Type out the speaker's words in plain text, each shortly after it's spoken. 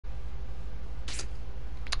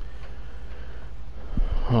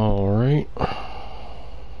Alright.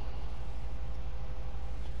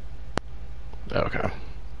 Okay.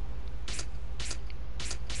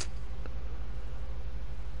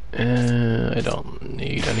 I don't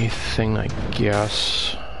need anything, I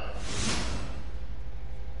guess.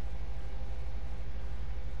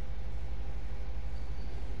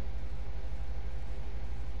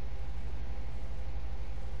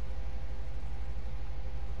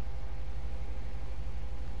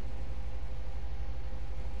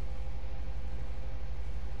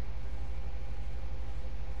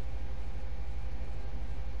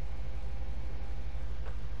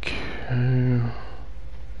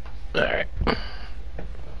 Alright.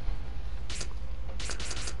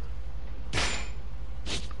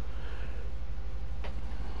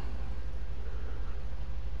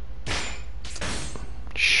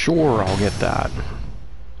 Sure, I'll get that.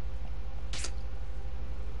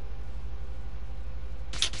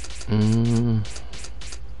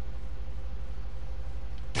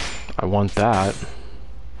 I want that.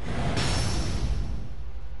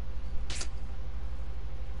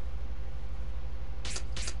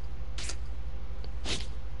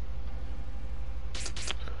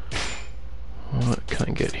 What can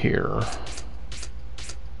I get here?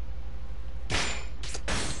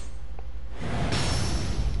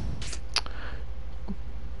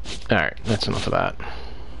 Alright, that's enough of that.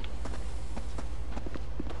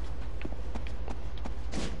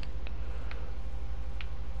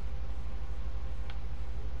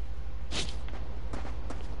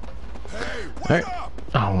 Hey, wake up!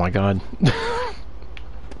 Oh my god.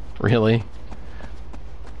 Really?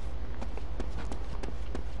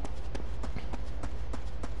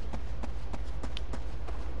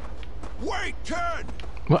 Wait, Ken!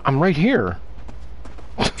 Well, I'm right here.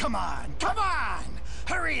 Come on, come on!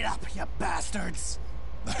 Hurry it up, you bastards!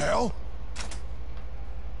 The hell?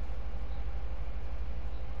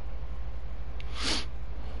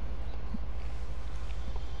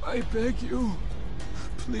 I beg you,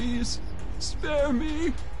 please, spare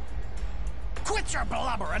me. Quit your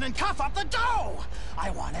blubbering and cough up the dough! I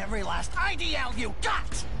want every last IDL you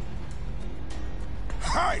got!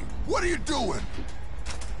 Hey, what are you doing?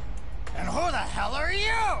 And who the hell are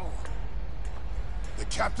you? The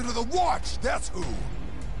captain of the watch, that's who.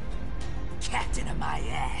 Captain of my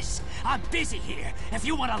ass. I'm busy here. If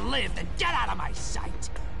you want to live, then get out of my sight.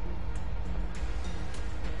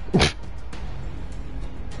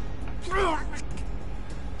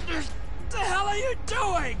 The hell are you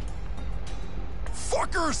doing?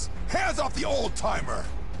 Fuckers! Hands off the old-timer!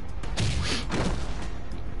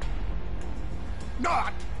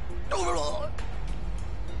 Not.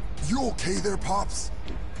 You okay there, Pops?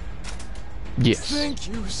 Yes. Thank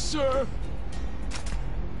you, sir.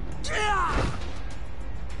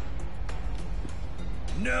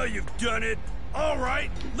 Now you've done it. All right,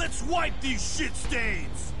 let's wipe these shit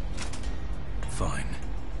stains. Fine.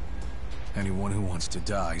 Anyone who wants to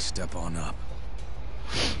die, step on up.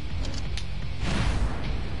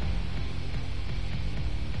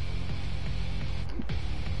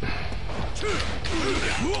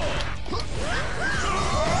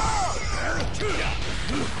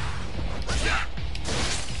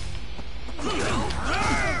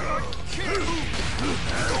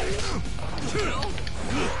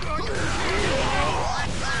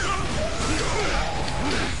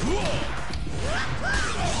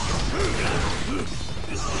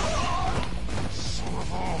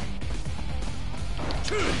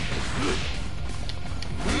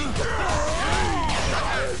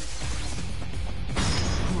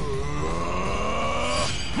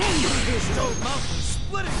 Stone Mountain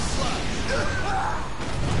splitting slide.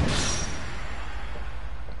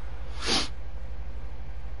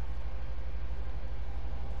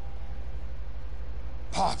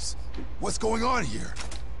 Pops, what's going on here?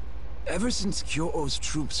 Ever since Kyoto's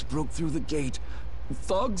troops broke through the gate,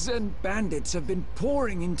 thugs and bandits have been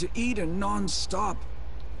pouring into Eden non-stop.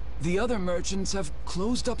 The other merchants have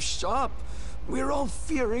closed up shop. We're all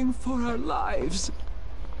fearing for our lives.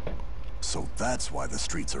 So that's why the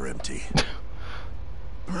streets are empty.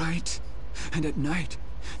 Right. And at night,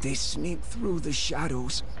 they sneak through the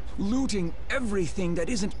shadows, looting everything that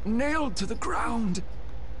isn't nailed to the ground.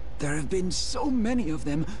 There have been so many of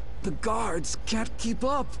them, the guards can't keep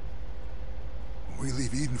up. We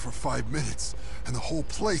leave Eden for 5 minutes, and the whole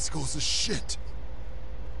place goes to shit.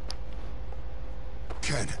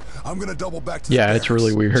 Ken, I'm gonna double back to the Yeah, it's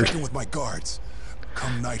really barracks, weird. check in with my guards.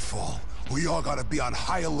 Come nightfall, we all gotta be on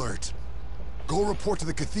high alert. Go report to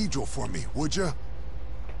the cathedral for me, would ya?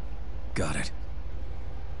 Got it.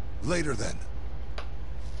 Later then.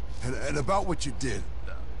 And about what you did,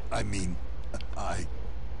 I mean,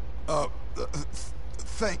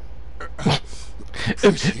 Thank...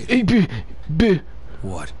 appreciate it.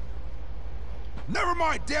 What? Never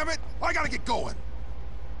mind, damn it! I gotta get going!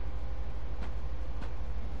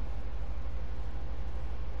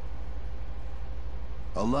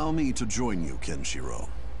 Allow me to join you, Kenshiro.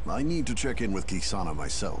 I need to check in with Kisana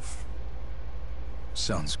myself.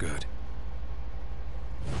 Sounds good.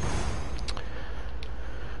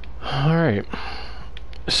 Alright.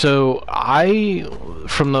 So,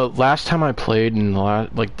 from the last time I played, and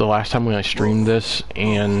the last time when I streamed this,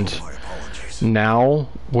 and My apologies. now,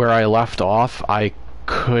 where I left off, I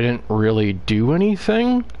couldn't really do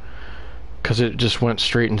anything, because it just went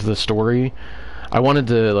straight into the story. I wanted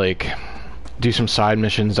to, like, do some side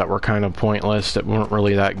missions that were kind of pointless, that weren't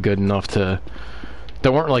really that good enough to...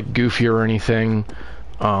 that weren't, like, goofy or anything.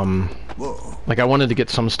 Whoa. Like, I wanted to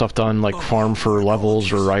get some stuff done, like farm for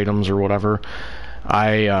levels or items or whatever.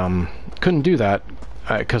 I couldn't do that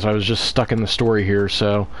because I was just stuck in the story here,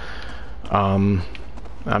 so I'm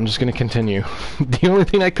just gonna continue. The only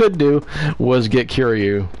thing I could do was get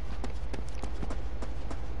Kiryu.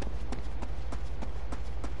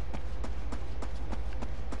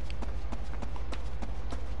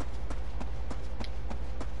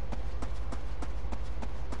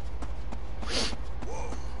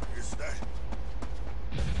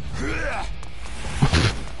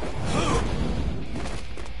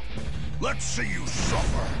 Let's see you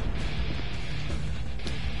suffer.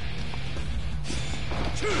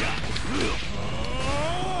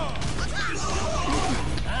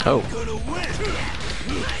 Oh. Gonna win.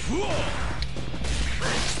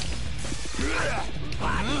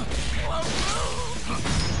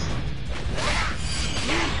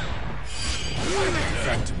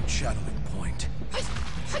 Phantom channeling point.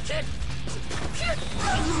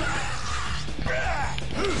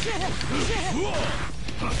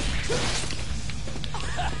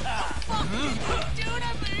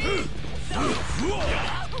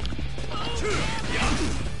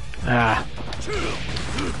 Ah.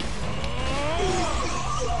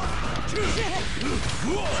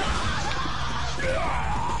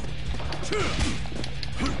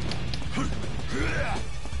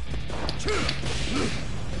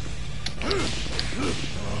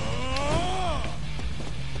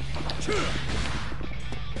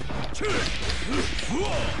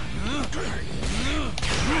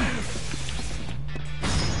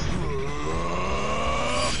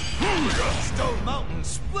 Stone Mountain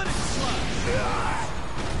splitting slash.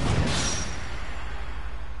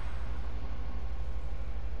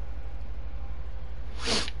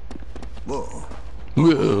 Whoa.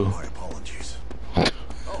 Whoa. My apologies. Oh,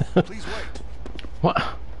 please wait. What?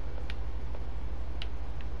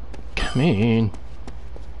 Come in.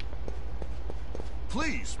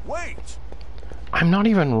 Please wait. I'm not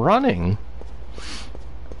even running.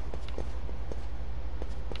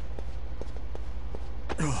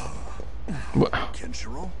 What?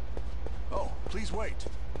 Kenshiro? Oh, please wait.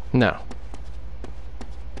 No.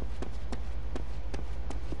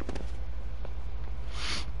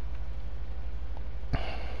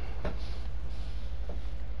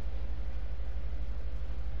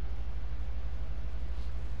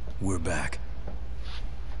 We're back.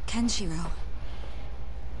 Kenshiro.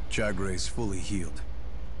 Chagre's fully healed.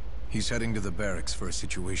 He's heading to the barracks for a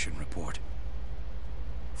situation report.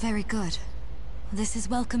 Very good. This is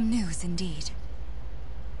welcome news indeed.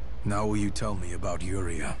 Now will you tell me about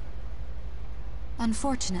Yuria?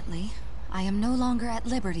 Unfortunately, I am no longer at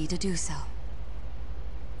liberty to do so.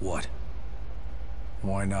 What?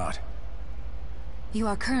 Why not? You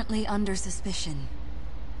are currently under suspicion.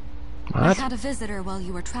 I What? had a visitor while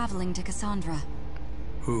you were traveling to Cassandra.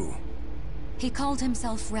 Who? He called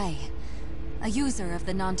himself Ray, a user of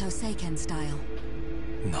the Nanto Seiken style.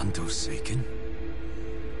 Nanto Seiken?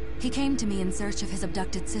 He came to me in search of his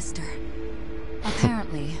abducted sister.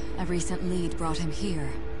 Apparently, a recent lead brought him here.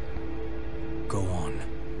 Go on.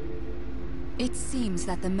 It seems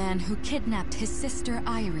that the man who kidnapped his sister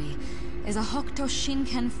Airi is a Hokuto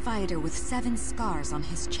Shinken fighter with 7 scars on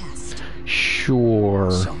his chest.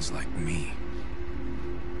 Sure. Sounds like me.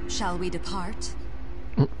 Shall we depart?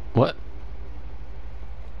 What?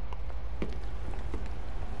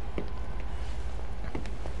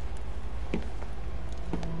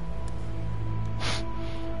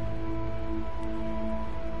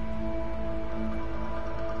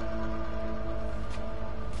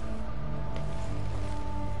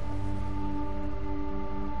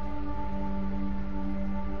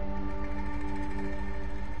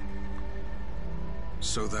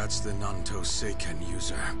 So that's the Nanto Seiken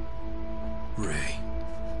user. Ray.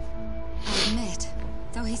 I admit,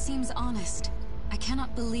 though he seems honest, I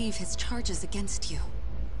cannot believe his charges against you.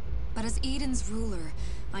 But as Eden's ruler,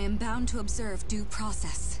 I am bound to observe due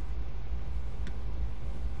process.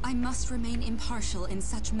 I must remain impartial in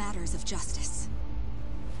such matters of justice.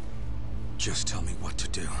 Just tell me what to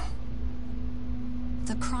do.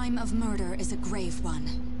 The crime of murder is a grave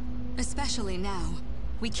one. Especially now.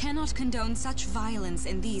 We cannot condone such violence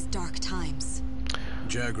in these dark times.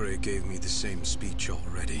 Jagre gave me the same speech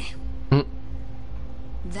already.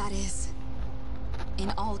 That is,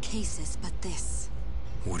 in all cases but this.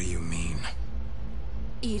 What do you mean?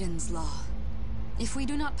 Eden's law. If we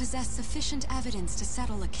do not possess sufficient evidence to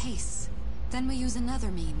settle a case, then we use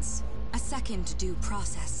another means, a second due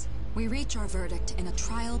process. We reach our verdict in a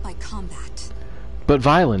trial by combat. But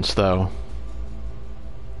violence, though.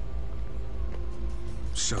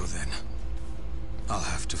 So then, I'll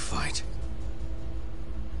have to fight.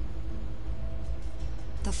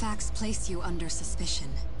 The facts place you under suspicion.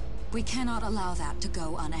 We cannot allow that to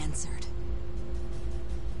go unanswered.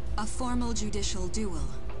 A formal judicial duel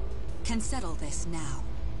can settle this now.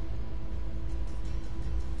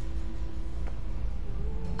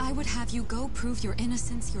 I would have you go prove your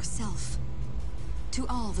innocence yourself. To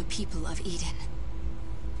all the people of Eden.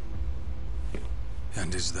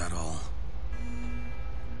 And is that all?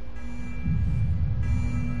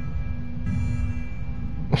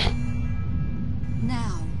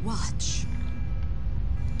 Now, watch.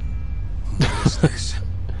 What is this?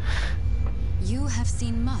 You have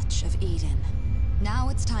seen much of Eden. Now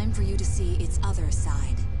it's time for you to see its other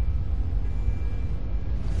side.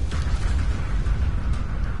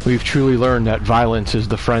 We've truly learned that violence is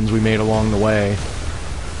the friends we made along the way.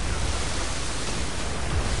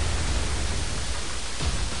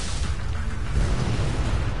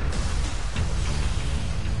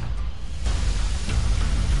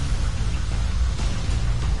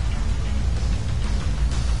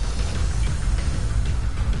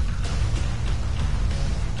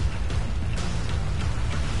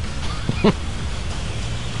 What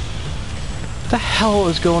the hell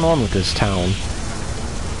is going on with this town?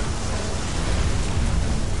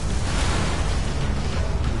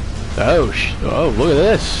 Oh, look at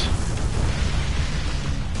this.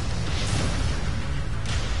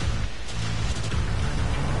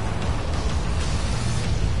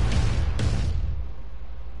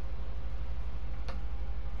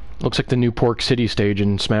 Looks like the new Pork City stage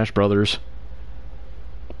in Smash Brothers.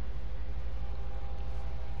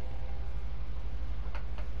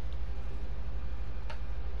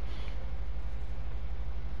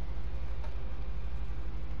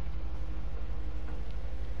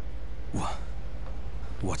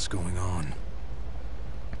 What's going on?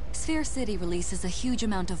 Sphere City releases a huge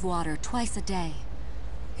amount of water twice a day.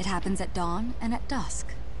 It happens at dawn and at dusk,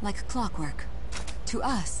 like clockwork. To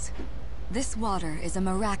us, this water is a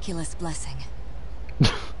miraculous blessing.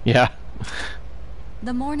 Yeah.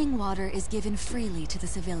 The morning water is given freely to the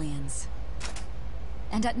civilians.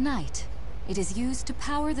 And at night, it is used to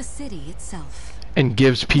power the city itself. And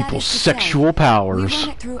gives people sexual powers. We run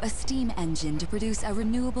it through a steam engine to produce a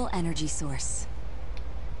renewable energy source.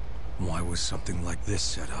 Why was something like this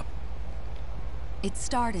set up? It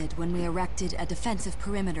started when we erected a defensive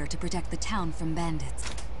perimeter to protect the town from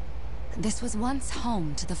bandits. This was once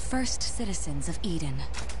home to the first citizens of Eden.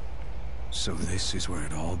 So this is where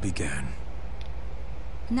it all began.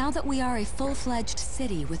 Now that we are a full-fledged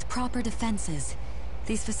city with proper defenses,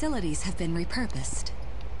 these facilities have been repurposed.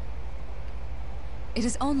 It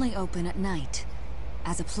is only open at night,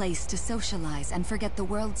 as a place to socialize and forget the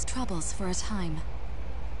world's troubles for a time.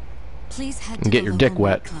 Please head to Get the your local dick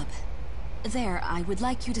wet. nightclub. There, I would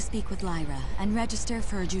like you to speak with Lyra and register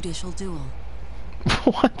for a judicial duel.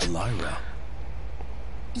 What? Lyra?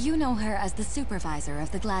 You know her as the supervisor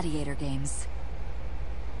of the gladiator games.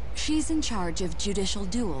 She's in charge of judicial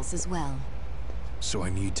duels as well. So I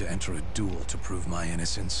need to enter a duel to prove my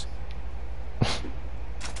innocence?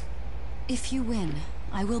 If you win,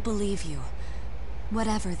 I will believe you,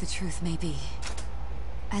 whatever the truth may be.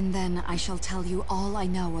 And then I shall tell you all I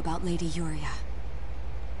know about Lady Yuria.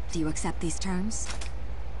 Do you accept these terms?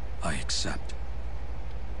 I accept.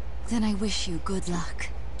 Then I wish you good luck.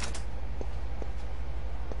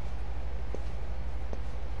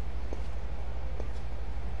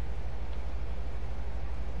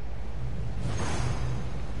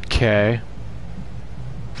 Okay.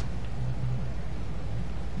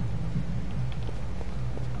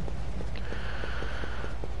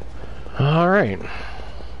 All right.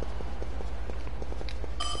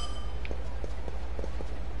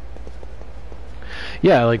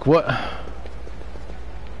 Yeah, like what?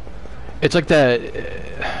 It's like that.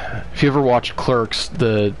 If you ever watched Clerks,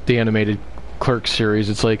 the animated Clerks series,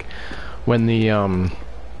 it's like when the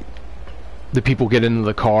the people get into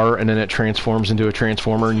the car and then it transforms into a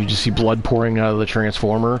transformer and you just see blood pouring out of the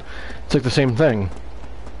transformer. It's like the same thing.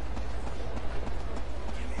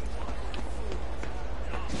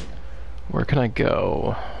 Where can I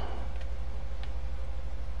go?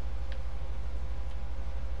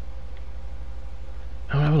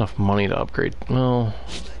 I don't have enough money to upgrade. Well,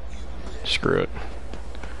 screw it.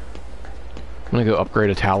 I'm gonna go upgrade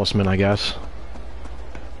a talisman, I guess.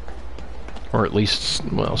 Or at least,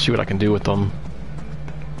 well, see what I can do with them.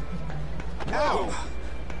 Ow!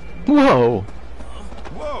 Whoa!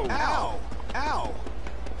 Whoa! Ow! Ow!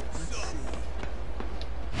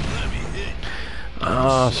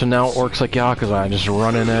 So now it works like Yakuza, just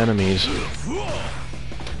run into enemies.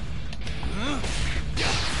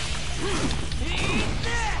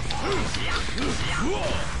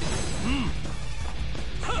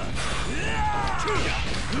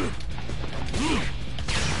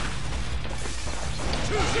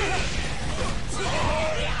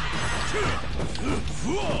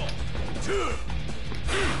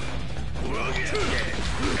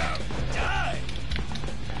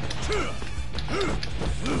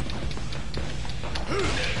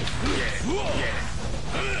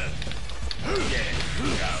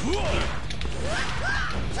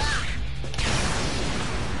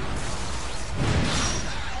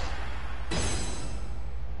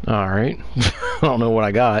 Alright. I don't know what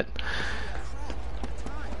I got.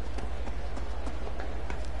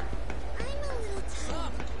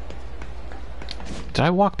 Did I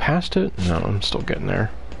walk past it? No, I'm still getting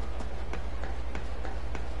there.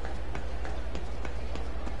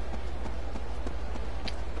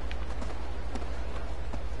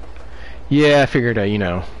 Yeah, I figured you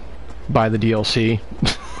know, buy the DLC.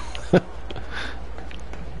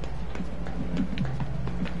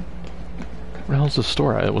 Where the hell's the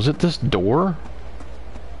store at? Was it this door?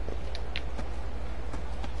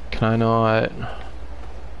 Can I not...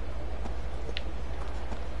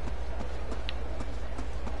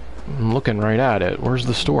 I'm looking right at it. Where's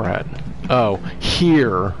the store at? Oh,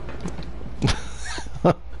 here.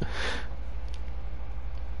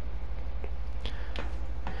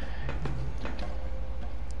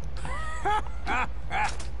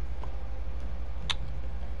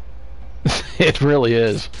 It really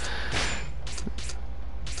is.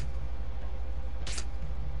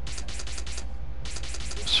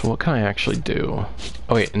 So what can I actually do?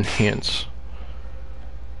 Oh wait, enhance.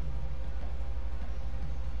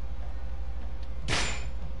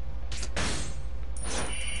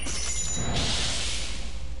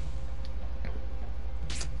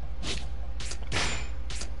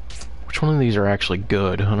 Which one of these are actually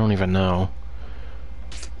good? I don't even know.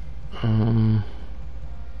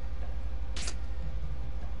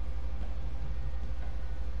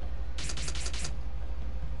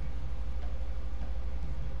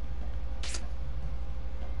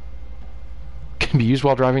 Can be used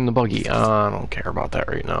while driving the buggy. I don't care about that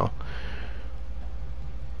right now.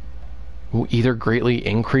 Will either greatly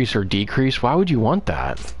increase or decrease? Why would you want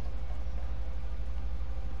that?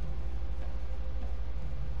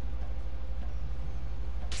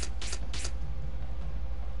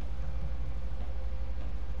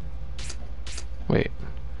 Wait.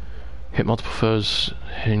 Hit multiple foes,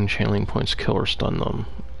 hitting channeling points, kill or stun them.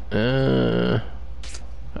 I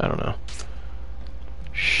don't know.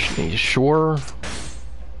 Sure.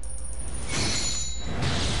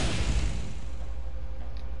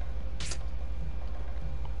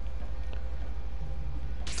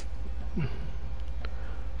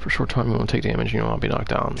 For a short time you won't take damage and you won't be knocked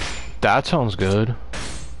down. That sounds good.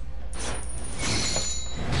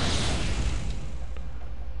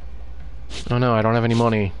 Oh no, I don't have any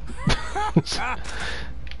money.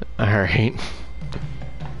 Alright.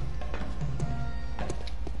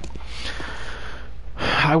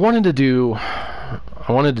 I wanted to do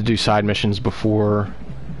side missions before.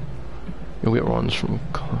 We got ones from,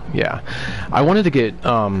 yeah. I wanted to get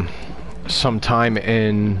some time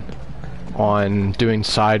in on doing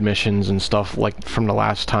side missions and stuff, like from the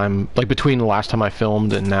last time, like between the last time I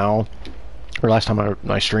filmed and now, or last time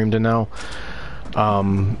I streamed and now.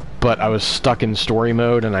 But I was stuck in story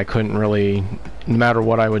mode and I couldn't really, no matter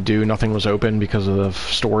what I would do, nothing was open because of the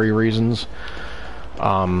story reasons.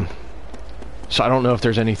 So I don't know if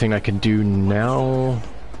there's anything I can do now.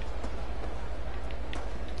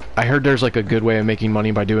 I heard there's like a good way of making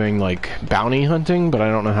money by doing like bounty hunting, but I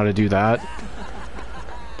don't know how to do that.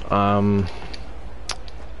 I don't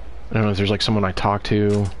know if there's like someone I talk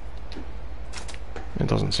to. It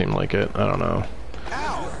doesn't seem like it. I don't know.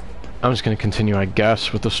 I'm just gonna continue, I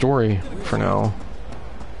guess, with the story for now.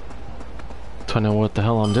 Till I know what the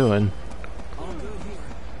hell I'm doing.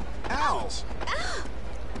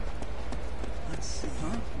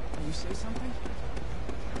 Say something?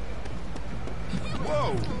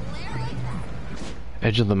 Whoa!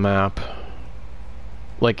 Edge of the map.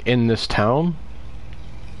 Like in this town?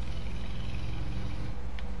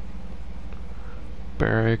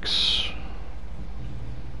 Barracks.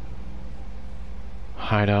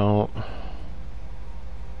 Hideout.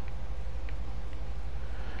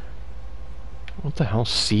 What the hell?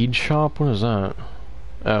 Seed shop? What is that?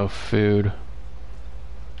 Oh, food.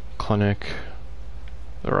 Clinic.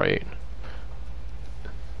 Right.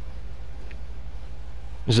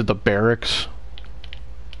 Is it the barracks?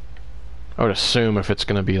 I would assume if it's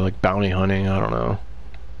gonna be like bounty hunting, I don't know.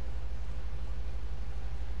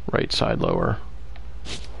 Right side lower.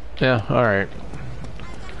 Yeah, alright.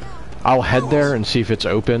 I'll head there and see if it's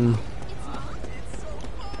open.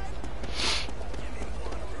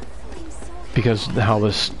 Because how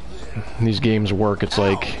these games work, it's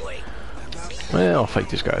like, well, I'll fight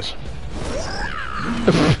these guys.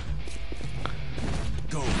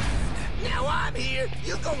 Now I'm here,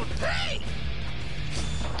 you gonna pay!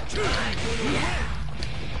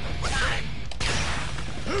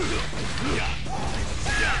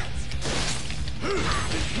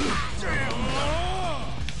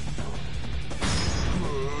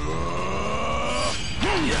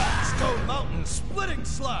 Stone Mountain splitting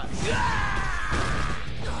slash!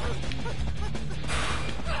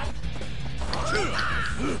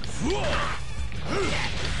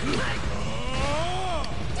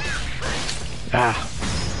 Ah.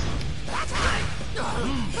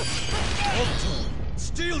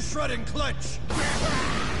 Steel shredding clench!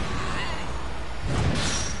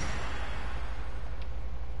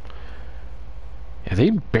 Yeah,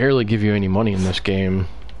 they barely give you any money in this game.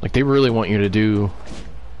 Like, they really want you to do,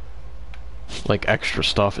 like, extra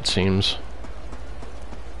stuff, it seems.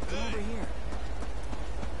 Over here.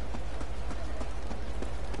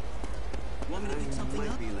 Want me to pick something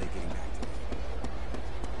up? Be late getting back to me.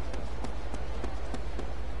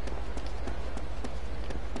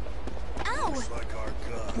 Ow! Like our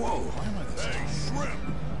gun. Whoa! Hey, shrimp!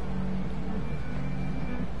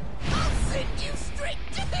 I'll send you straight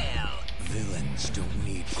to hell! Villains don't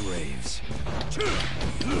need graves.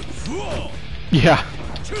 Yeah.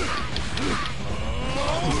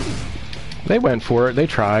 They went for it, they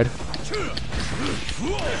tried.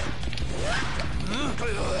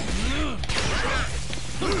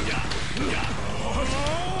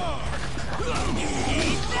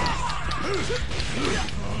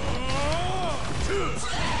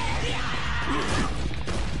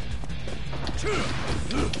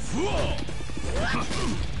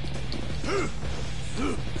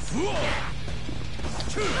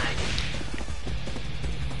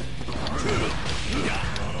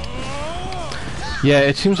 Yeah,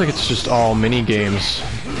 it seems like it's just all mini games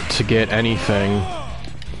to get anything.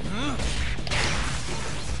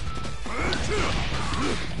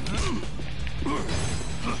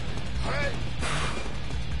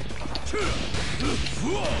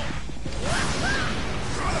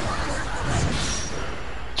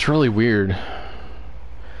 It's really weird.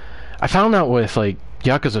 I found out with like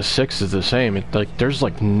Yakuza 6 is the same. Like there's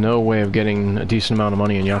like no way of getting a decent amount of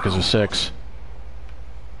money in Yakuza 6.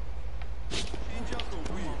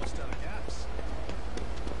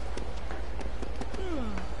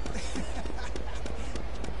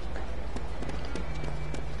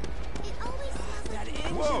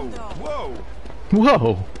 Whoa! Whoa!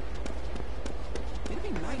 Whoa!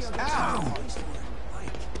 Ow!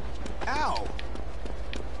 Ow!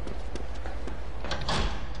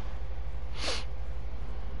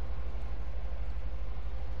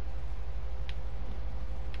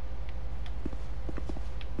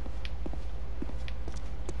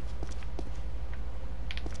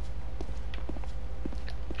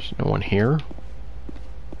 There's no one here.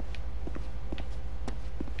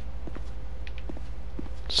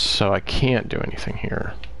 So I can't do anything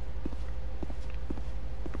here.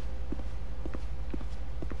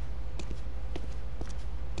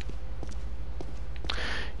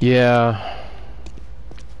 Yeah.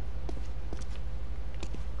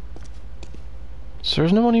 So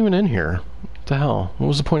there's no one even in here. What the hell? What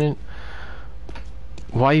was the point in...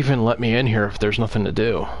 Why even let me in here if there's nothing to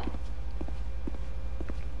do?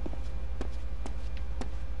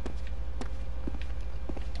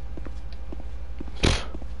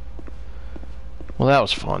 Well, that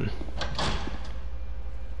was fun.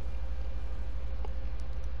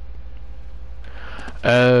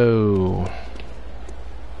 Oh.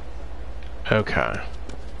 Okay.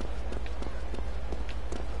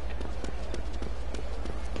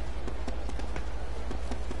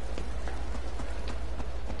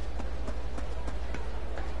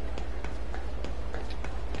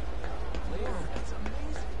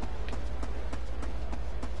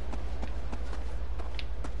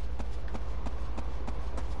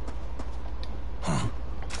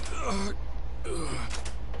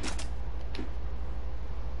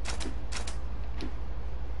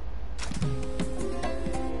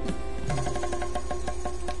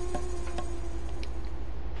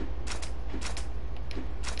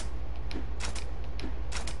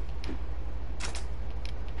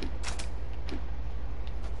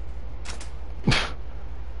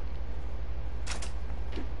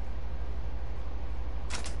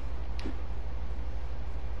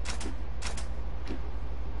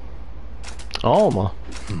 Alma.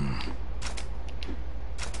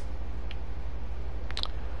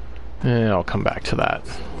 Yeah, I'll come back to that.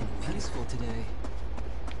 Peaceful today.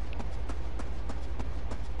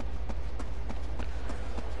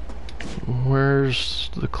 Where's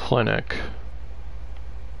the clinic?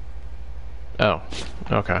 Oh,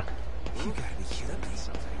 okay. You gotta be kidding me.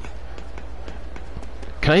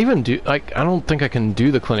 Can I even do, like, I don't think I can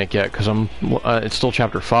do the clinic yet, because it's still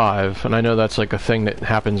chapter 5, and I know that's like a thing that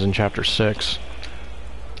happens in chapter 6.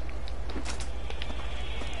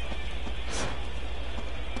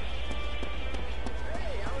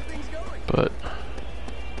 But...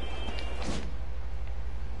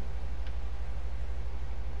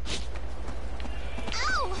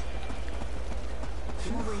 Ow!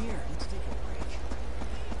 Come over here. Let's take a break.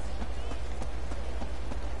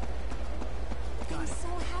 I'm so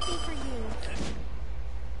happy for you.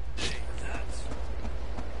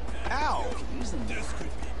 Ow! This could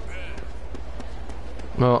be bad.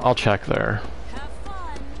 well, I'll check there. Have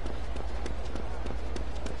fun.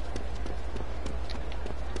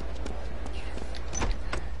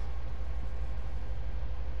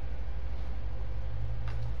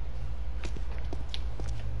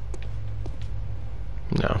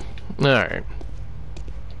 No. Alright.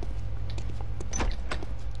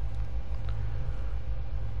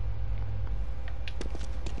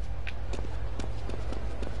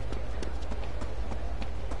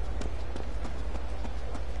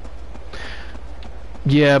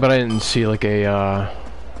 Yeah, but I didn't see like a,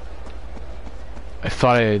 I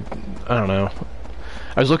thought I don't know.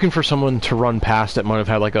 I was looking for someone to run past that might have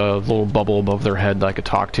had like a little bubble above their head that I could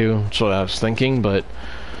talk to. That's what I was thinking, but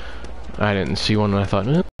I didn't see one and I thought,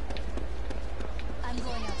 eh. I'm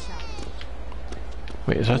going out shopping.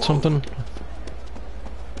 Wait, is that something?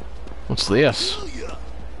 What's this?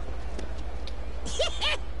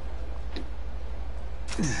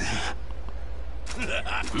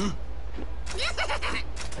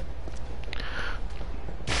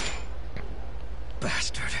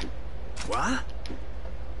 Bastard. What?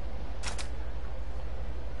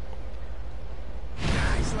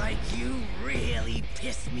 Guys like you really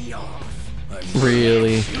piss me off.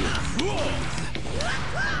 Really?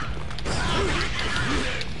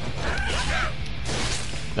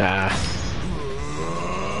 Ah.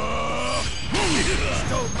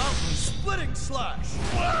 Stone Mountain splitting slash.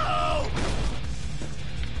 Whoa!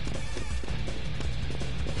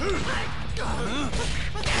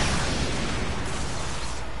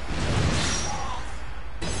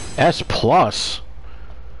 S plus.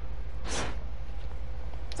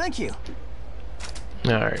 Thank you.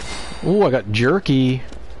 Alright. Ooh, I got jerky.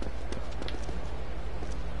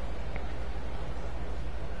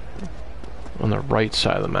 On the right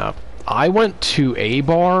side of the map. I went to a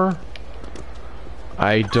bar.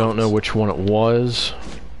 I don't know which one it was.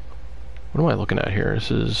 What am I looking at here?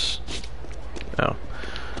 This is...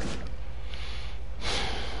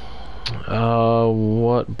 Oh.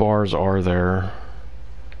 What bars are there?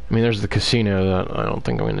 I mean, there's the casino that I don't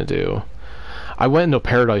think I'm gonna do. I went into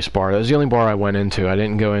Paradise Bar. That was the only bar I went into. I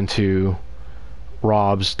didn't go into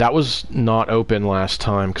Rob's. That was not open last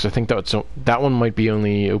time, because I think that one might be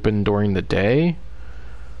only open during the day.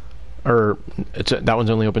 Or, that one's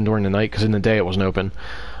only open during the night, because in the day it wasn't open.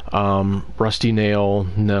 Rusty Nail,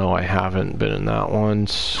 no, I haven't been in that one,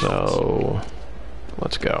 so...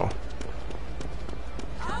 Let's go.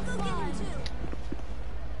 I'll go get him too.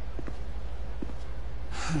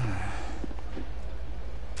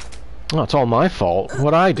 Oh, it's all my fault.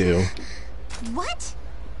 What'd I do? What?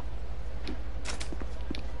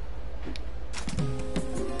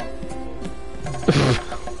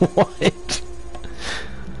 What?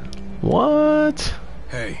 What?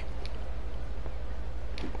 Hey,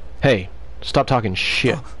 Hey, stop talking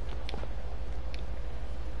shit.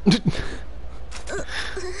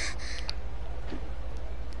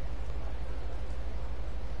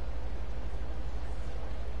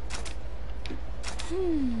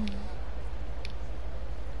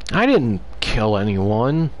 I didn't kill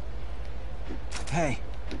anyone. Hey.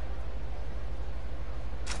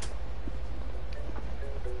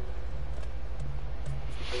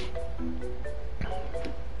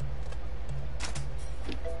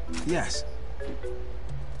 Yes.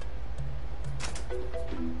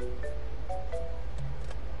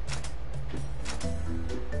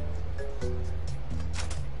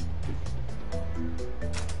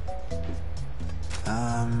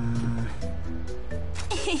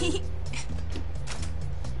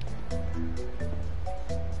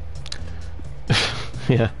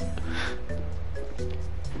 Yeah.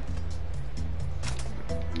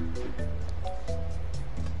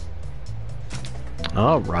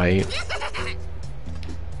 All right.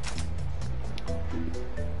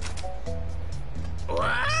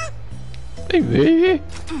 Hey.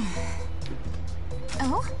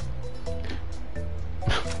 Oh?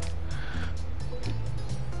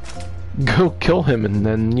 Go kill him and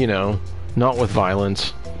then, you know, not with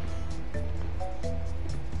violence.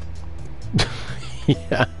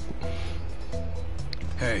 Yeah.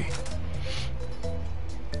 Hey.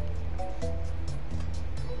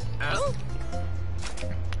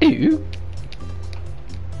 Ew.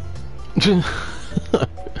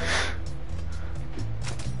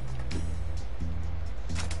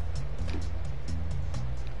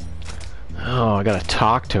 Oh, I gotta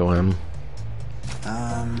talk to him.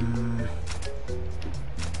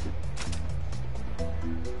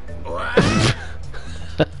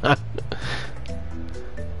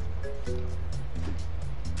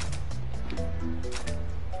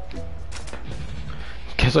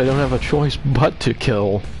 Guess I don't have a choice but to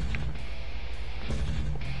kill.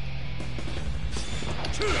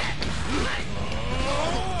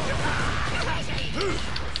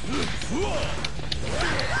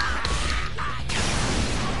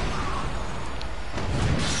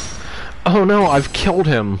 Oh no, I've killed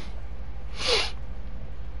him.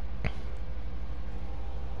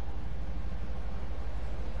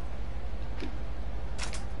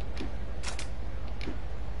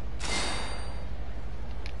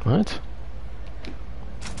 What?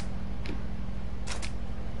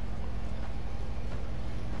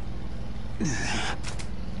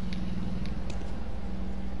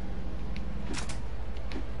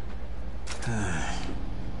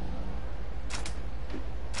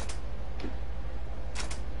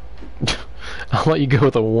 I'll let you go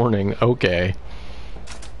with a warning. Okay.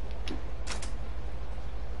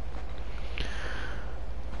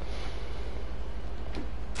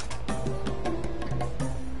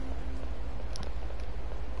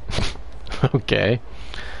 Okay.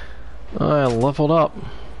 I leveled up.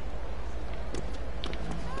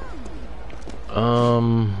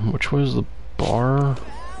 Which was the bar?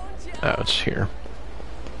 Oh, it's here.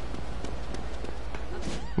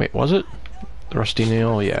 Wait, was it? The rusty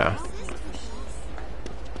nail? Yeah.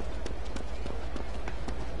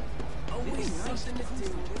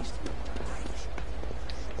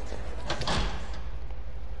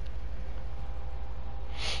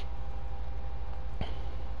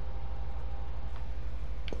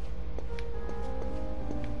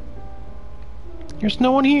 There's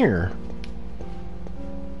no one here.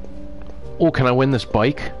 Oh, can I win this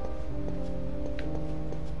bike?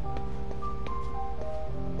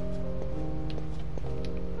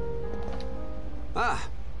 Ah,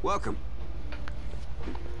 welcome.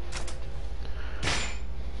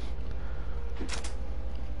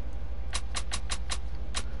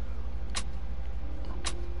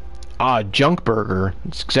 Ah, junk burger.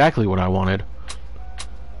 That's exactly what I wanted.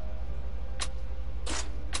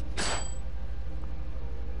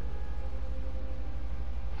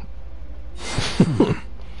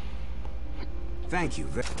 Thank you.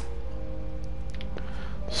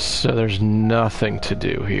 So there's nothing to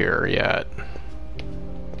do here yet.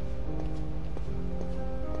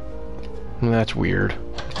 That's weird.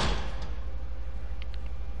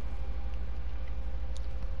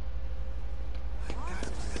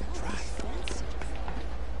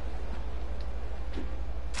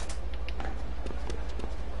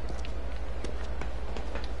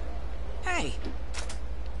 Hey.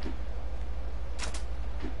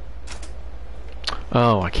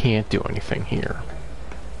 Oh, I can't do anything here.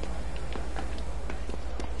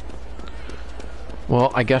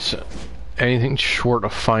 Well, I guess anything short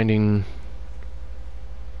of finding...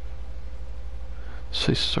 So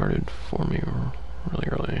they started for me really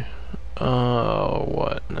early. Oh,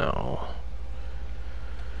 what? No.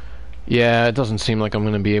 Yeah, it doesn't seem like I'm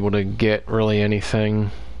going to be able to get really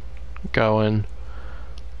anything going.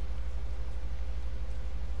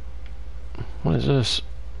 What is this?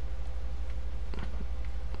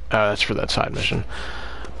 Oh, that's for that side mission.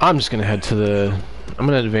 I'm just gonna head to the... I'm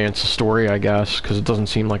gonna advance the story, I guess, because it doesn't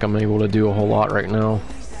seem like I'm able to do a whole lot right now.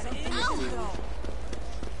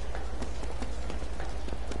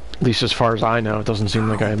 At least as far as I know, it doesn't seem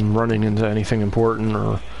like I'm running into anything important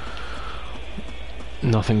or...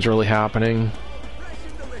 nothing's really happening.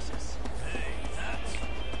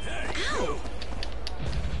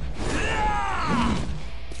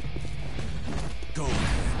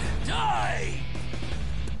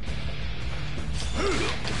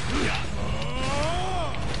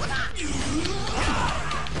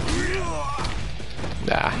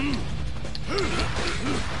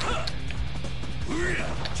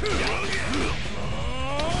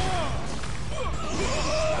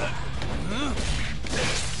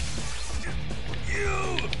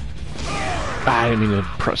 I didn't mean to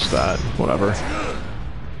press that. Whatever.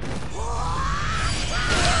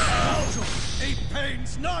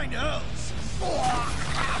 nine hells.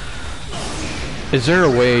 Is there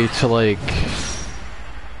a way to like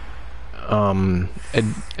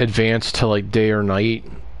advance to like day or night,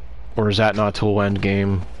 or is that not till end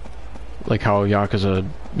game, like how Yakuza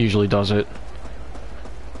usually does it?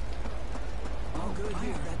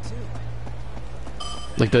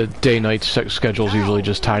 Like the day-night schedule is usually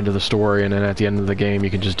just tied to the story, and then at the end of the game you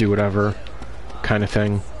can just do whatever kind of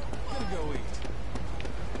thing.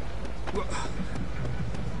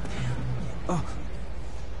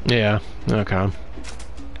 Yeah, okay.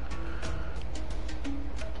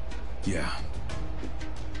 Yeah.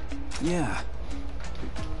 Yeah.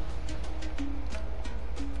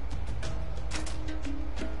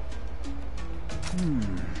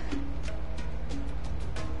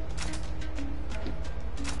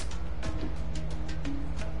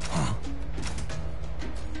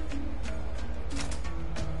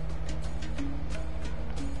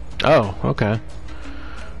 Oh, okay.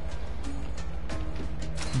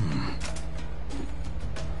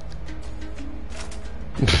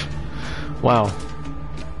 Wow.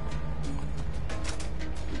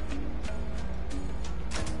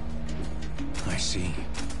 I see.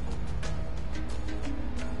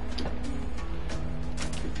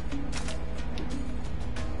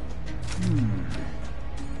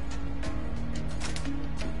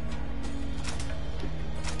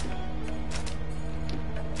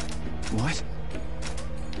 What?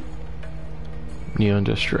 Neon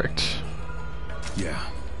District. Yeah.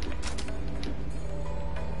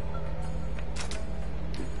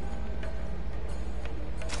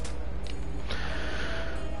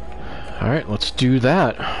 Alright, let's do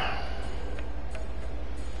that.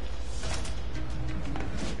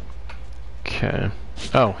 Okay.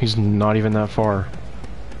 Oh, he's not even that far.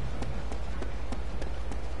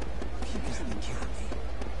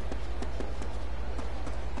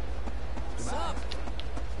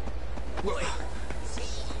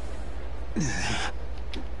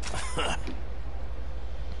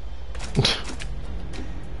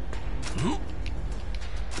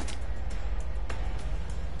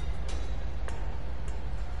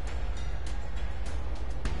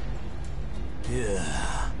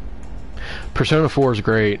 Persona 4 is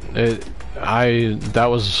great. That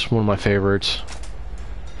was one of my favorites.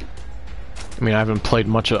 I mean, I haven't played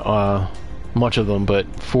much of them, but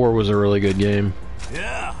 4 was a really good game.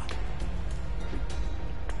 Yeah.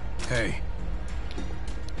 Hey.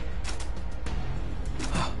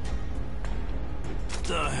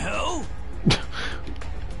 The hell?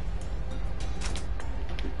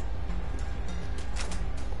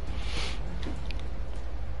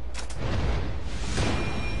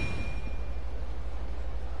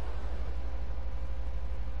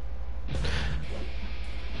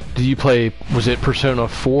 Did you play, was it Persona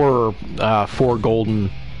 4 or 4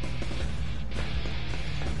 Golden?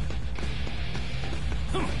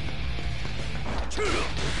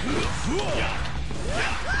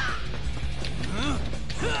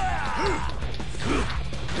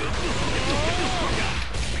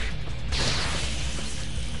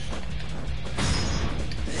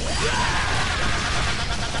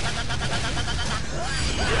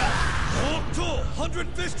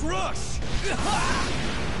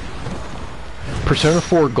 Persona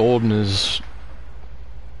 4 Golden is...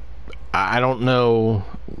 I don't know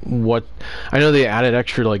what... I know they added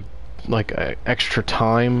extra, extra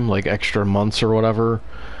time, like extra months or whatever,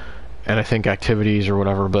 and I think activities or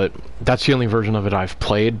whatever, but that's the only version of it I've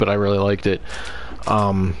played, but I really liked it.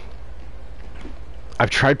 I've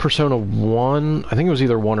tried Persona 1, I think it was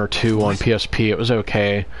either 1 or 2 on PSP, it was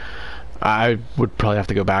okay. I would probably have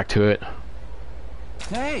to go back to it.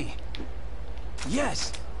 Hey!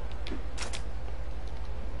 Yes!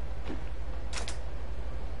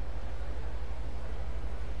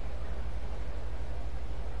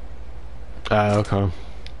 Okay.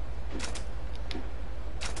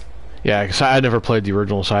 Yeah, because I had never played the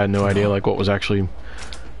original, so I had no idea like what was actually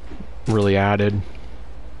really added.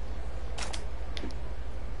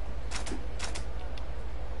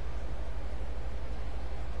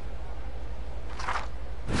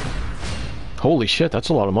 Holy shit, that's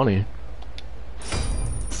a lot of money.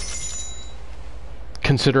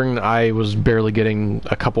 Considering I was barely getting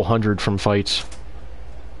a couple hundred from fights.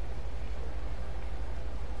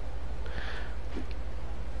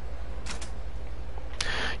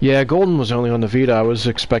 Yeah, Golden was only on the Vita. I was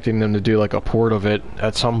expecting them to do like a port of it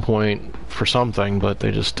at some point for something, but they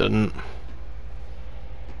just didn't.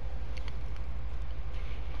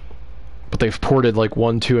 But they've ported like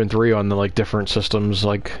 1, 2, and 3 on the like different systems,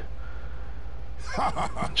 like...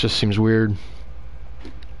 It just seems weird.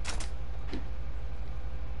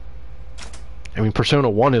 I mean, Persona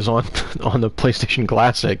 1 is on on the PlayStation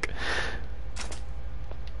Classic.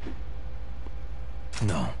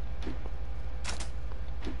 No.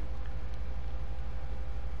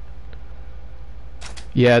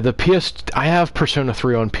 Yeah, I have Persona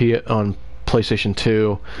 3 on PlayStation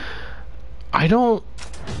 2. I don't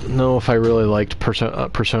know if I really liked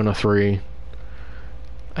Persona 3.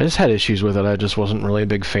 I just had issues with it. I just wasn't really a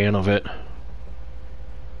big fan of it.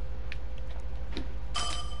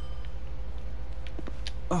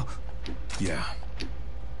 Oh, yeah.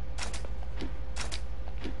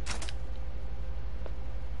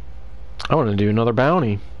 I want to do another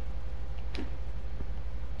bounty.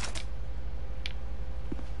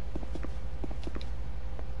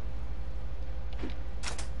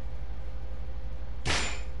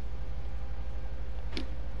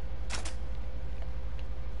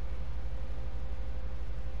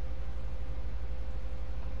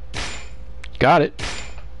 Got it.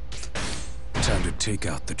 Time to take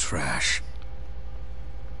out the trash.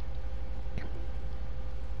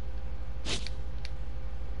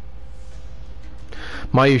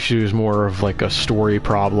 My issue is more of like a story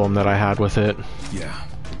problem that I had with it. Yeah.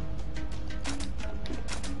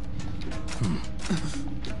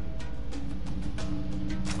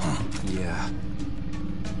 Yeah.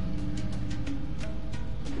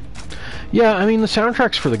 Yeah, I mean, the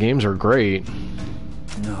soundtracks for the games are great.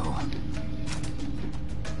 No.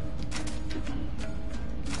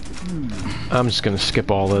 I'm just gonna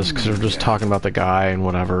skip all this because we're just talking about the guy and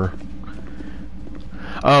whatever.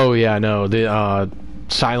 Oh yeah, no, the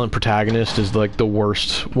silent protagonist is like the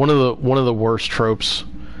worst. One of the worst tropes.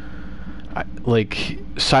 Like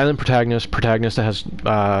silent protagonist that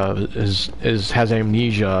has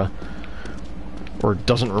amnesia or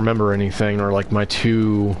doesn't remember anything, or like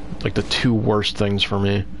the two worst things for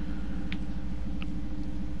me.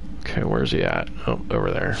 Okay, where's he at? Oh,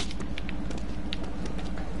 over there.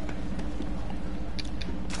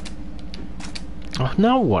 Oh,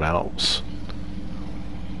 now what else?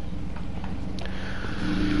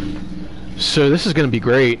 So this is going to be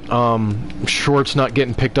great. I'm sure it's not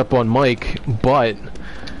getting picked up on mic, but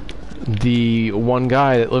the one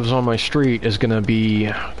guy that lives on my street is going to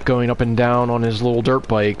be going up and down on his little dirt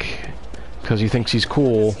bike because he thinks he's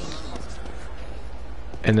cool.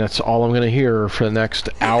 And that's all I'm going to hear for the next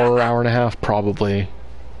hour and a half probably.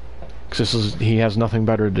 Because he has nothing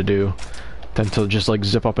better to do than to just like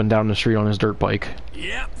zip up and down the street on his dirt bike.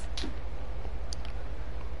 Yep.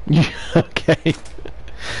 Okay.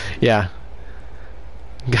 Yeah.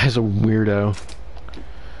 Guy's a weirdo.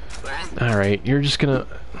 Alright, you're just gonna...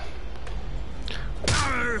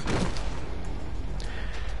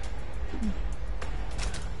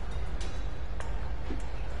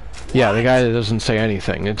 Yeah, the guy that doesn't say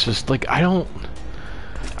anything. It's just like, I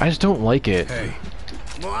just don't like it. Hey.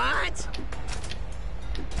 What?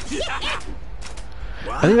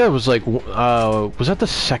 I think that was like, was that the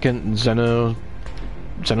second Xeno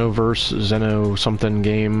something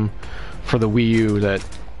game for the Wii U that,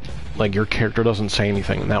 like, your character doesn't say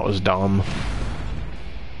anything, and that was dumb.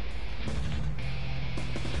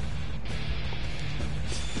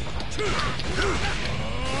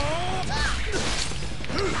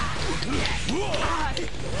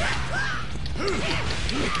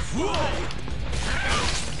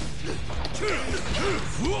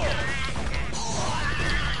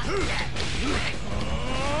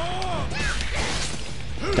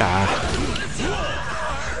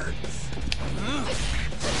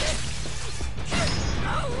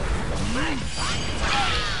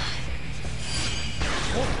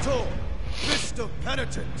 Octo, fist of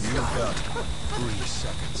penitence. You've got 3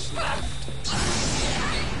 seconds left.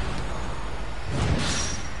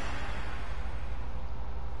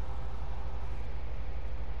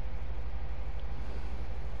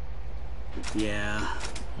 Yeah.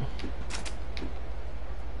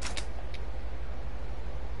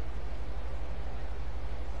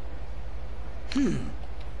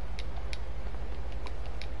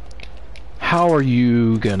 How are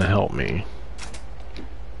you gonna help me?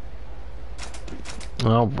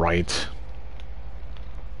 All right.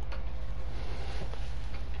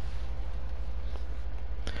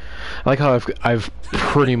 I like how I've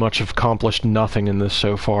pretty much accomplished nothing in this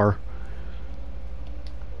so far.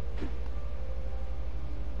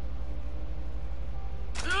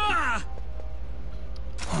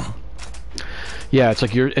 Yeah, it's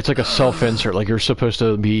like a self-insert. Like, you're supposed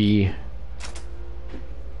to be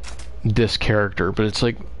this character, but it's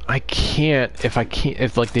like if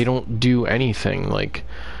like they don't do anything. Like,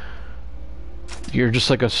 you're just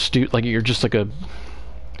like you're just like a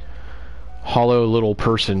hollow little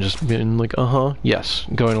person just being like, yes,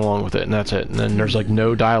 going along with it, and that's it. And then there's like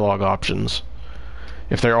no dialogue options.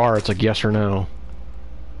 If there are, it's like yes or no.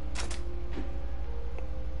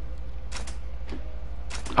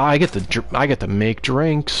 I get to make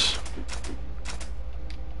drinks.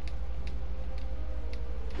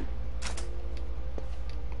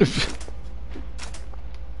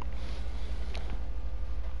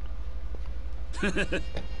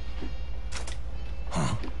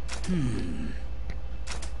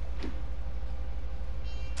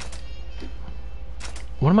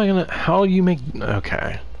 What am I gonna... How do you make...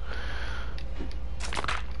 Okay.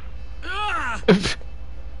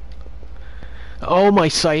 Oh, my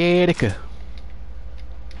sciatica.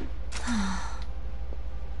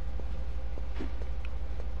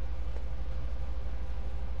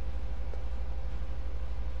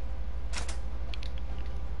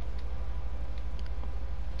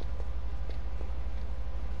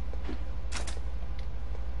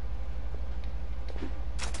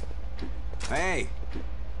 Hey!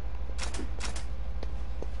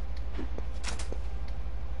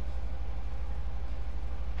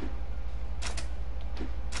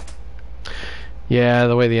 Yeah,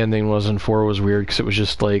 the way the ending was in 4 was weird, because it was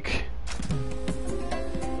just like...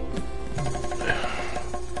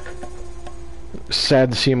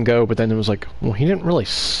 sad to see him go, but then it was like, well, he didn't really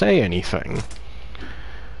say anything.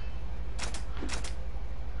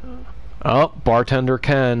 Oh, bartender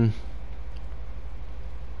Ken.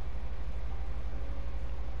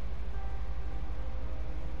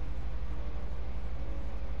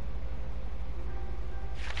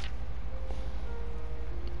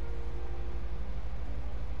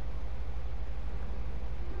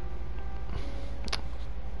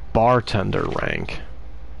 Bartender rank.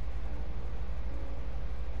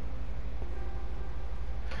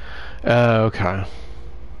 Okay.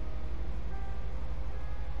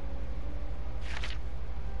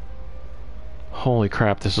 Holy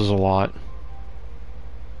crap, this is a lot.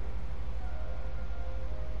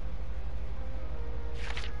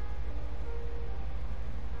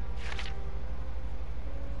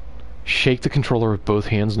 Shake the controller with both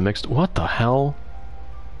hands to mix... What the hell?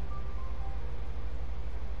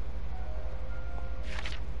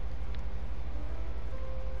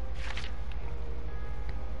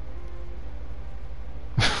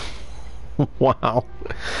 Wow.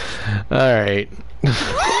 Alright.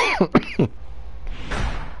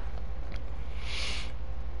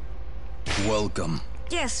 Welcome.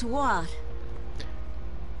 Guess what?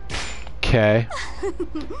 Okay.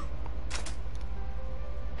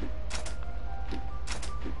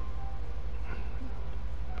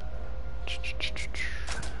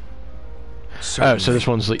 Oh, so this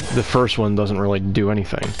one's the first one doesn't really do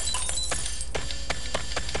anything.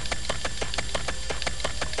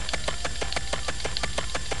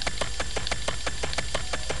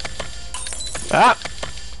 Ah!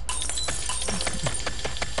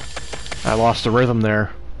 I lost the rhythm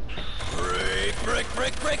there.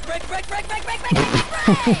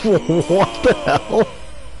 What the hell?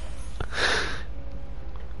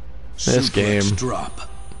 This game. Drop.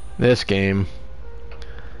 This game.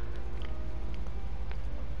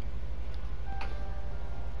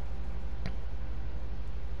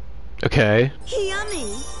 Okay.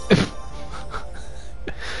 Yummy.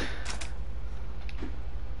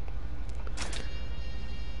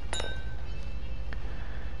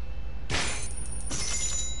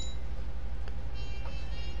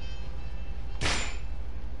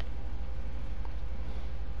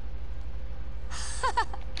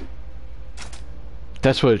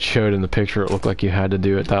 That's what it showed in the picture. It looked like you had to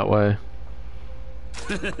do it that way.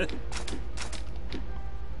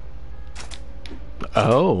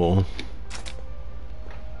 Oh.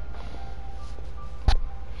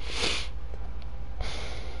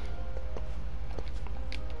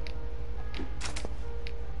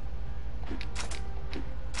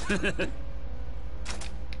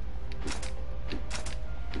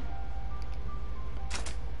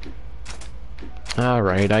 All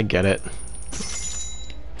right, I get it.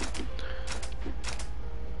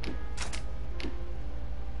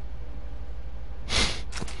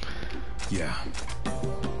 Yeah.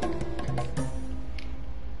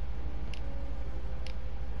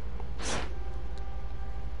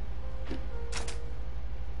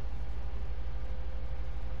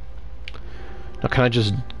 Now, can I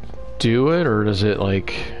just do it, or does it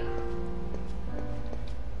like...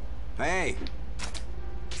 Hey.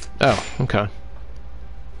 Oh, okay.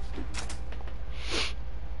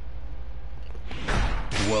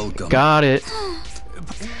 Welcome. Got it.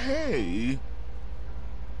 Hey.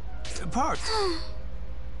 Park.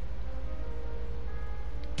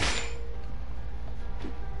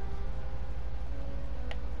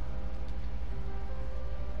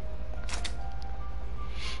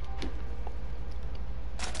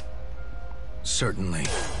 Certainly.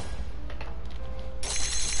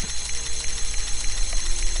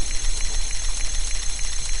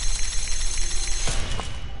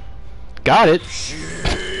 Got it.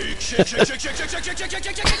 Shake, shake, shake, shake, shake, shake, shake, shake, shake,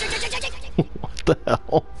 shake, shake, shake, shake, shake. What the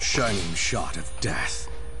hell? Shining shot of death.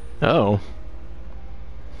 Oh.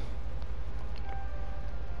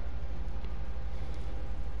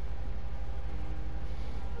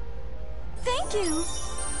 Thank you.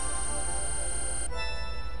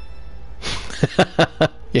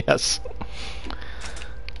 Yes.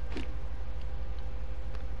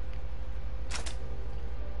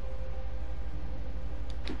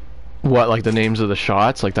 What, like the names of the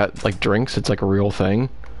shots? Like that, like drinks? It's like a real thing?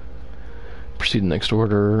 Proceed next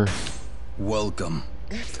order. Welcome.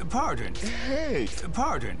 Pardon. Hey.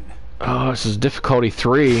 Pardon. Oh, this is difficulty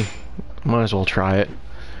 3. Might as well try it.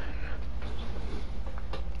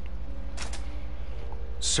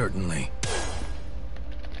 Certainly.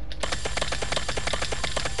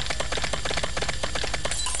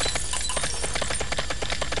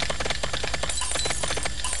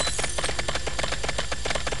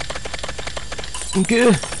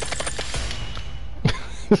 Good.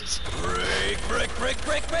 Break, break, break,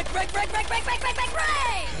 break, break, break, break, break, break, break, break, break,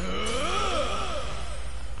 break!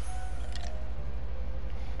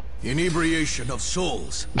 Inebriation of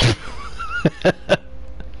souls.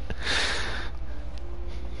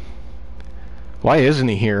 Why isn't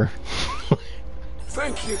he here?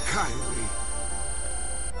 Thank you kindly.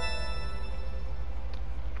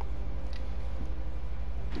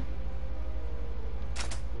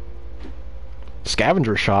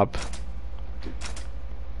 Scavenger shop.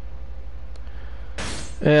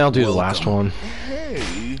 Yeah, I'll do the last one.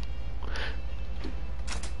 Hey.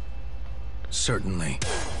 Certainly.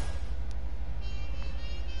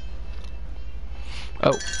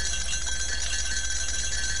 Oh.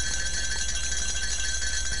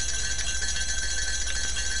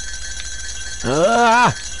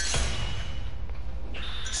 Ah!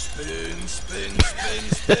 Spin, spin, spin,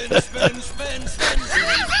 spin, spin, spin, spin, spin,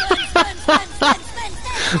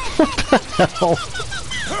 What the hell?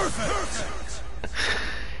 Perfect.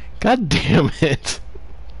 God damn it.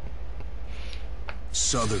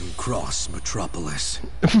 Southern Cross Metropolis.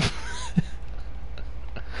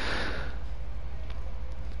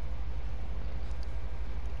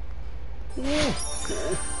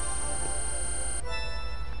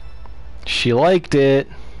 She liked it.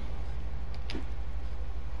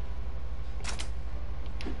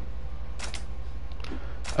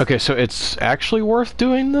 Okay, so it's actually worth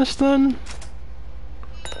doing this then?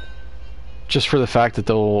 Just for the fact that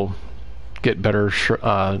they'll get better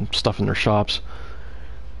stuff in their shops.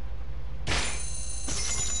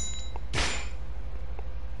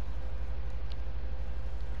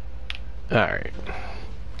 Alright.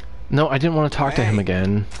 No, I didn't want to talk to him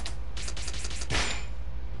again.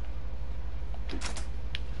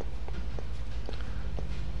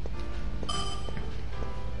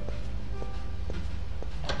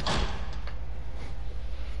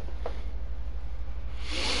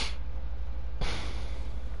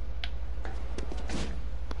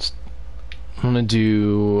 I'm gonna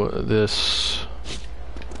do this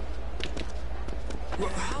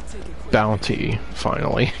bounty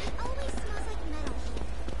finally.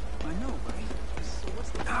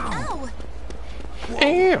 Ow.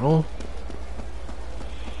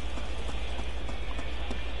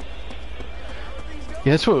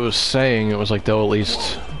 Yeah, that's what it was saying. It was like they'll at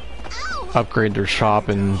least upgrade their shop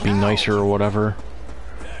and be nicer or whatever.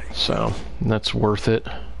 So, that's worth it.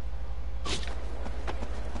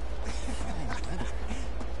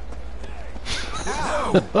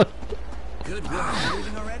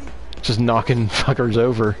 Just knocking fuckers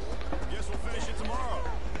over.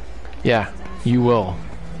 Yeah, you will.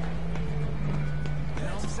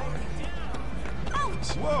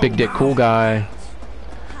 Big dick cool guy.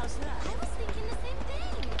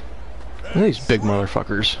 Look at these big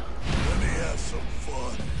motherfuckers. Let me have some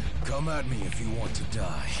fun. Come at me if you want to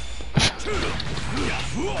die.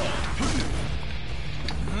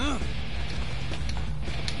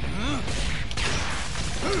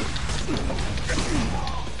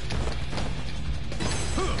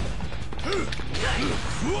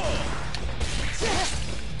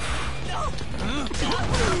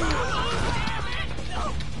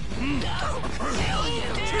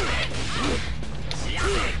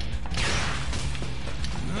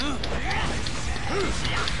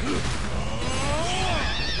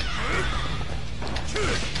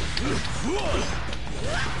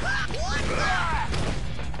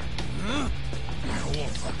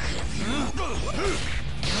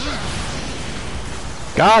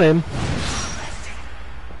 Got him.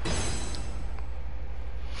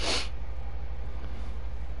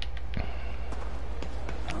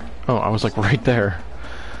 Oh, I was like right there.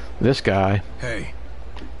 This guy. Hey.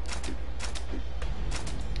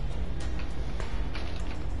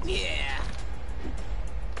 Yeah.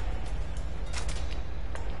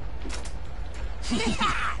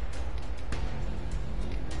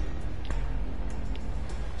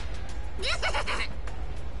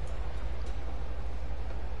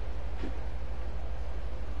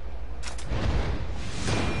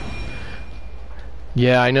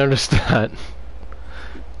 Yeah, I noticed that.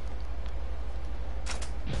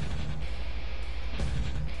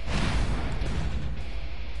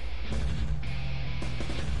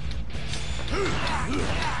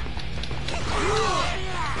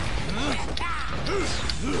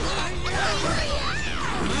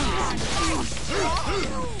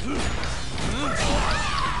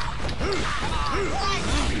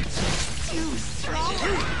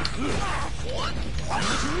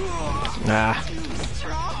 Ah.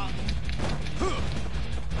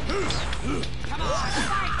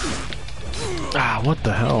 Ah, what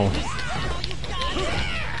the hell?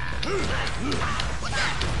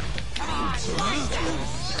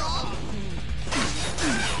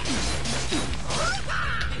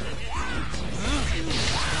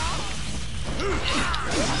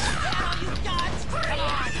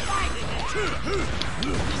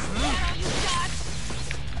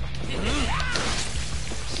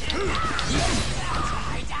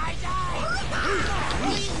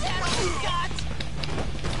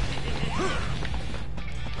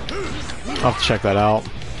 I'll have to check that out.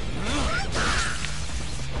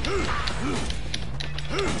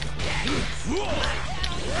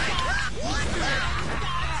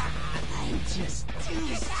 I'm just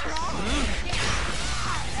too strong.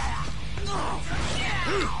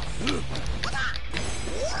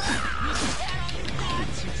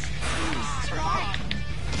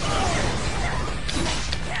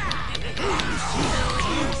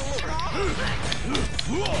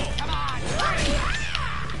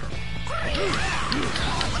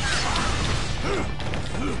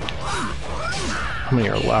 How many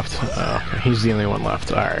are left? Oh, okay. He's the only one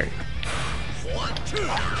left. Alright.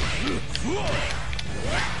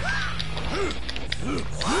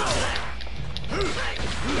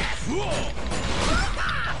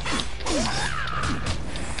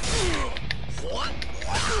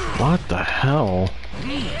 What the hell?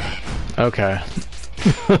 Okay.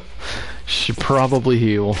 Should probably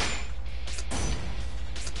heal.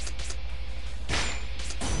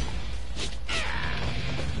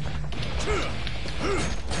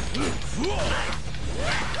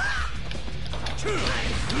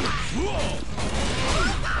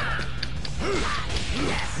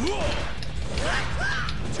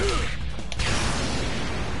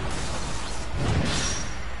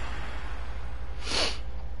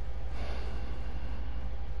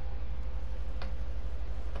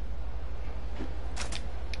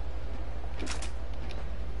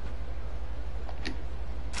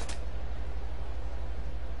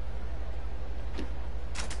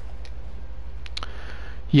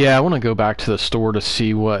 Yeah, I want to go back to the store to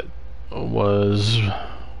see what was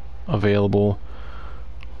available.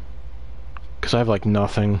 Because I have, like,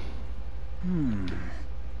 nothing.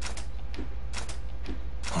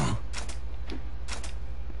 Huh?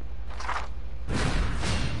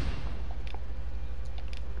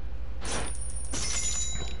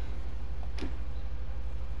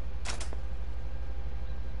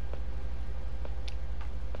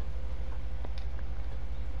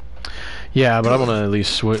 Yeah, but I'm gonna at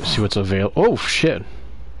least see what's available. Oh, shit.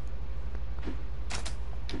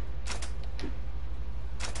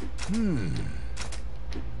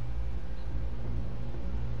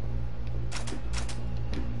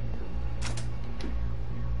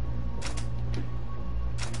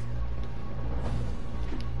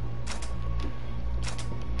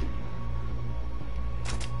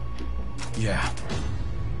 Yeah.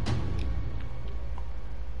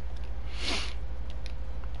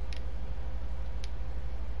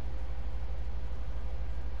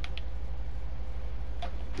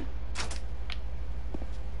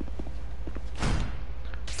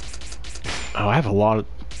 Oh, I have a lot of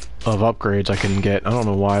upgrades I can get. I don't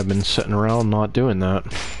know why I've been sitting around not doing that.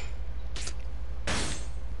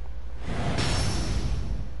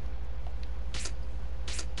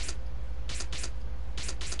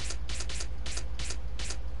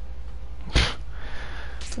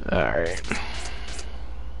 Alright.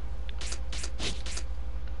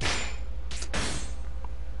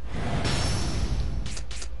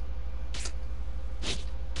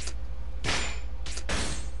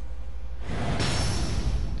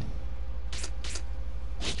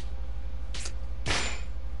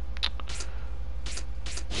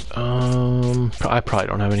 I probably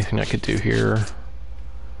don't have anything I could do here.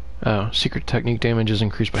 Oh, secret technique damage is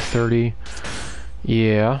increased by 30.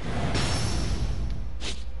 Yeah.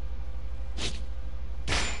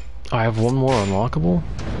 I have one more unlockable?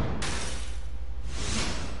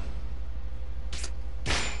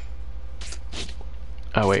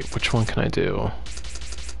 Oh wait, which one can I do?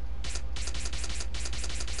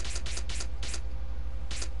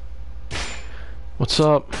 What's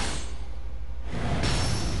up?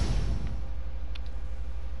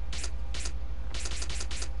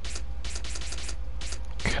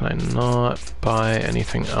 Can I not buy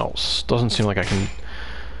anything else? Doesn't seem like I can,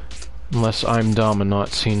 unless I'm dumb and not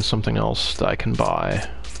seeing something else that I can buy.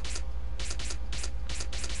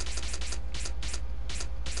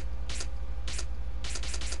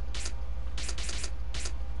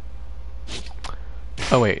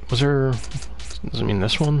 Oh wait, was there... Does it mean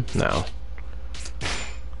this one? No.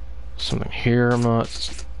 Something here I'm not...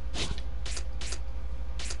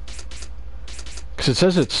 Because it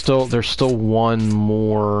says it's still... There's still one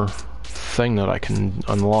more thing that I can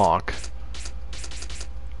unlock.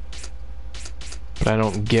 But I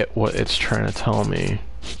don't get what it's trying to tell me.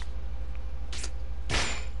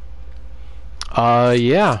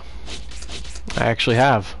 Yeah. I actually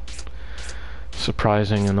have.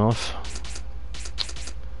 Surprising enough.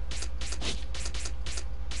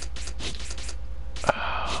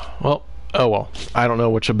 Well, oh well. I don't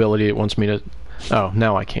know which ability it wants me to... Oh,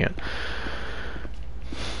 now I can't.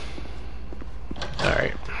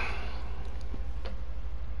 Alright.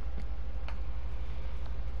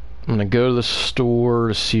 I'm gonna go to the store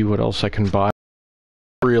to see what else I can buy.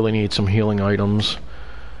 I really need some healing items.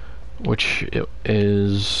 Which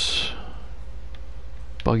is...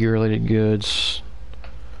 Buggy related goods.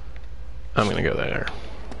 I'm gonna go there.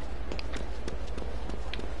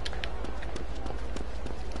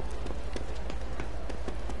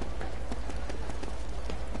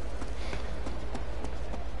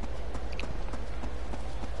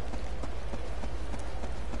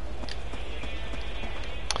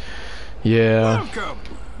 Yeah. Welcome.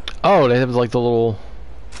 Oh, they have like the little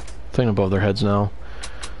thing above their heads now.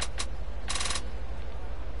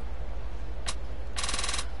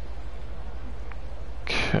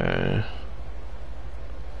 Okay.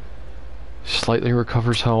 Slightly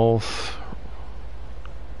recovers health.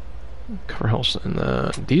 Cover health in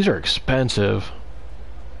that. These are expensive.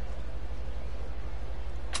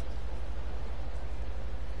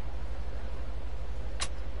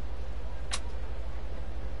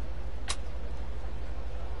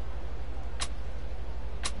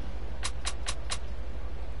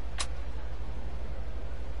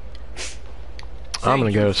 I'm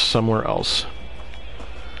gonna go somewhere else.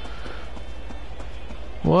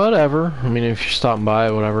 Whatever. I mean, if you're stopping by,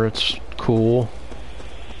 whatever, it's cool.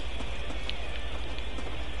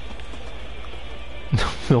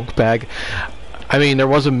 Milk bag. I mean, there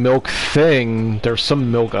was a milk thing. There's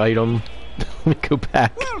some milk item. Let me go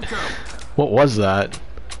back. What was that?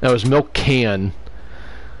 That was milk can.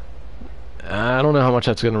 I don't know how much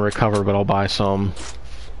that's gonna recover, but I'll buy some.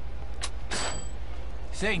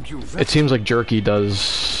 Thank you. It seems like jerky does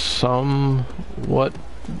somewhat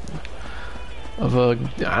of a...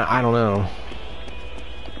 I don't know.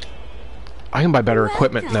 I can buy better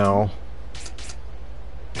equipment now.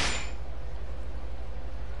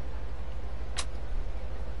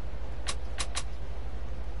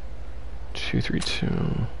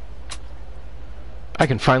 $232. I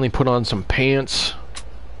can finally put on some pants.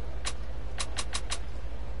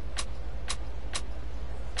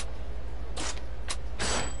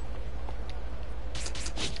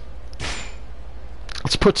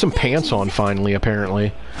 Let's put some pants on finally,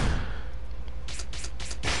 apparently.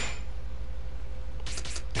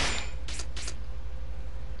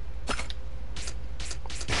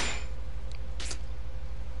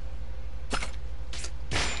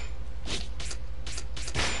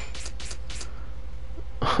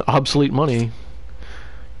 Obsolete money.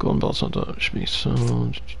 Golden belts on top should be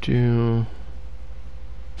sold.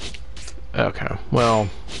 Okay, well,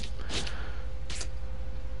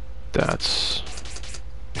 that's...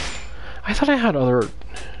 I thought I had other...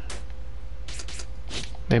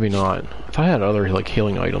 Maybe not. I thought I had other, like,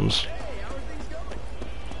 healing items.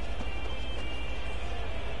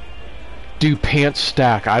 Do pants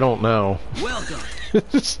stack? I don't know. Welcome.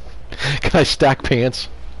 Can I stack pants?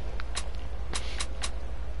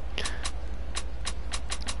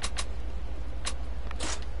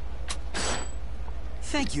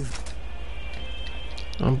 Thank you.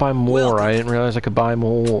 I'll buy more. Welcome. I didn't realize I could buy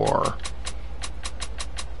more.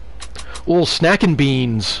 Oh, snacking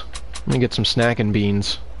beans. I'm gonna get some snacking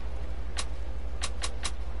beans.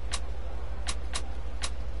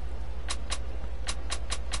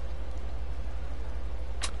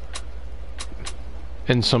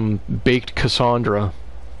 And some baked Cassandra.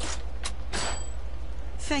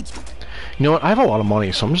 Thank you. You know what? I have a lot of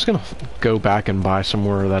money, so I'm just gonna go back and buy some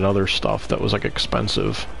more of that other stuff that was like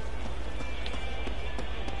expensive.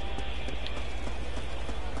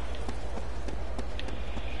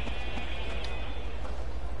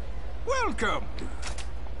 Welcome.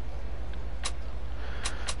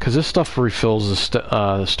 Because this stuff refills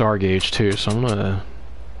the star gauge too, so I'm gonna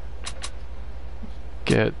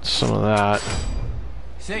get some of that.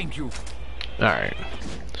 Thank you. Alright.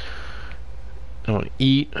 I want to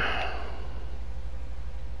eat.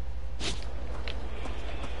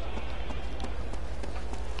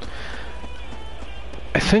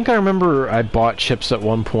 I think I remember I bought chips at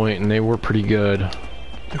one point and they were pretty good.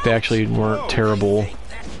 Like they actually weren't terrible.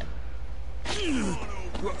 Sorry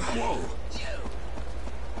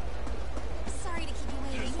to keep you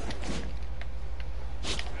waiting.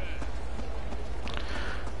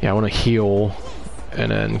 Yeah, I want to heal and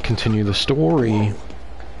then continue the story.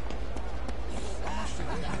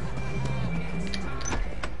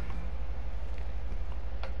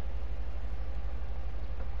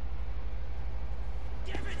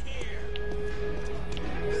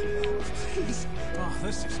 Oh,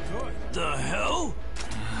 this is good. The hell?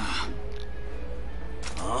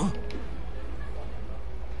 Huh?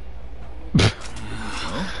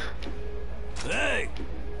 Hey!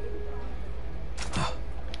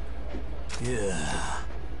 Yeah.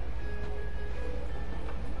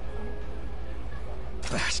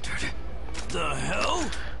 Bastard. The hell?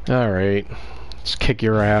 Alright. Let's kick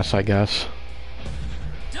your ass, I guess.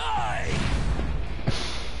 Die!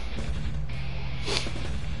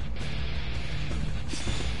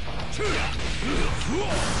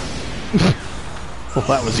 Well,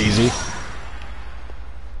 that was easy.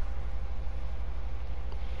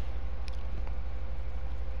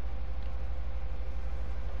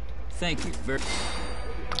 Thank you. Very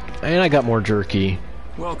And I got more jerky.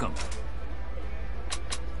 welcome.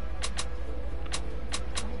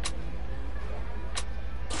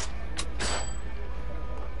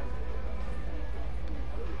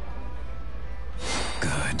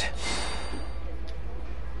 Good.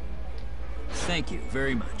 Thank you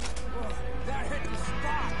very much. That hit the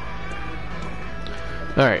spot.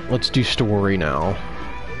 Alright, let's do story now.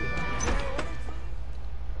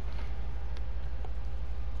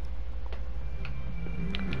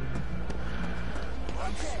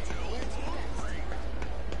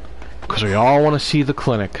 Because we all want to see the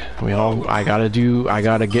clinic. I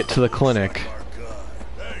gotta get to the clinic.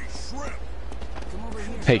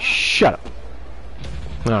 Hey, shut up.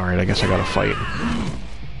 Alright, I guess I gotta fight.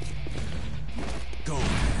 Go.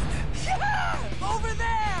 Over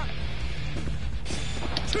there.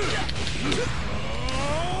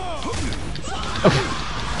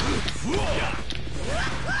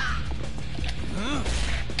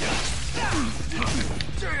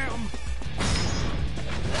 Damn.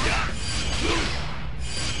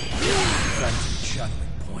 That's a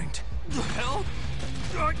channeling point. The hell?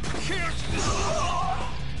 I can't.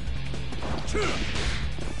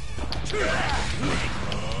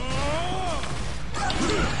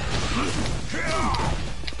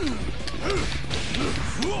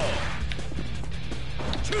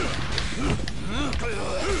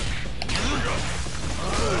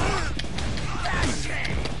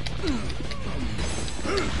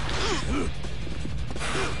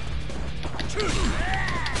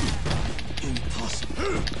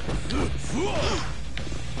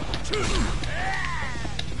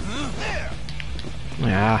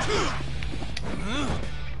 Yeah.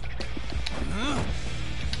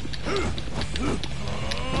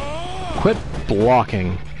 Quit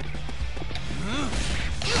blocking.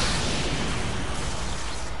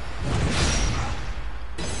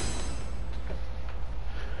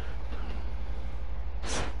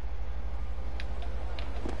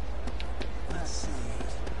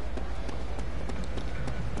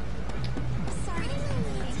 Sorry to keep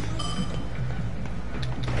you waiting.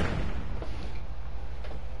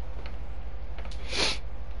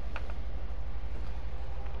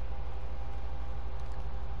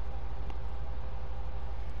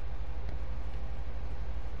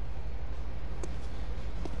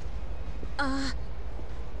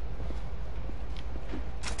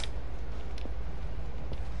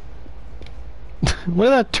 Look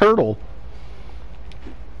at that turtle.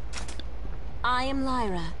 I am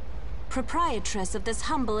Lyra, proprietress of this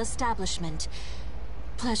humble establishment.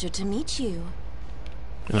 Pleasure to meet you.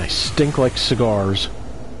 And I stink like cigars.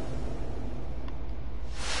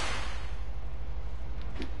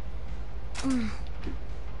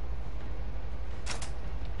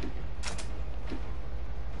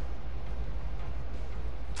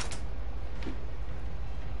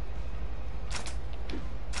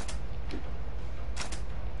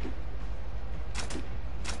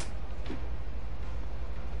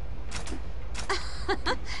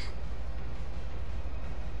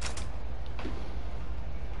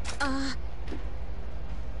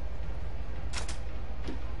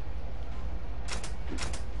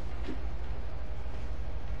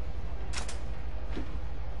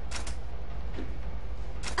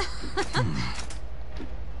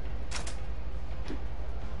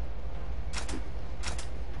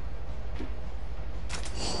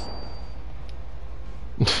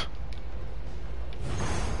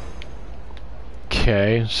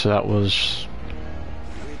 Okay, so that was...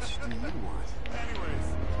 Which do you want?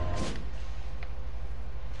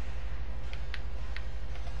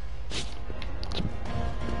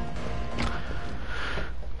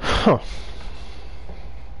 Huh.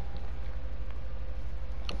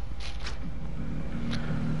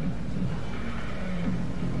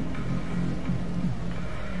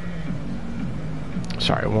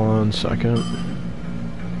 Sorry, 1 second.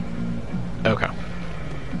 Okay.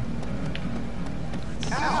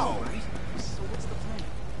 Ow! So what's the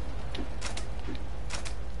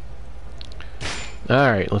plan?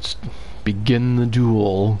 Alright, let's begin the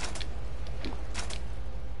duel.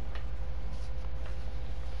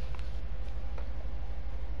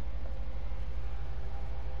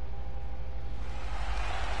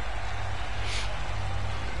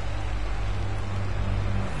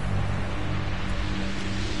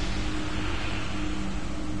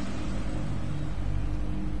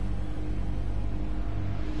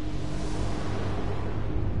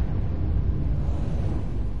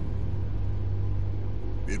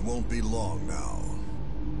 It won't be long now.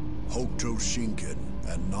 Hokuto Shinken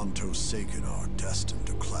and Nanto Seiken are destined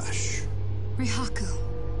to clash. Rihaku.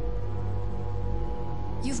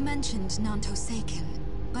 You've mentioned Nanto Seiken,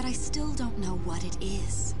 but I still don't know what it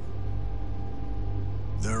is.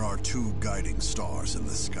 There are two guiding stars in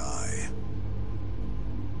the sky.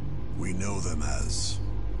 We know them as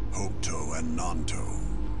Hokuto and Nanto.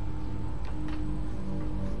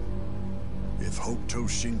 If Hokuto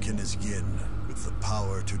Shinken is yin, with the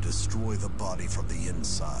power to destroy the body from the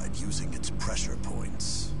inside using its pressure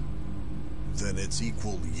points, then its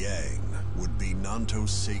equal yang would be Nanto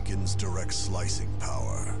Seiken's direct slicing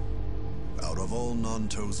power. Out of all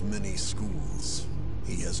Nanto's many schools,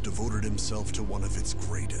 he has devoted himself to one of its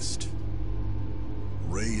greatest.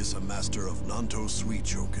 Rei is a master of Nanto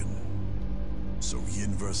Suichoken. So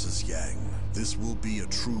yin versus yang, this will be a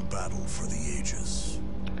true battle for the ages.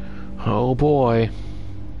 Oh boy.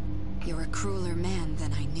 You're a crueler man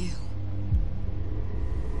than I knew.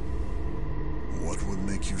 What would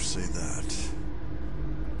make you say that?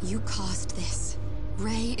 You caused this.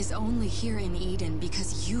 Rei is only here in Eden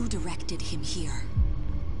because you directed him here.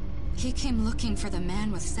 He came looking for the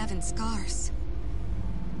man with 7 scars.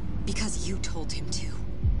 Because you told him to.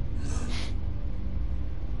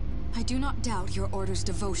 I do not doubt your order's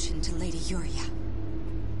devotion to Lady Yuria.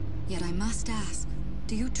 Yet I must ask,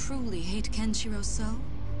 do you truly hate Kenshiro so?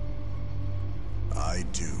 I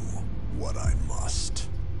do what I must.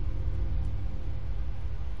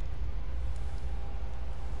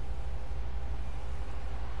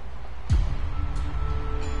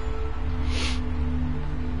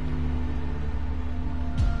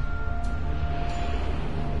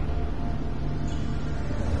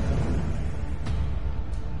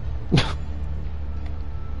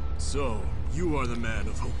 So, you are the man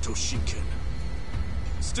of Hokuto Shinken.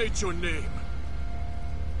 State your name.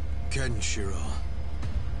 Kenshiro.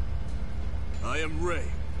 I am Rei,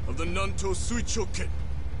 of the Nanto Suichoken.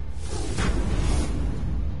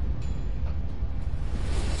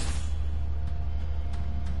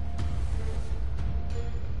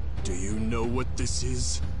 Do you know what this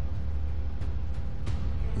is?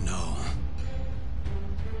 No.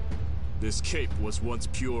 This cape was once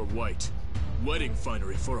pure white. Wedding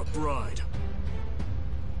finery for a bride.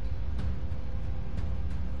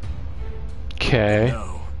 Okay.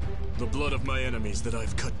 Now, the blood of my enemies that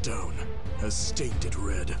I've cut down has stained it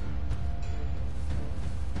red.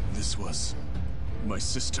 This was my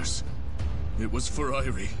sister's. It was for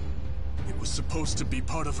Irie. It was supposed to be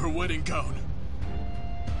part of her wedding gown.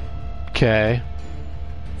 Okay.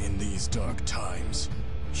 In these dark times,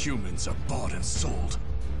 humans are bought and sold.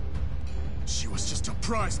 She was just a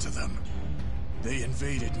prize to them. They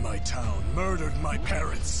invaded my town, murdered my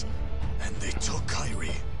parents, and they took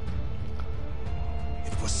Irie.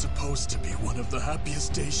 It was supposed to be one of the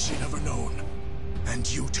happiest days she'd ever known,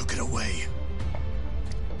 and you took it away.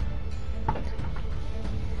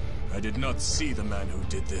 I did not see the man who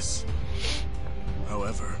did this.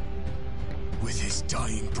 However, with his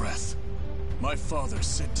dying breath, my father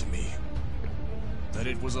said to me that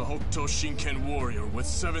it was a Hokuto Shinken warrior with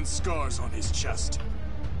 7 scars on his chest.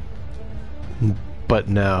 but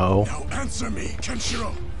no. Now answer me,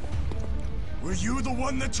 Kenshiro. Were you the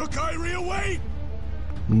one that took Irie away?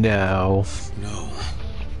 No. No.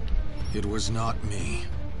 It was not me.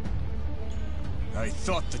 I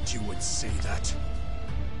thought that you would say that.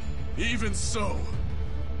 Even so.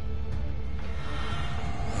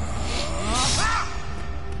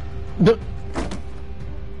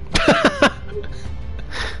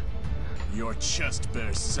 Your chest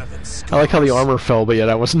bears 7 scars. I like how the armor fell, but yet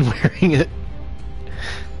I wasn't wearing it.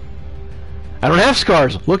 I don't have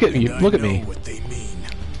scars. Look at you. Look at me. I know what they mean.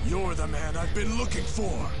 You're the man I've been looking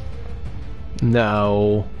for.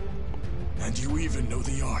 No. And you even know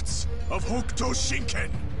the arts of Hokuto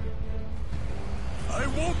Shinken. I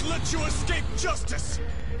won't let you escape justice.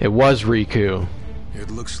 It was Riku.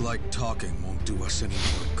 It looks like talking won't do us any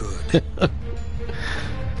more good.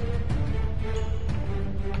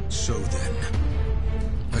 So then,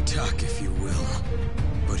 attack if you will.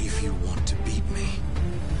 But if you want to beat me,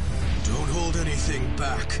 don't hold anything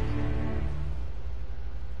back.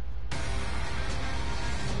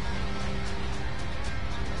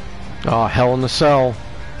 Oh, hell in the cell.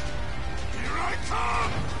 Here I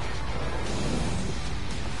come!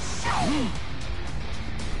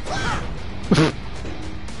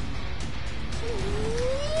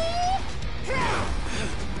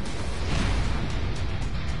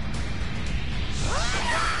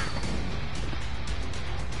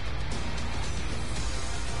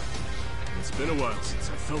 It's been a while since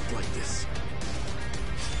I felt like this.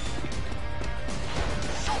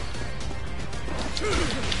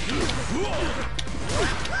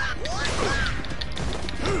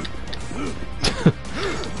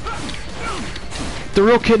 The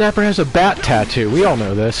real kidnapper has a bat tattoo. We all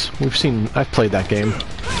know this. I've played that game.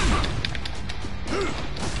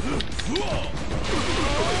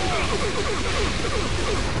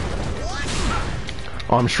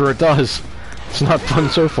 Oh, I'm sure it does. It's not fun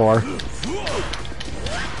so far.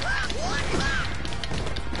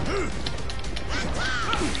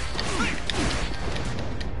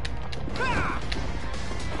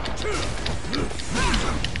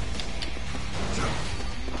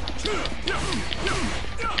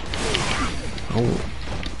 Oh.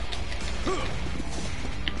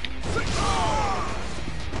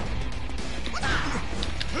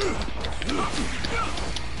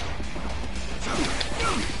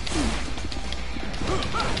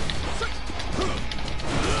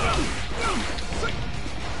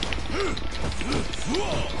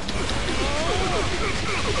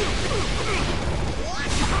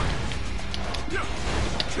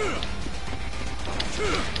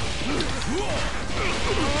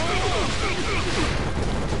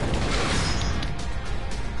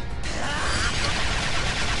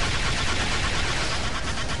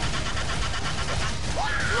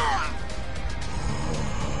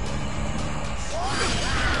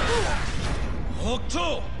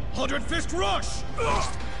 Hokuto! 100 Fist Rush!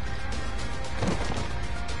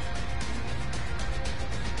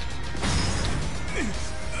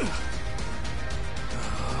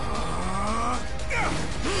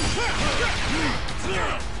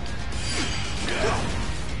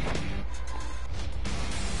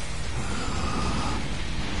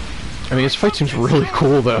 I mean, this fight seems really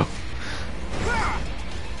cool, though.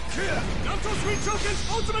 Naruto Sweet Shogun's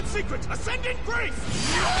ultimate secret, Ascendant Grace!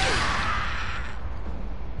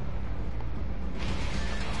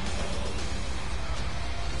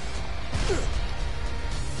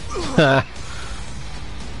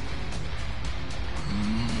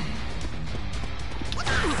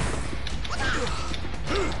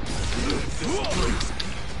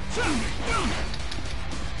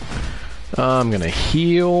 I'm gonna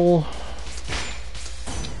heal.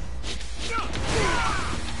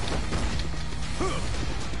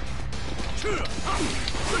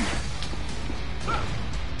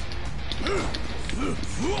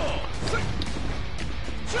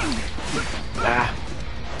 Ah.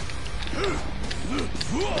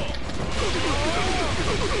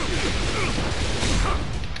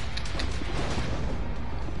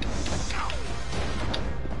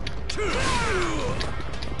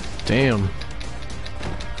 Damn.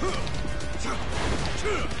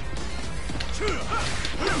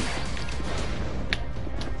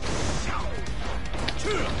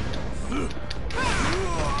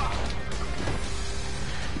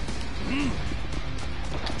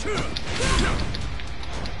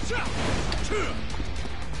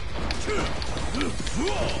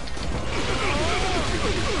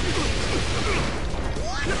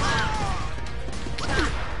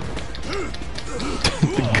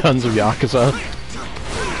 The guns of Yakuza.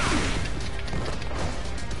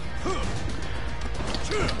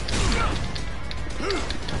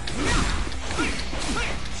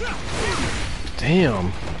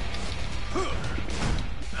 Damn.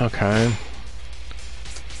 Okay.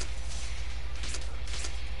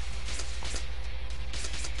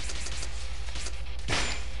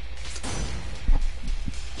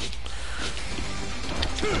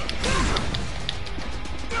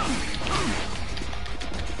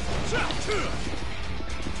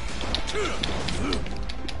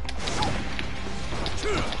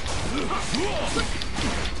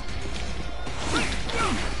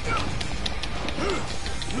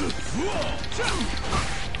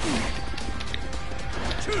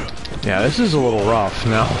 Yeah, this is a little rough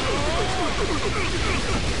now.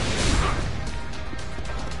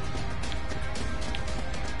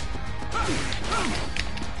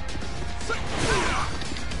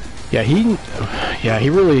 Yeah, he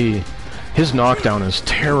really, his knockdown is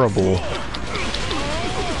terrible.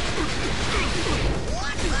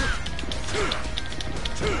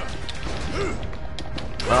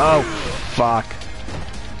 Oh, fuck.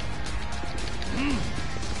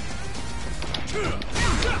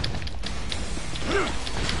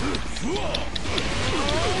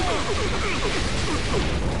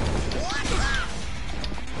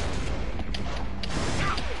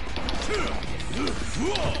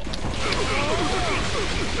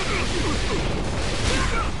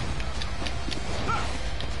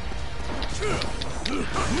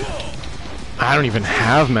 I don't even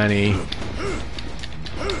have many.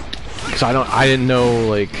 Cause I didn't know,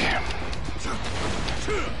 like...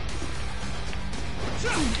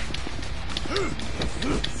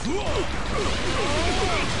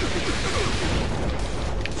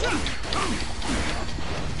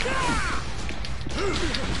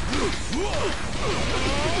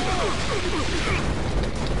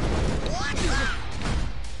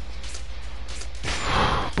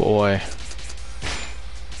 Boy.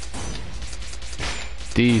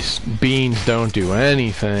 These beans don't do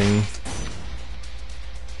anything.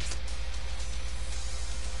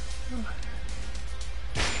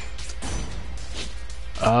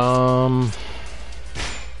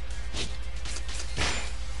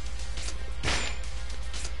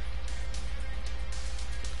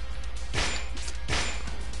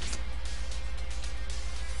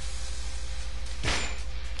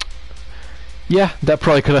 Yeah, that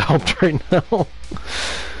probably could have helped right now.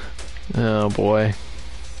 Oh boy.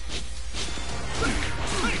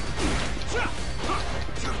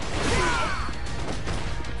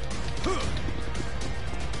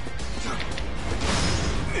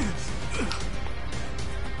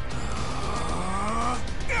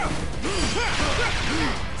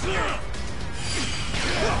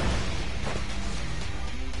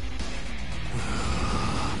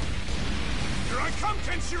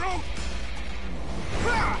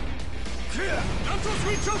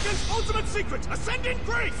 Ultimate secret, ascending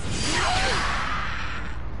grace!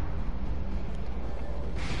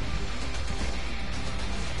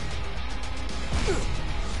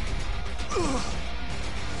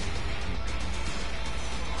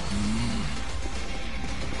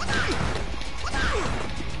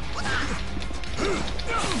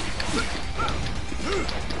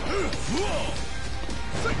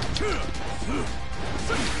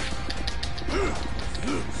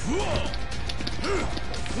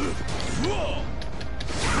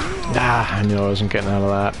 Ah, I knew I wasn't getting out of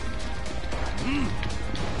that.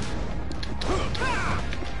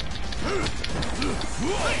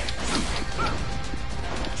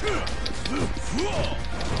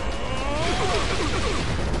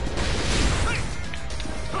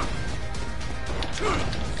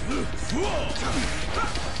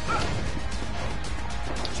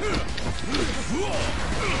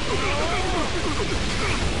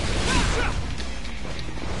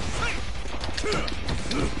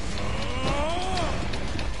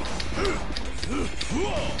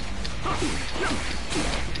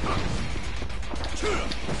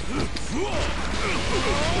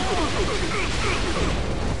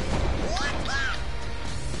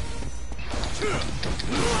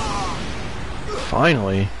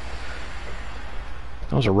 Finally.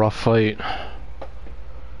 That was a rough fight.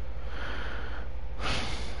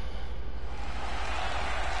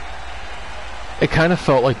 It kind of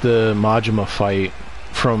felt like the Majima fight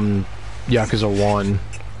from Yakuza 1.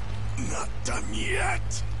 Not done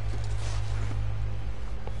yet.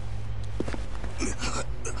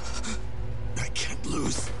 I can't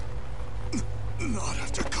lose. Not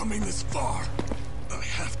after coming this far. I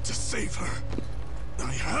have to save her.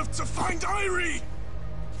 I have to find Irie!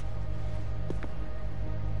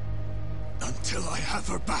 Until I have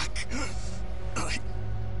her back,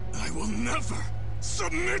 I will never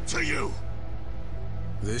submit to you!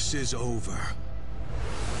 This is over.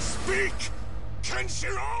 Speak!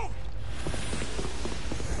 Kenshiro!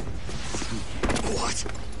 What?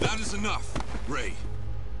 That is enough, Rei.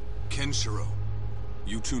 Kenshiro,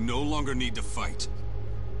 you two no longer need to fight.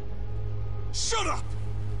 Shut up!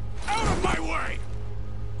 Out of my way!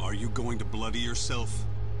 Are you going to bloody yourself?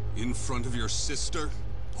 In front of your sister?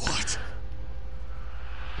 What?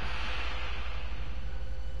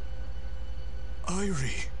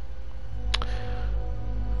 Irie.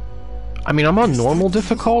 I mean, I'm on normal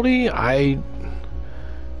difficulty.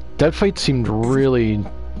 That fight seemed really Am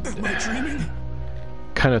I dreaming?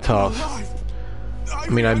 kind of tough. I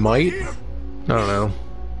mean, I might. I don't know.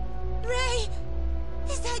 Rei!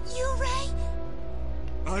 Is that you, Rei?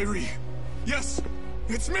 Irie. Yes,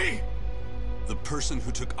 it's me! The person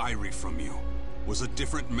who took Irie from you was a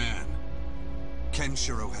different man.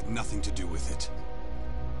 Kenshiro had nothing to do with it.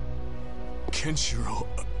 Kenshiro...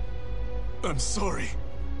 I'm sorry.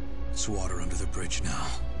 It's water under the bridge now.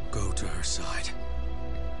 Go to her side.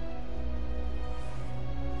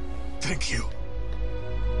 Thank you.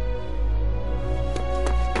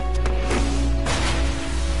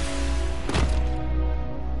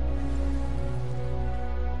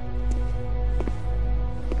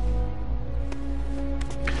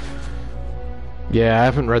 Yeah, I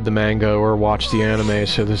haven't read the manga or watched the anime,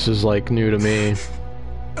 so this is like new to me.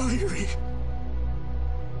 Irie.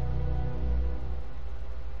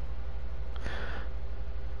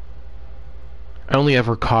 I only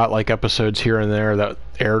ever caught like episodes here and there that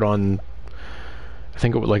aired on, I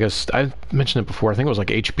think it was like I mentioned it before, I think it was like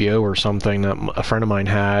HBO or something that a friend of mine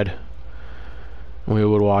had. We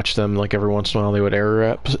would watch them like every once in a while. They would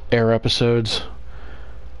air episodes.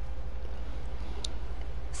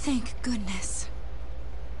 Thank goodness.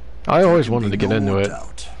 I always wanted to get into it.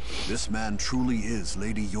 Doubt. This man truly is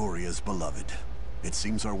Lady Yoria's beloved. It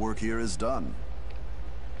seems our work here is done.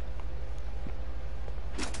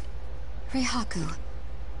 Reihaku,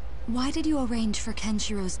 why did you arrange for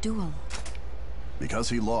Kenshiro's duel? Because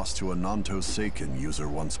he lost to a Nanto Seiken user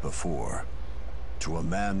once before. To a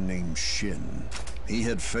man named Shin. He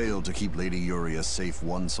had failed to keep Lady Yoria safe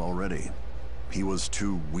once already. He was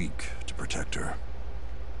too weak to protect her.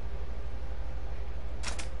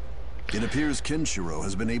 It appears Kenshiro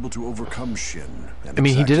has been able to overcome Shin. And I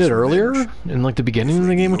mean, he exact did his it earlier, revenge. in like the beginning of the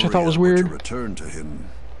Lady game, which I thought Yoria was were to weird. return to him.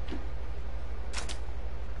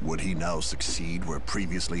 Would he now succeed where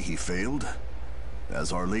previously he failed?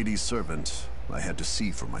 As Our Lady's servant, I had to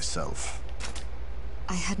see for myself.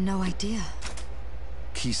 I had no idea.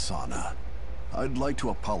 Kisana, I'd like to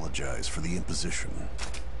apologize for the imposition.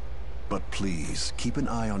 But please, keep an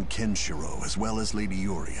eye on Kenshiro as well as Lady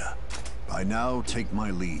Yoria. I now take my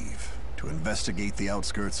leave to investigate the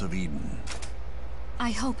outskirts of Eden. I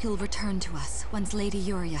hope you'll return to us once Lady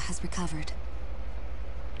Yoria has recovered.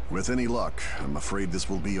 With any luck, I'm afraid this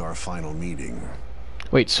will be our final meeting.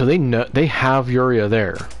 Wait, so they have Yuria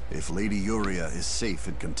there? If Lady Yoria is safe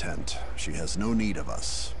and content, she has no need of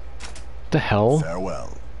us. The hell?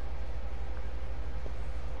 Farewell.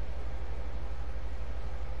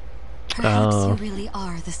 Perhaps you really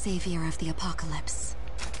are the savior of the apocalypse.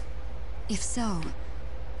 If so,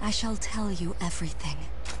 I shall tell you everything.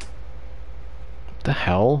 The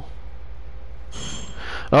hell?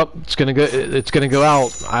 Oh, it's gonna go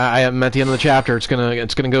out. I am at the end of the chapter. It's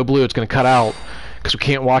gonna go blue. It's gonna cut out because we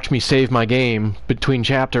can't watch me save my game between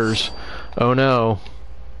chapters. Oh no.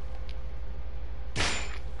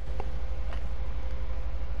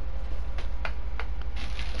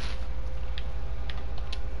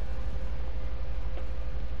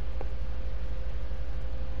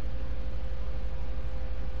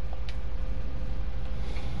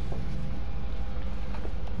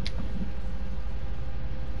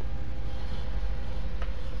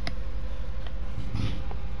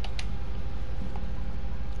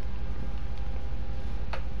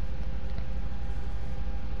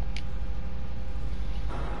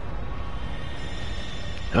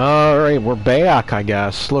 Alright, we're back, I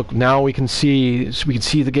guess. Look, now we can see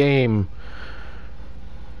the game.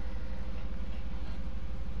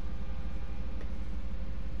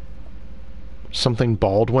 Something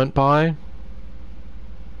bald went by?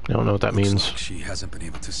 I don't know what that means. Like she hasn't been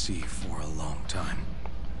able to see for a long time.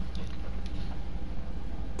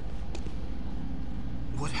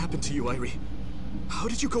 What happened to you, Irie? How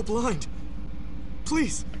did you go blind?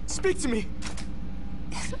 Please, speak to me!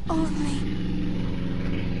 If only...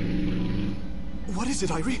 What is it,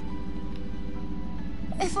 Irie?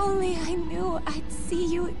 If only I knew I'd see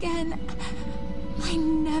you again. I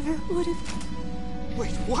never would have...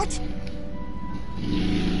 Wait, what?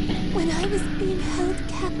 When I was being held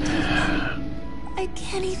captive, I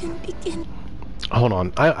can't even begin. Hold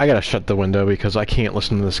on. I gotta shut the window because I can't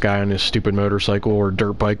listen to this guy on his stupid motorcycle or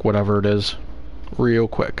dirt bike, whatever it is. Real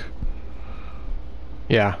quick.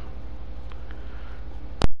 Yeah.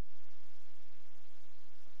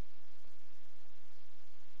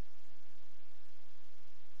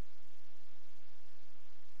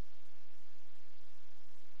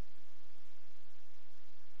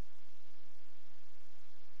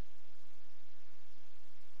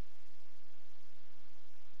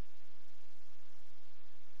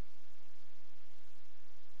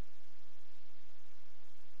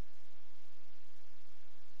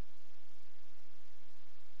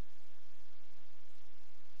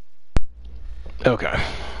 Okay.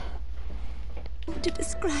 To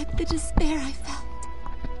describe the despair I felt.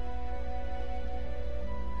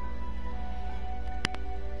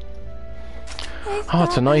 Oh,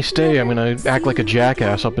 it's a nice day. I'm gonna act like a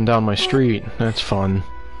jackass up and down my street. That's fun.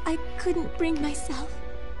 I couldn't bring myself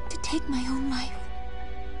to take my own life.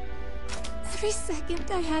 Every second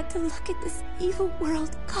I had to look at this evil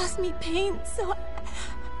world caused me pain, so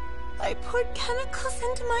I poured chemicals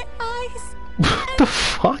into my eyes. What the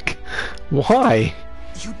fuck? Why?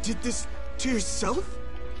 You did this to yourself?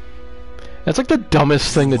 That's like the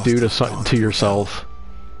dumbest thing to do to yourself.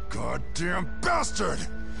 Goddamn bastard!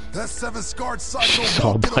 That seven-scarred psycho Jeez,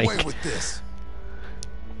 won't get Mike. away with this.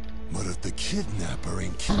 But if the kidnapper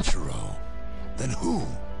ain't Kinshiro, then who?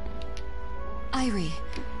 Irie,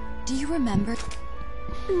 do you remember?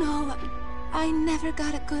 No, I never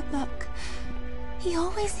got a good look. He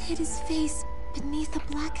always hid his face beneath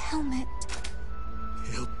a black helmet.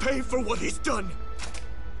 He'll pay for what he's done.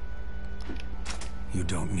 You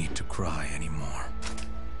don't need to cry anymore.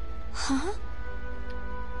 Huh?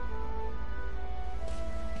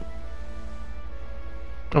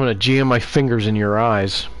 I'm gonna jam my fingers in your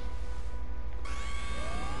eyes.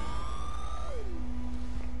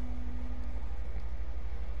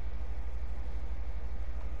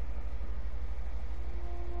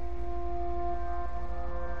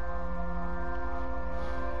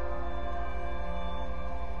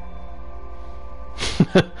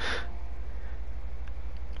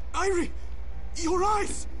 Irie! Your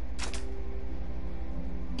eyes!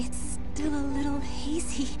 It's still a little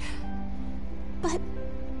hazy, but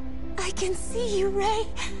I can see you, Ray.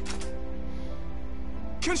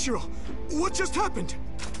 Kenshiro, what just happened?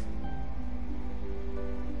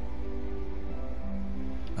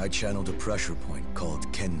 I channeled a pressure point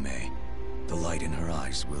called Kenmei. The light in her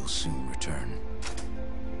eyes will soon return.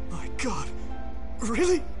 My God,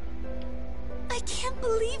 really? I can't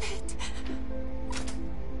believe it.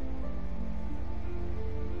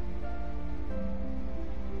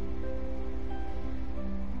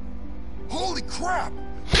 Holy crap!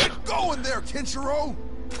 Get going there, Kinshiro!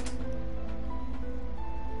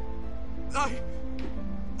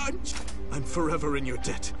 I'm forever in your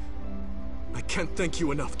debt. I can't thank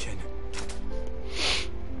you enough, Ken.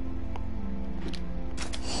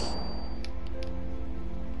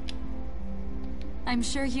 I'm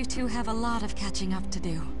sure you two have a lot of catching up to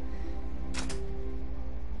do.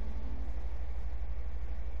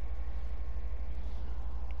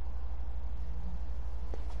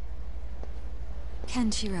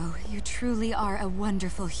 Kenshiro, you truly are a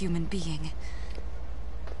wonderful human being.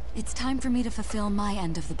 It's time for me to fulfill my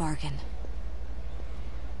end of the bargain.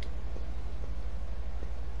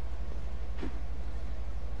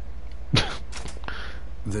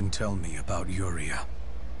 Then tell me about Yuria.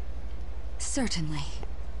 Certainly.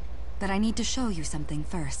 But I need to show you something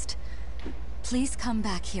first. Please come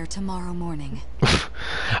back here tomorrow morning.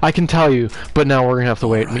 I can tell you, but now we're gonna have to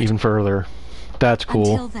wait even further. That's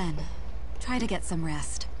cool. Until then, try to get some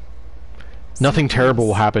rest. Nothing terrible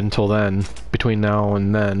will happen until then, between now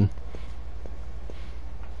and then.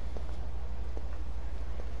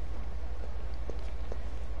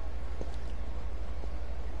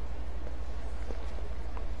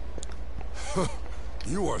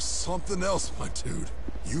 You are something else, my dude.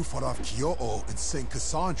 You fought off Kyoto and St.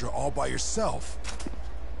 Cassandra all by yourself.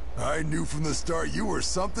 I knew from the start you were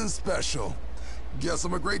something special. Guess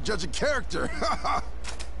I'm a great judge of character. Huh?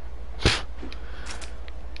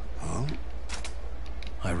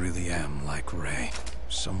 I really am like Ray.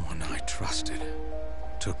 Someone I trusted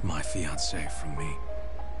took my fiancée from me.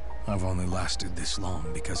 I've only lasted this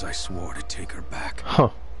long because I swore to take her back. Huh.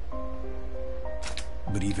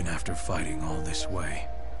 But even after fighting all this way,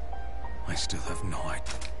 I still have no idea.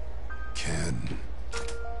 Ken.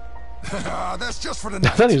 That's just for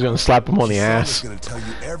tonight. I thought he was gonna slap him on the ass. Kisana's gonna tell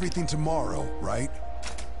you everything tomorrow, right?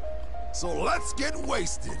 So let's get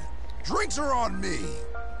wasted. Drinks are on me.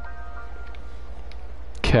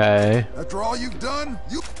 Okay. After all you've done,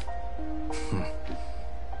 you...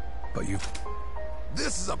 But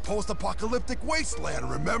This is a post-apocalyptic wasteland,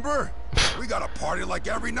 remember? We gotta party like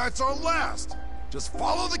every night's our last. Just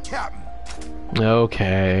follow the captain.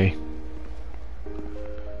 Okay.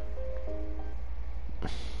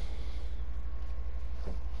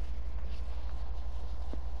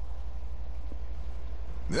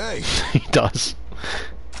 Hey. He does.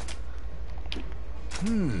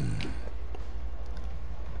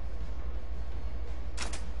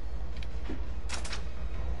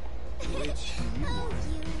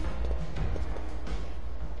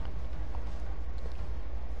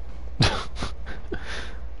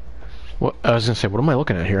 What I was gonna say, what am I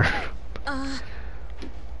looking at here?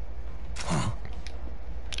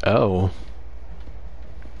 Oh.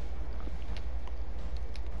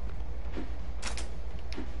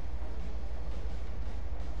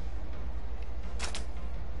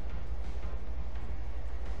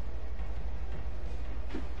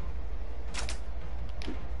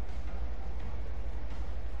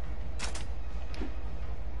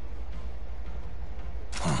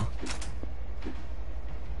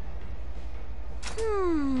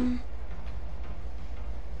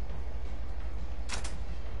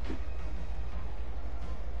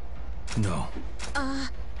 No.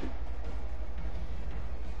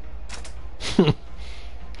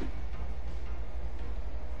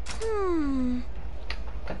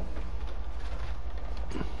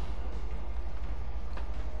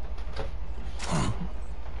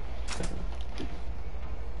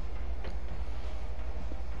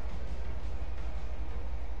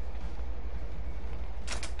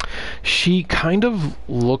 She kind of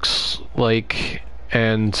looks like,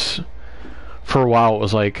 and for a while it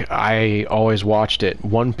was like I always watched it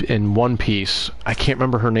in One Piece. I can't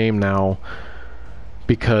remember her name now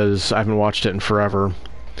because I haven't watched it in forever.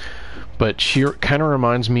 But she kind of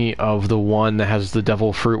reminds me of the one that has the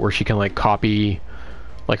devil fruit where she can like copy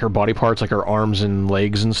like her body parts, like her arms and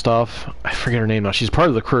legs and stuff. I forget her name now. She's part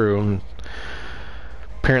of the crew, and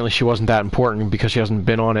apparently she wasn't that important because she hasn't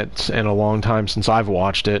been on it in a long time since I've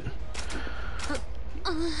watched it.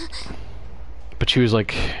 But she was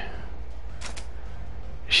like,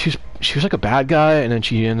 she was like a bad guy, and then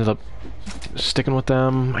she ended up sticking with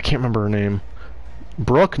them. I can't remember her name.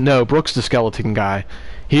 Brooke? No, Brooke's the skeleton guy.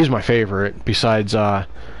 He's my favorite, besides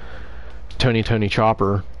Tony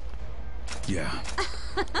Chopper. Yeah.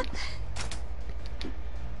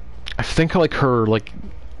 I think like her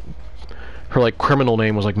criminal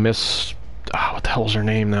name was like Miss. What the hell's her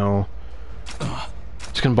name now?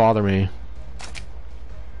 It's gonna bother me.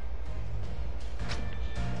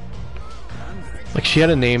 Like she had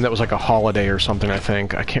a name that was like a holiday or something. I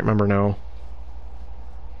think I can't remember now.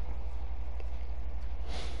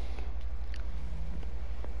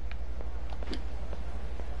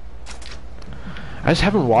 I just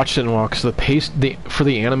haven't watched it in a while because for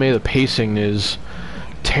the anime, the pacing is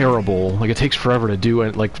terrible. Like it takes forever to do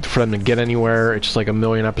it. Like for them to get anywhere, it's just like a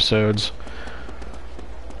million episodes.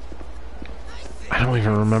 I don't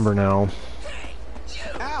even remember now.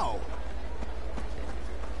 Ow.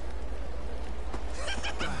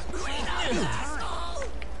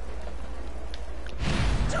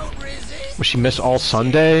 Was she miss all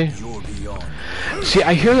Sunday? See,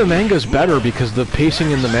 I hear the manga's better because the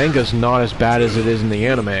pacing in the manga's not as bad as it is in the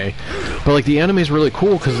anime. But like the anime's really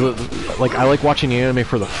cool because like I like watching the anime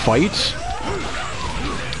for the fights.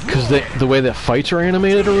 Because the way that fights are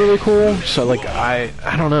animated are really cool. So like I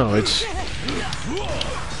don't know, it's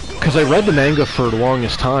because I read the manga for the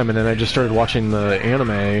longest time and then I just started watching the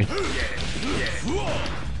anime.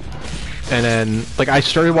 And then like I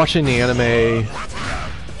started watching the anime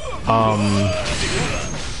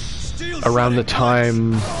around the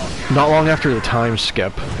time, not long after the time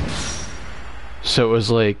skip. So it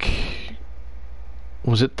was like,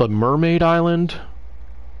 was it the Mermaid Island?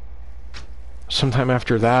 Sometime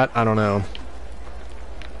after that, I don't know.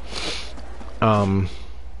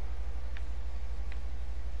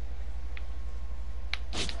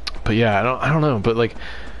 But yeah, I don't know, but like,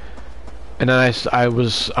 and then I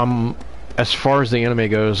was as far as the anime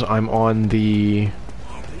goes, I'm on the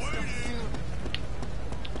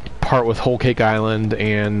part with Whole Cake Island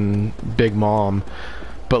and Big Mom,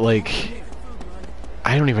 but like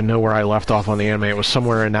I don't even know where I left off on the anime. It was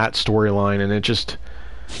somewhere in that storyline, and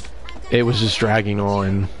it was just dragging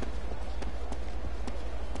on.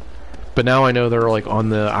 But now I know they're like on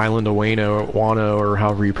the island of Wano, or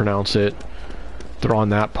however you pronounce it. They're on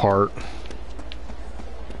that part.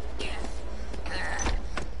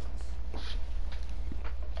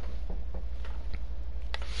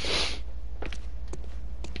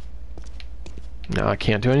 No, I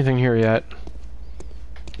can't do anything here yet.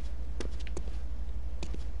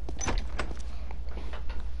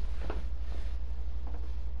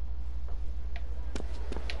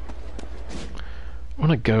 I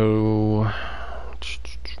want to go...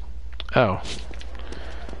 Oh.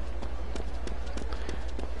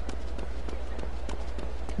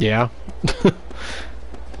 Yeah. I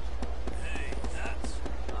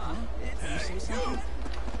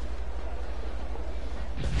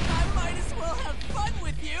might as well have fun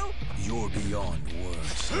with you. You're beyond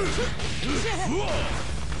words.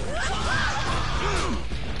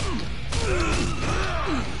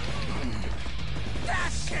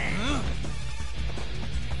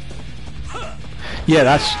 Yeah,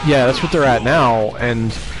 that's what they're at now,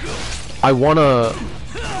 and I wanna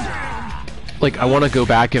go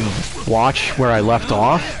back and watch where I left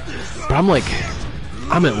off, but I'm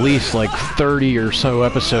at least like 30 or so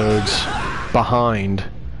episodes behind.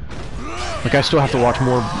 Like I still have to watch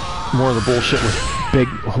more of the bullshit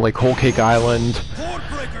with like Whole Cake Island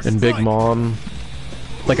and Big Mom.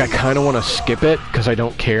 Like I kind of want to skip it because I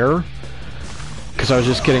don't care, because I was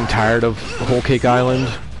just getting tired of Whole Cake Island.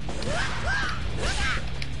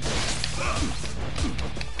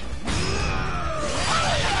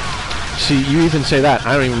 See, you even say that.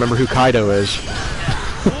 I don't even remember who Kaido is.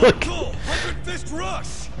 Like,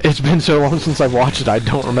 it's been so long since I've watched it, I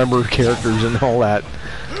don't remember characters and all that.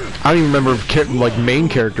 I don't even remember like main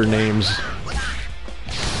character names.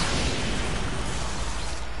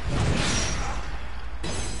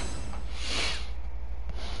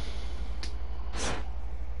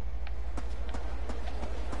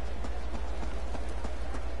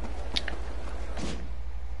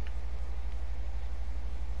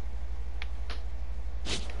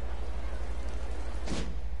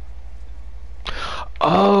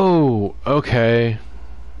 Oh, okay.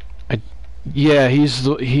 Yeah, he was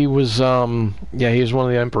one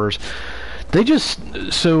of the emperors. They just,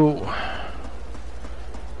 so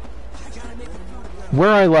where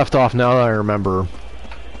I left off, now that I remember,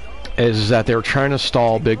 is that they were trying to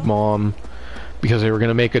stall Big Mom because they were going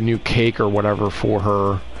to make a new cake or whatever for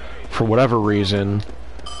her for whatever reason,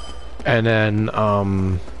 and then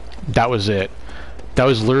that was it. That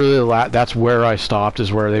was literally that's where I stopped,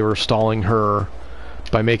 is where they were stalling her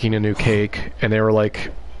by making a new cake, and they were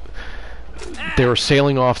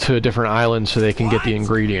sailing off to a different island so they can get the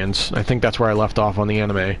ingredients. I think that's where I left off on the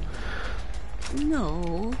anime.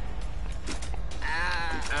 No.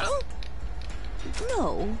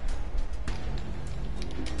 No.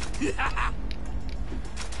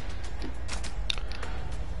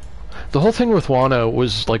 The whole thing with Wano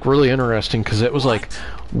was like really interesting because it was like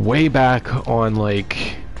way back on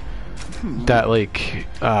like that like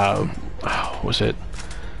what was it?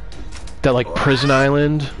 That like prison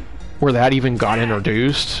island where that even got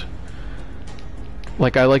introduced.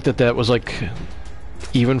 Like I like that was like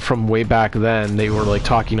even from way back then they were like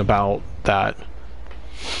talking about that.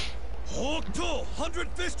 100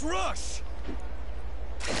 Fist Rush.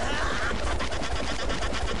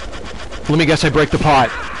 Let me guess, I break the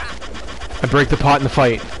pot. I break the pot in the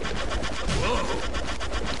fight.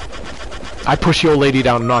 I push the old lady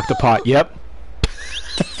down and knock the pot. Yep.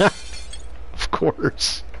 Of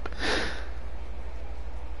course.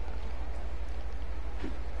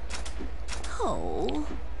 Oh.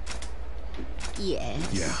 Yes.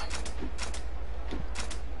 Yeah.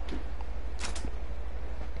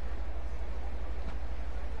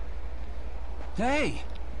 Hey!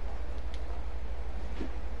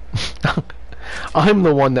 I'm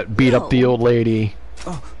the one that beat up the old lady.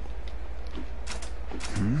 Oh.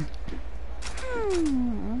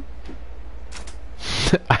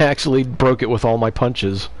 I actually broke it with all my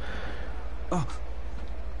punches. Oh.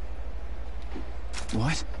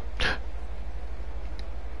 What?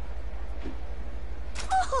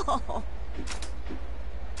 Oh.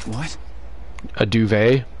 What? A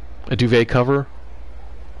duvet? A duvet cover?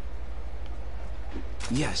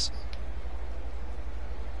 Yes.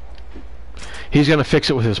 He's gonna fix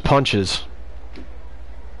it with his punches.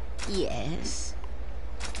 Yes.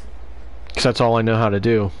 Because that's all I know how to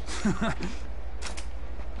do.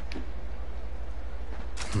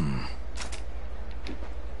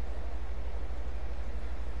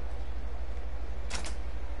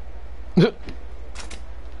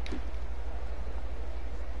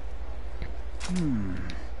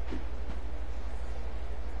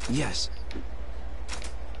 Yes.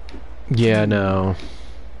 Yeah, no.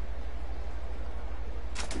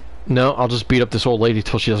 No, I'll just beat up this old lady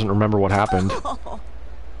till she doesn't remember what happened.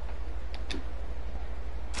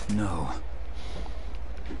 No.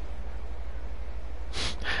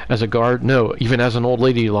 As a guard, no. Even as an old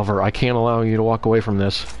lady lover, I can't allow you to walk away from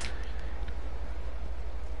this.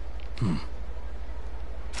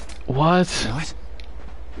 What? What?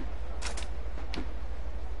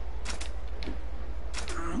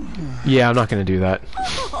 Yeah, I'm not gonna do that.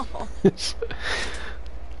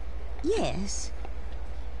 Yes.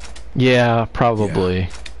 Yeah, probably.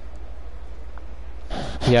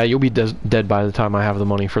 Yeah, you'll be dead by the time I have the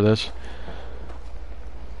money for this.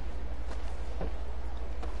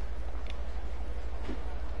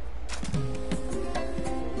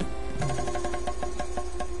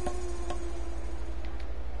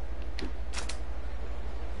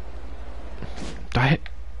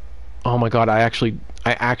 Oh my god, I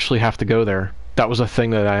actually have to go there. That was a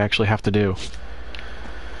thing that I actually have to do.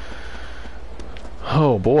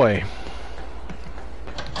 Oh boy.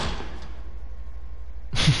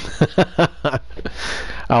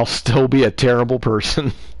 I'll still be a terrible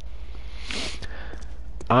person.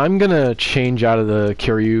 I'm gonna change out of the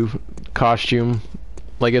Kiryu costume.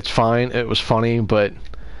 Like, it's fine, it was funny, but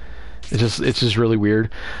it's just really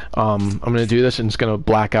weird. I'm gonna do this and it's gonna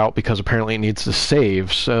black out because apparently it needs to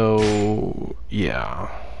save, so yeah.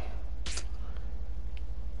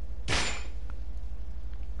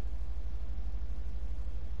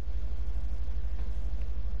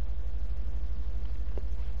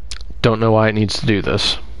 Don't know why it needs to do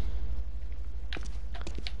this.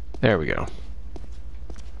 There we go.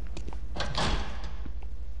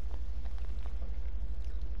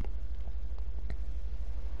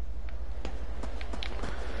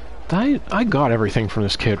 I got everything from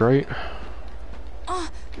this kid, right?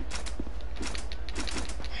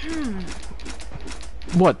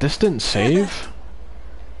 What, this didn't save?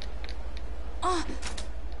 I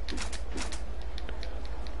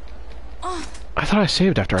thought I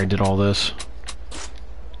saved after I did all this.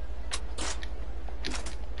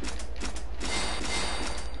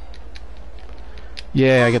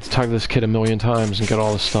 Yeah, I get to talk to this kid a million times and get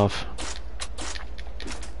all this stuff.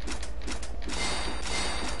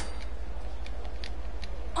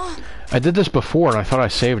 I did this before and I thought I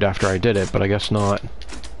saved after I did it, but I guess not.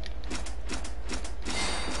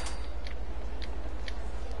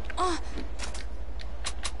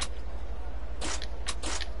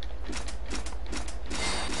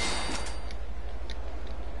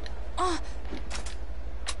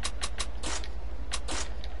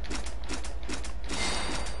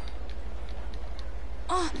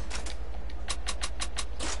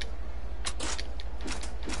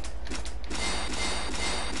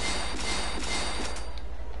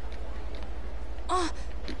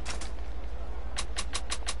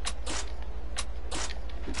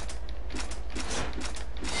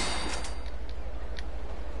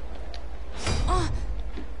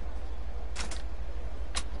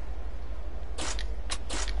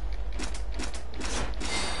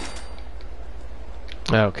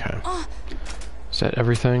 Okay. Is that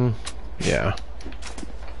everything? Yeah.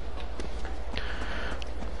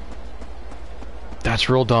 That's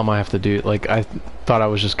real dumb I have to do. Like, I thought I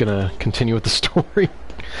was just gonna continue with the story.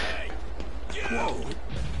 Whoa!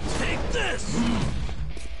 Take this!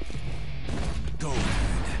 Go ahead.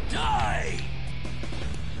 Die!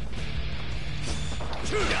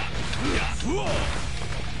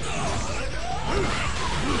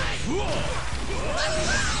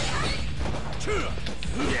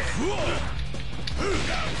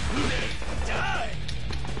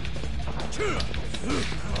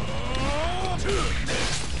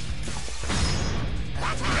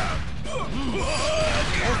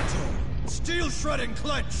 Steel shredding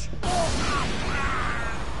clench!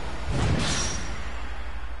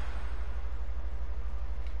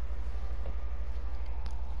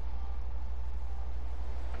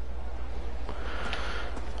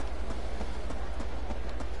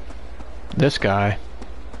 This guy.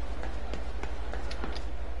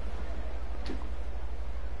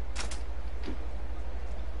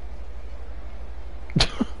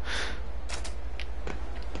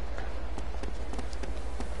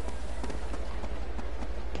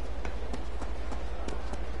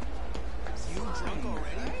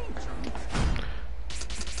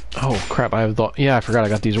 Oh crap, I have the... Yeah, I forgot I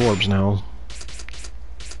got these orbs now.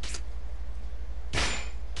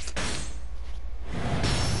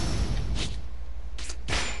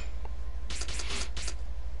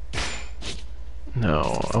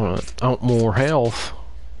 No, I want more health.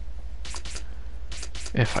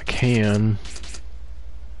 If I can.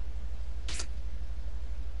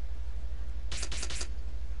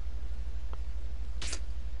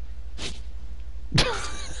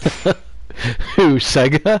 Who,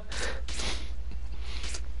 Sega?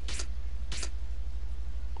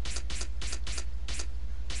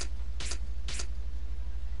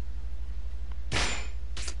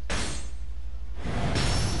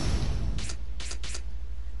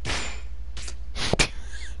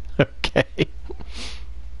 Okay.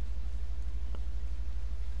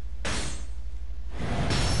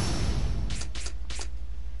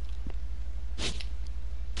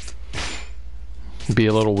 Be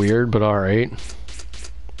a little weird, but alright.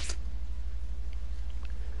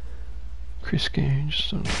 Increase gauge.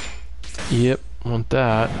 So, yep, want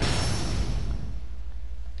that.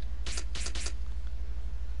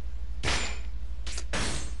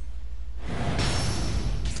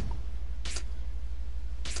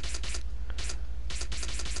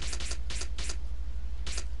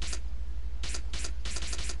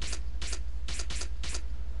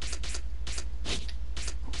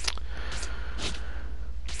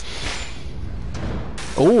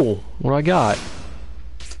 Oh, what do I got?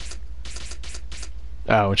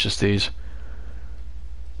 Oh, it's just these.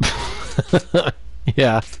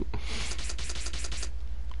 Yeah.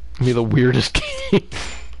 Be the weirdest game.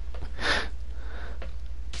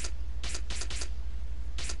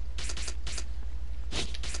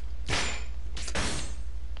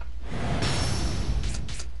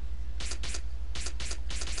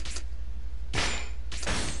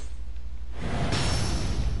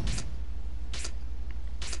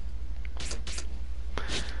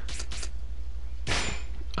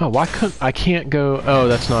 Oh, why couldn't I can't go? Oh,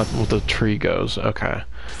 that's not what the tree goes. Okay.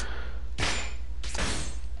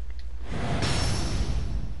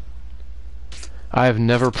 I have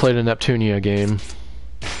never played a Neptunia game.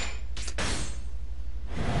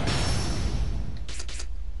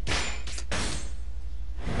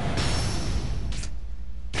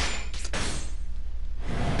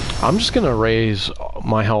 I'm just gonna raise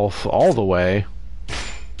my health all the way.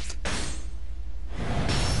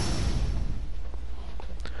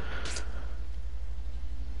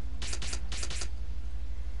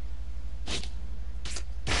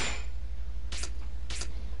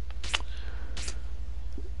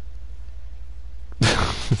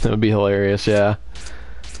 That would be hilarious, yeah.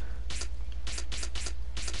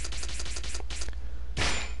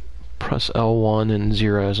 Press L1 and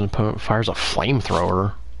 0 as an opponent fires a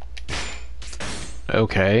flamethrower.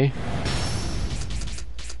 Okay.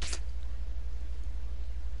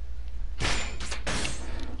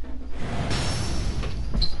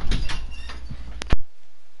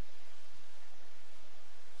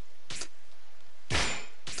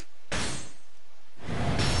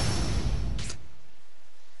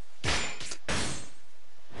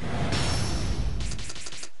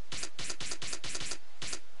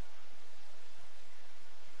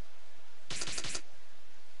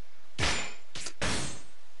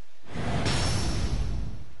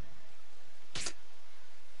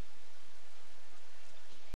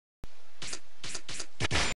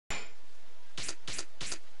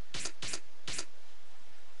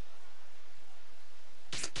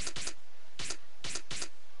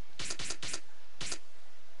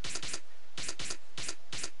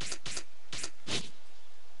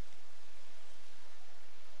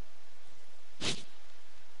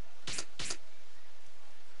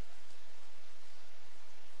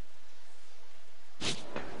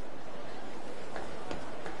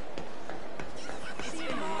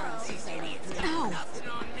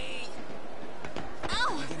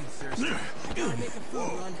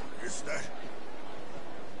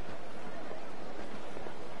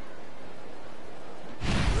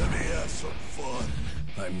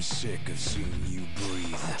 I'm sick of seeing you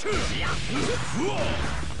breathe.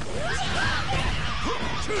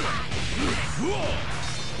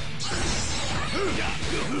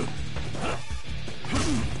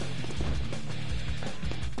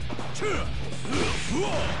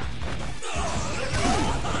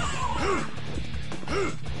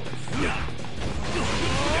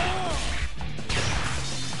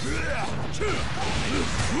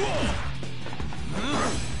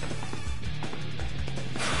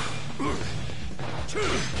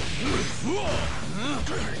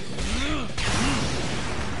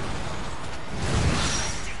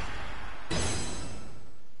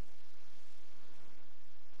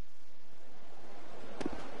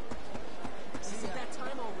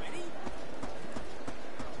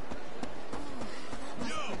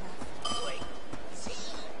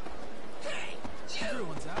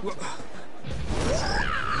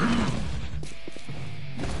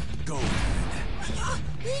 Go.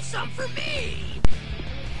 Leave some for me.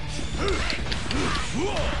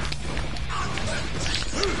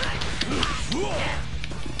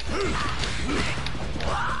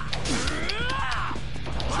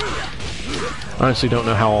 I honestly don't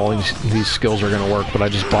know how all these skills are going to work, but I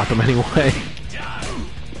just bought them anyway.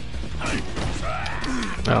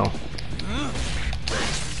 Oh.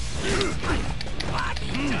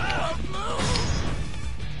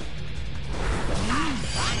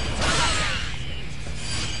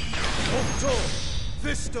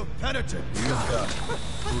 Fist of penitent. You've got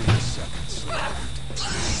 3 seconds left.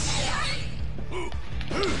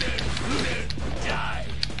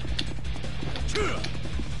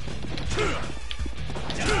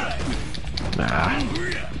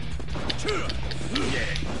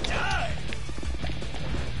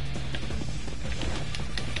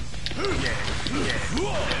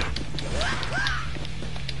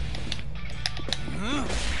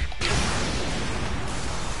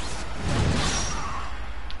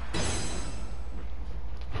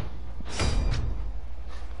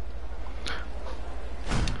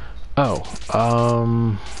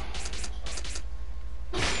 Oh,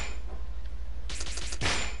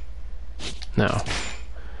 no.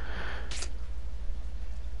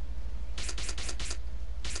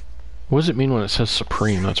 What does it mean when it says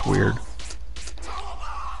Supreme? That's weird.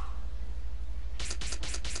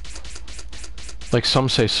 Like, some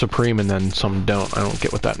say Supreme and then some don't. I don't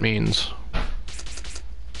get what that means.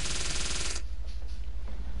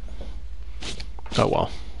 Oh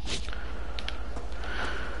well.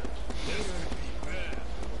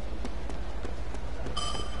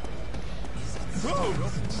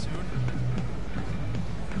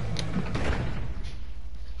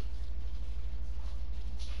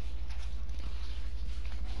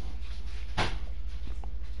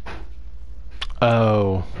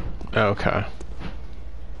 Oh, okay.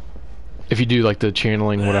 If you do like the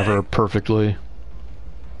channeling whatever perfectly.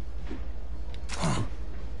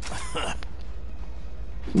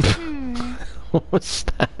 What's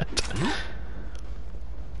that?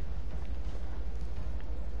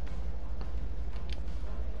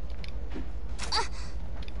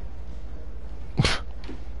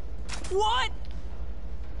 What?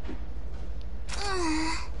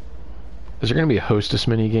 Is there gonna be a hostess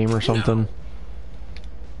mini game or something?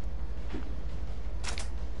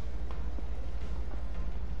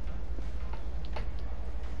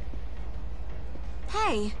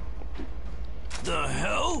 Hey. The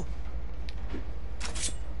hell?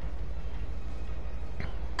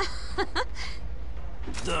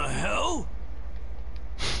 The hell?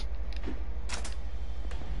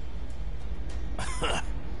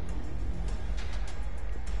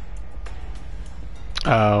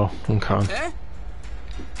 Oh, okay. Eh?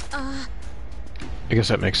 I guess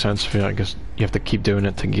that makes sense. I guess you have to keep doing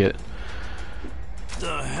it to get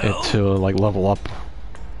The hell? it to like level up.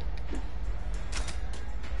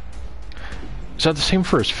 Is that the same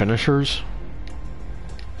for his finishers?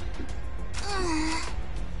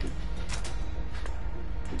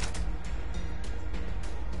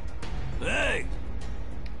 Hey!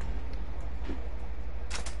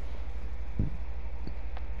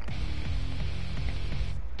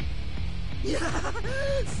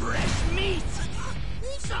 Fresh meat!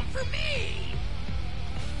 Some for me!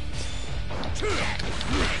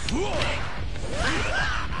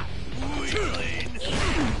 Weakling!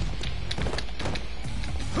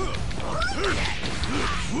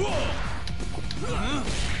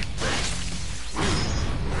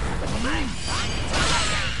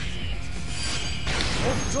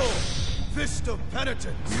 Octo! Fist of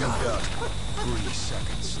Penitence! You've got 3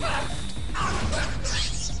 seconds left.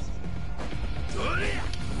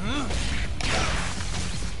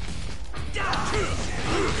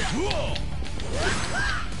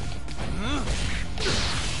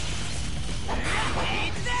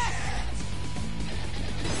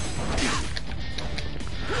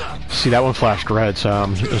 See, that one flashed red, so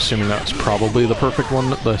I'm assuming that's probably the perfect one,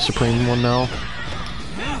 the Supreme one now.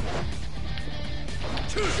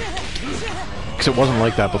 Because it wasn't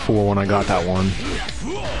like that before when I got that one.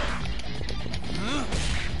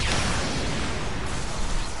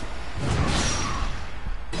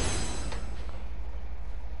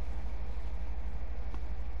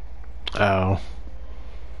 Oh.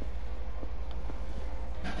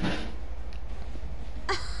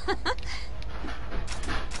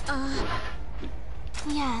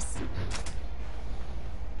 Yes.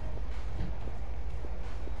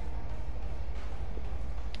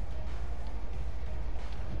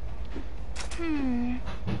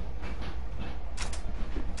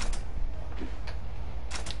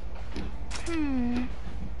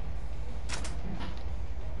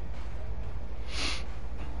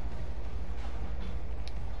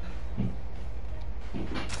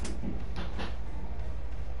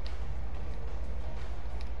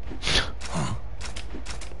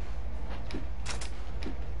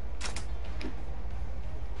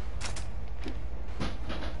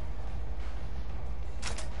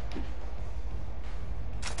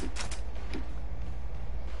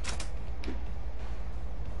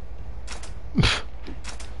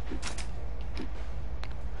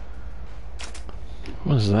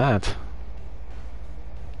 What is that?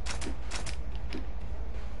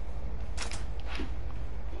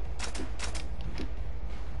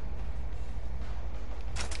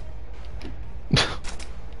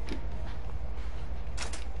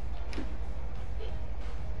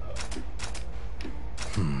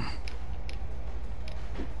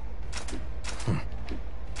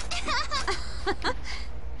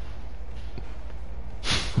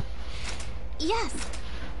 Yes.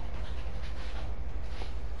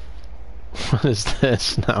 What is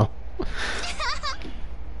this now?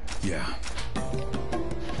 Yeah.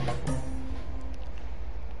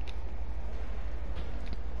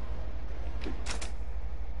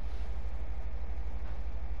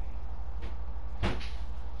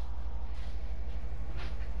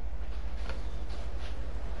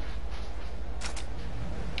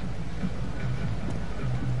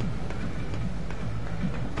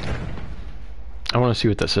 I want to see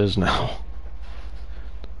what this is now.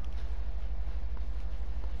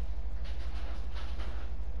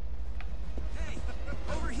 Hey,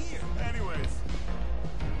 over here. Anyways.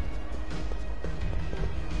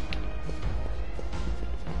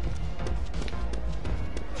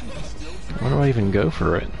 Where do I even go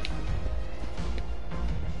for it?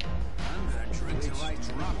 I'm gonna drink till I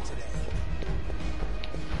drop today.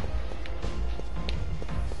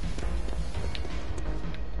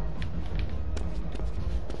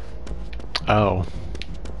 Oh.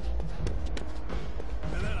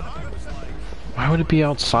 And then I was like, Why would it be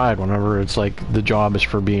outside whenever it's like the job is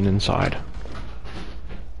for being inside?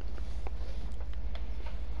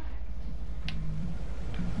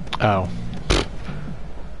 Oh.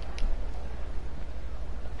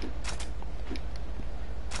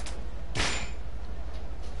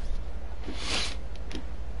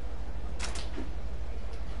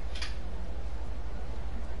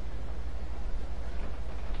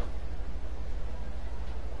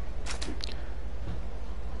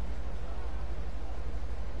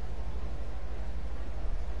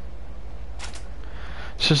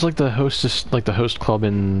 It's just like the host club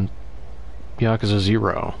in Yakuza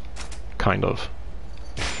 0, kind of.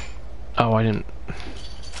 Oh, I didn't.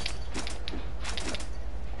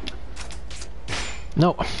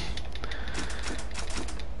 No.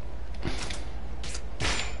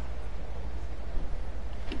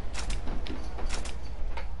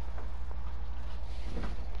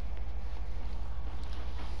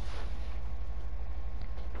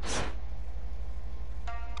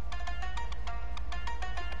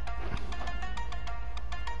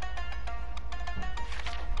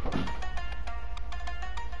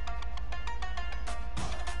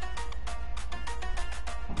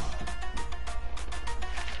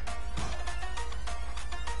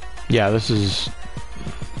 Yeah, this is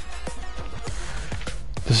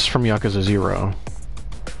from Yakuza 0.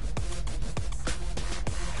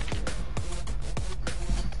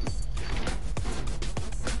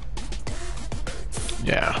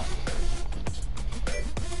 Yeah.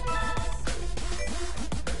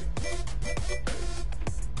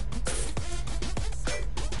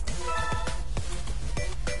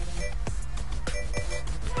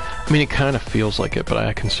 I mean, it kind of feels like it, but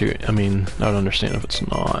I can see it. I mean, I would understand if it's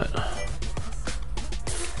not.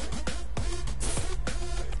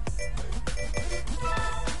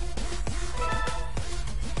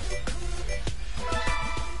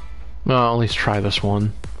 Well, I'll at least try this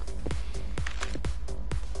one.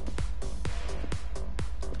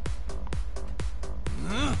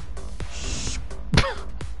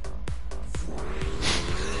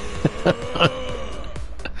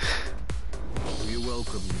 We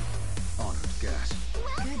welcome you, honored guest.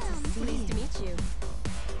 Pleased to meet you.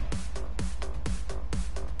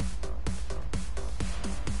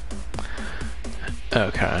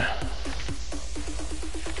 Okay.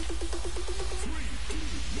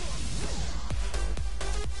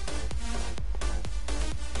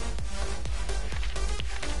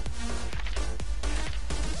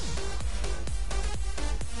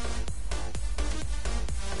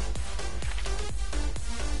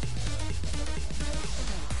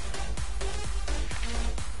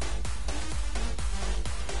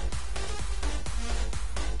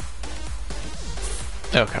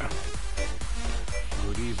 Okay.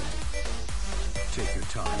 Good evening. Take your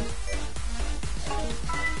time.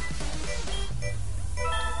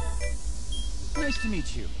 Nice to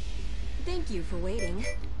meet you. Thank you for waiting.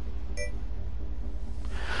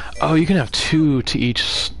 Oh, you can have 2 to each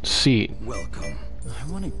seat. Welcome.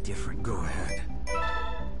 I want a different. Go ahead.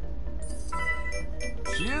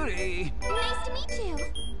 Cutie! Nice to meet you.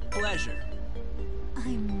 Pleasure. I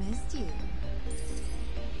missed you.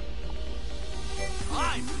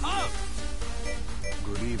 I'm up!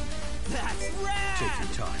 Good evening. That's rad! Take your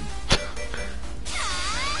time.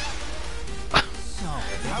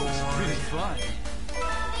 That was really fun.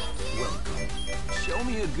 Welcome. Show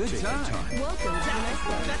me a good Take your time. Welcome to the next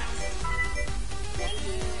one.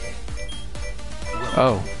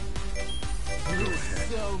 Oh. Go ahead.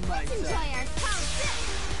 So my Enjoy our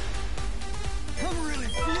I'm really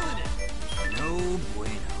feeling it. No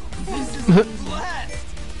bueno. This is a blast!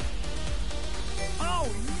 Oh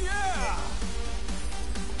yeah!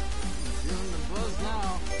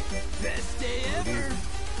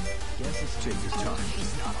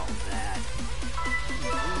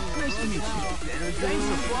 Nice to meet you. Thanks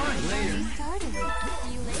for flying. Later. Started.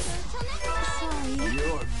 See you later. Till next time. Sorry.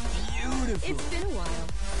 You're beautiful. It's been a while.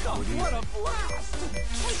 Oh, what a blast!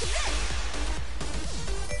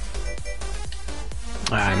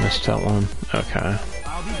 I missed that one. Okay.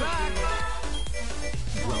 I'll be back.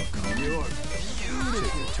 Welcome. You're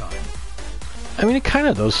beautiful. Time. I mean, it kind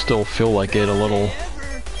of does still feel like it a little.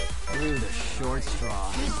 Through the short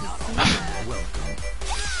straw. Welcome.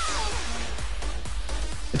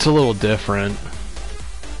 It's a little different.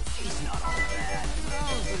 She's not all bad.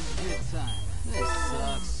 Oh, it was a good time. This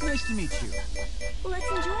sucks. Nice to meet you. Let's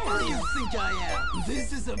enjoy Who do you it. think I am?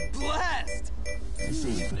 This is a blast. This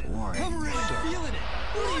ain't boring. I'm really feeling it.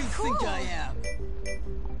 Who do you think I am?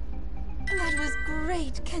 That was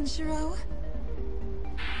great, Kenshiro.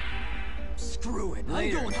 Screw it.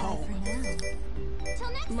 I'm going home. For now. Till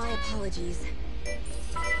next My apologies.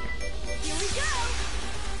 Here we go.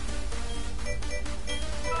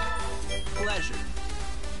 Pleasure.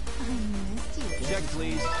 I missed you. Check,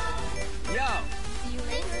 please. Yo. See you later.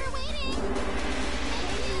 Thanks for waiting.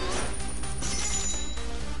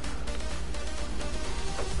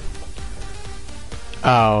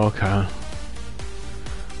 Oh, okay.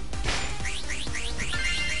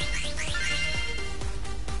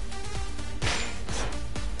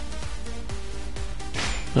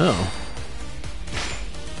 Oh.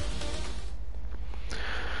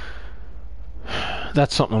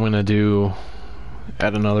 That's something I'm gonna do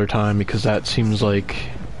at another time because that seems like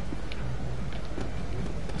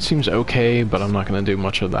it seems okay, but I'm not gonna do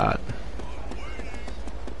much of that.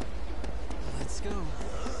 Let's go.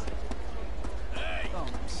 Oh,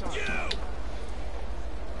 I'm sorry.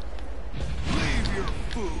 Leave your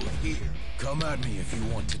food here. Come at me if you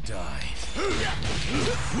want to die.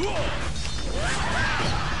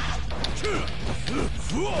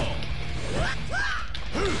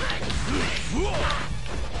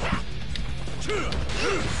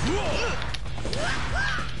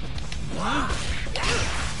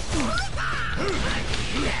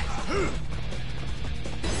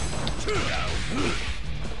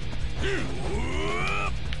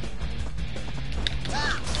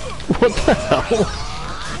 What the hell?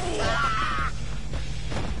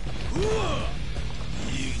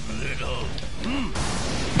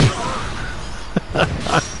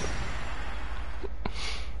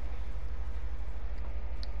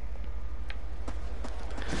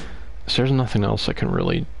 So there's nothing else I can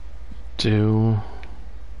really do.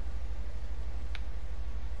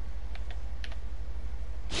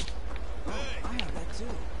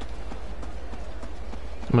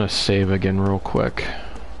 I'm gonna save again real quick.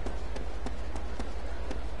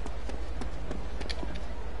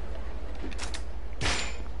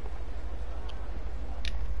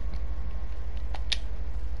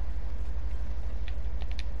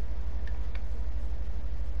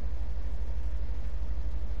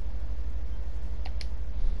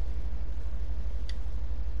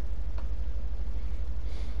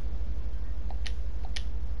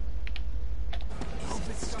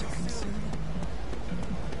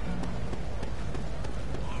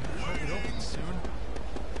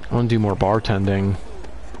 I want to do more bartending,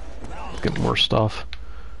 get more stuff.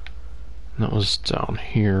 And that was down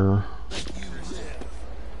here.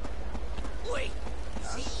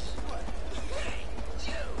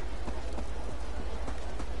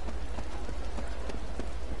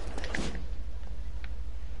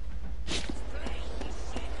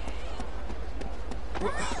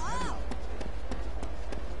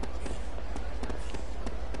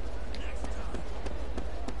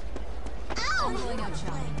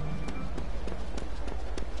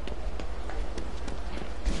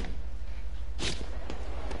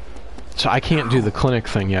 So I can't do the clinic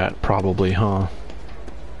thing yet, probably, huh?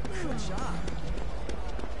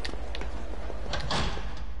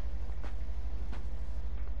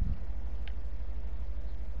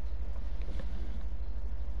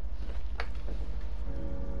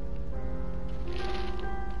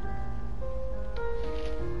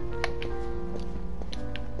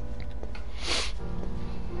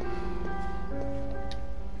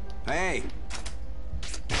 Hey.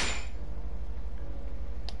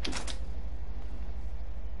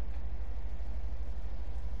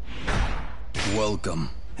 Welcome.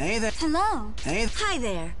 Hey there. Hello. Hey. Hi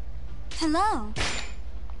there. Hello.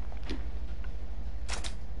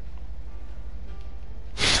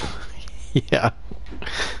 Yeah.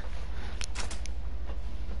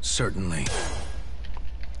 Certainly.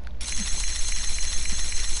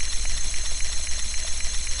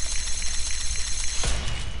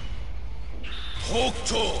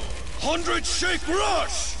 Hokuto! 100 Shake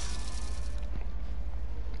Rush!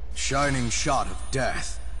 Shining shot of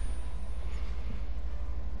death.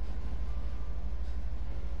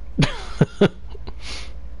 Thank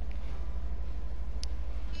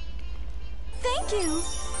you.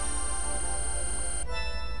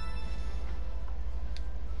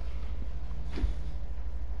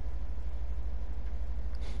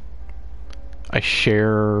 I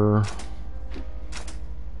share...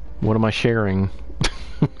 What am I sharing?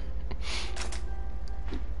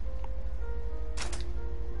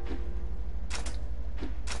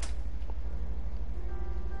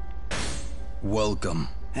 Welcome.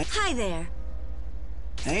 Hi there.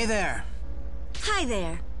 Hey there. Hi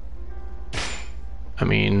there. I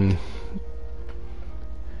mean...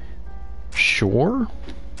 Sure?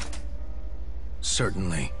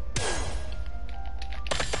 Certainly.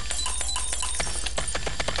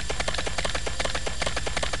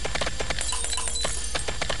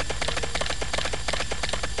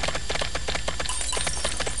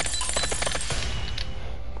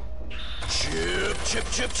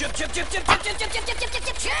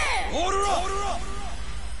 Order up!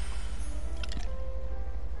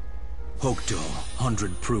 Hokuto,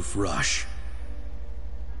 100-proof rush.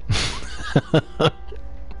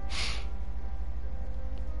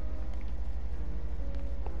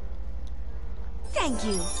 Thank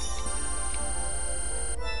you.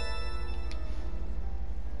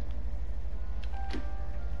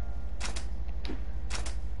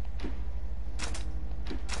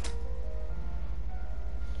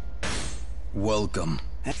 Welcome.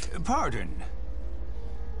 Pardon.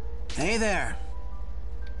 Hey there.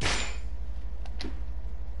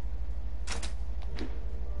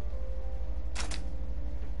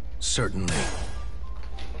 Certainly.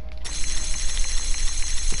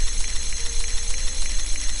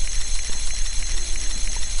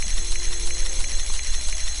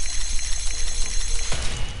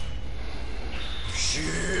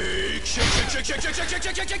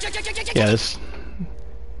 Yeah,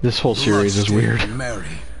 this whole series is weird. Mary.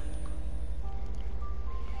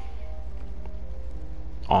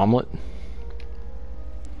 Omelet?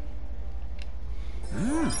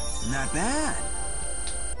 Not bad.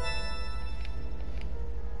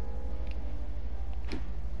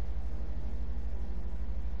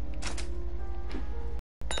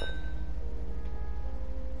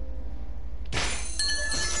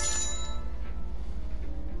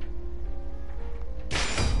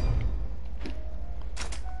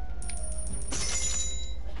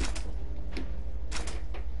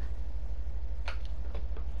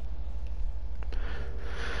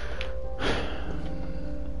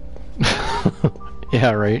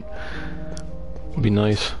 Yeah, right. Would be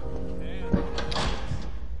nice.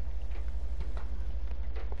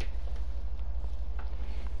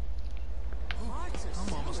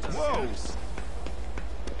 Whoa!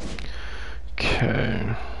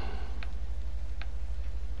 Okay.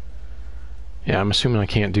 Yeah, I'm assuming I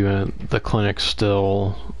can't do the clinic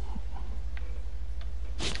still.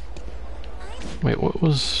 Wait, what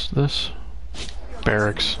was this?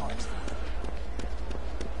 Barracks.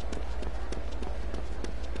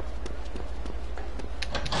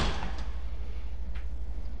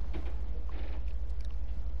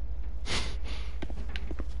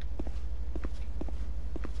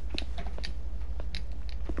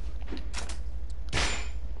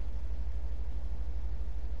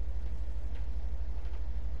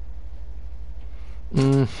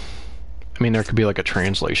 I mean, there could be like a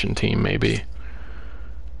translation team, maybe.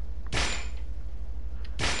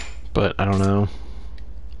 But I don't know.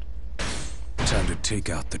 Time to take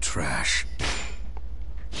out the trash.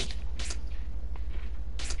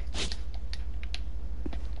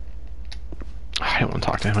 I don't want to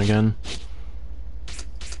talk to him again.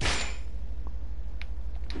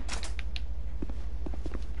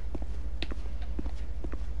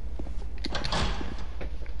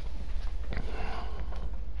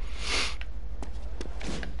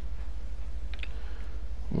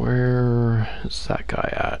 Where is that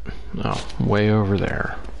guy at? Oh, way over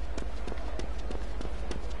there.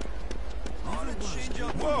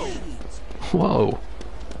 Whoa! Whoa.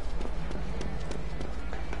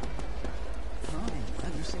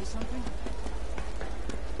 Did you say something?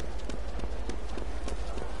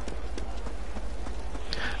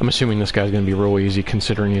 I'm assuming this guy's gonna be real easy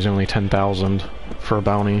considering he's only 10,000 for a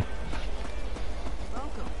bounty.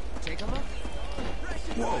 Welcome. Take a look.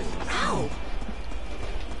 Whoa! Ow!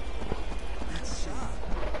 That's shot.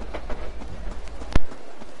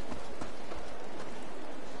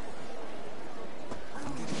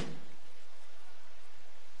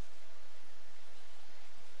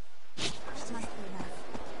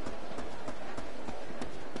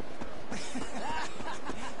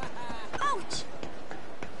 Ouch!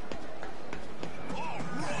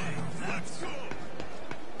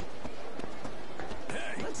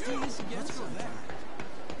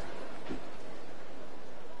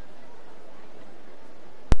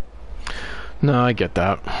 No, I get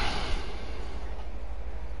that.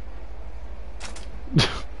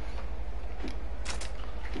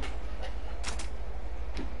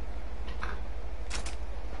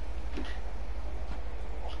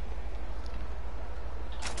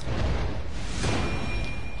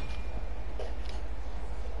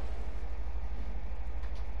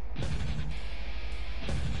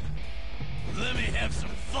 Let me have some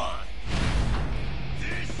fun.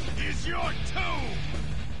 This is your tomb.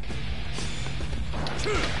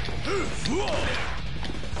 Come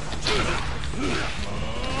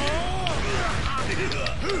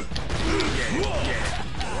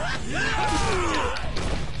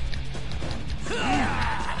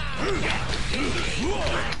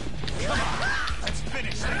on, let's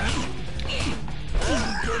finish this.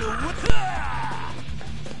 I'm gonna whip.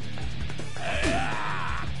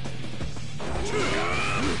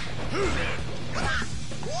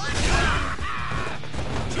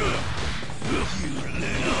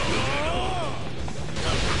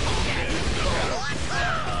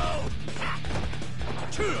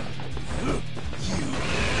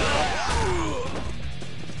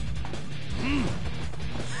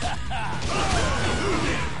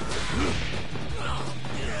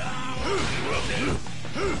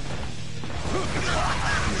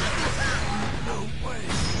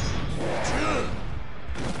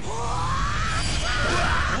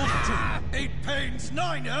 Eight pains,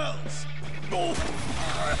 nine hells.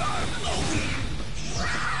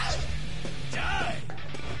 Die.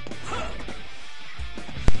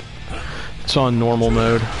 It's on normal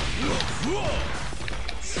mode.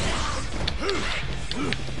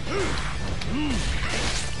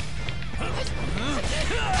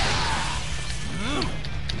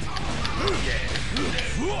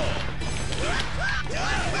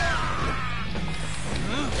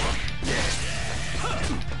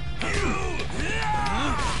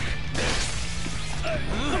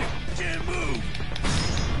 Can't move.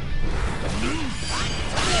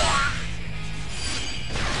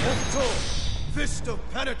 Fist of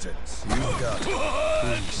penitence. You've got 3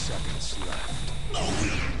 seconds left.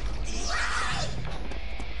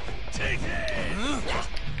 Take it.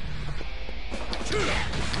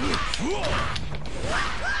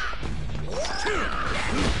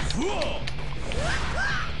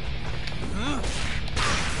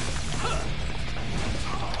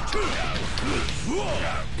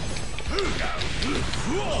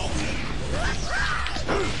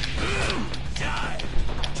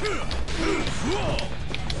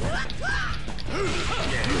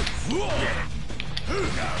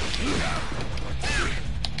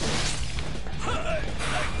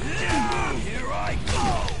 Here I go.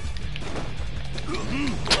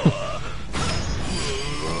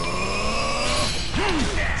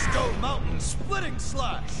 Stone Mountain splitting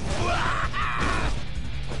slash.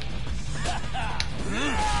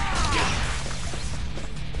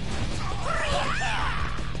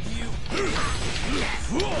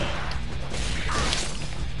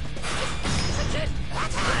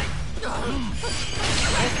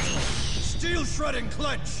 Steel shredding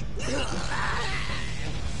clench.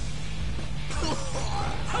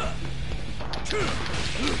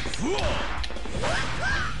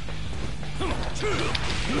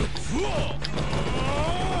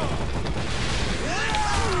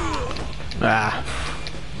 Ah.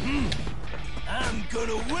 I'm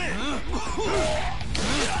gonna win.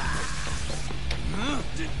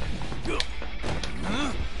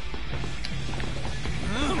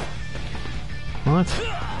 What?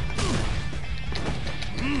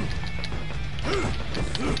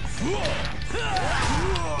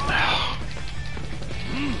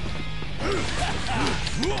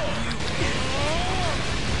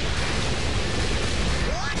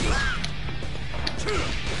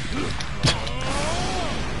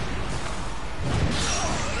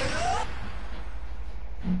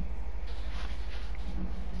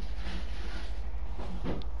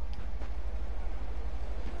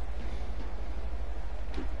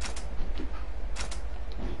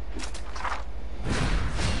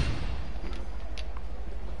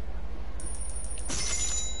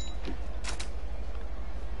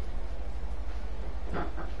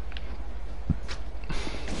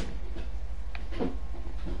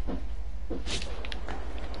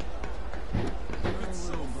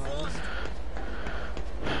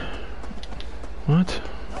 What?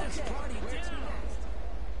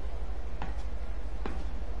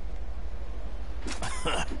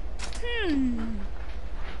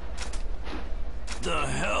 The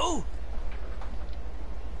hell?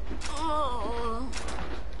 Oh.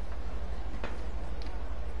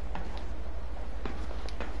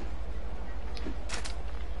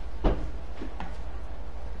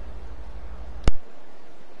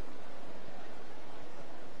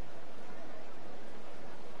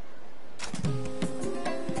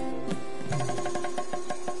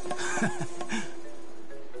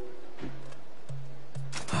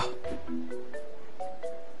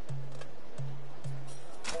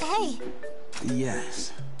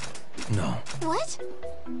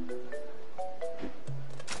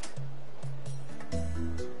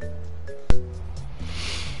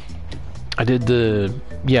 I did the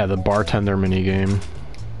bartender minigame.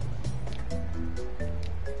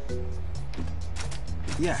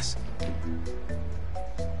 Yes.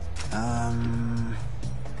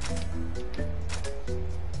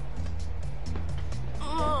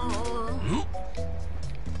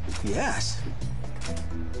 Yes.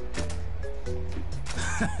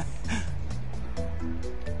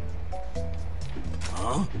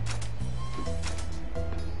 Huh?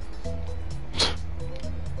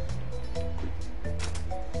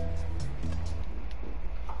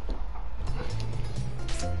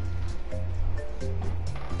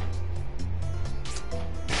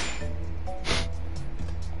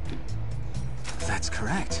 That's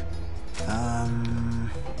correct.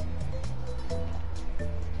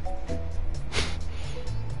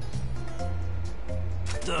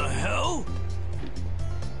 The hell?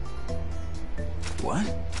 What?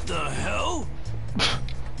 The hell?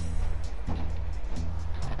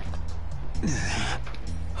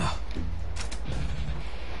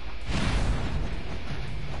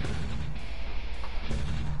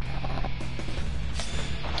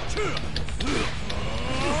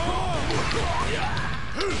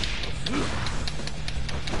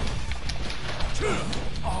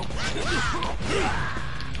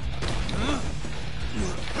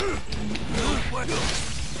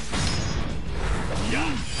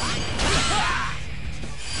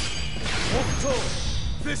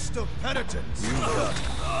 Fist of penitence.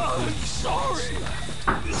 I'm sorry.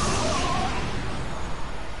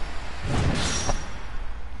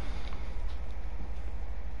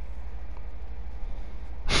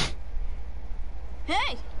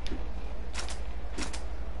 Hey!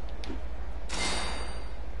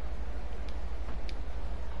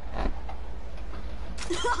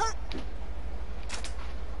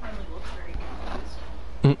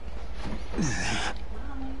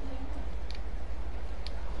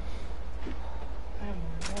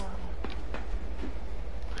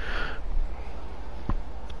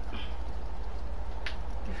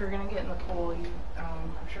 If you're gonna get in the pool, I'm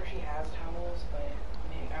sure she has towels, but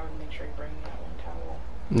I would make sure you bring that one towel.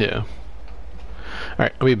 Yeah.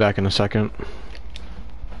 Alright, I'll be back in a second.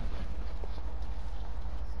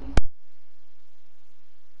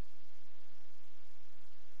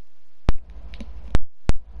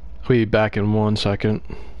 I'll be back in 1 second.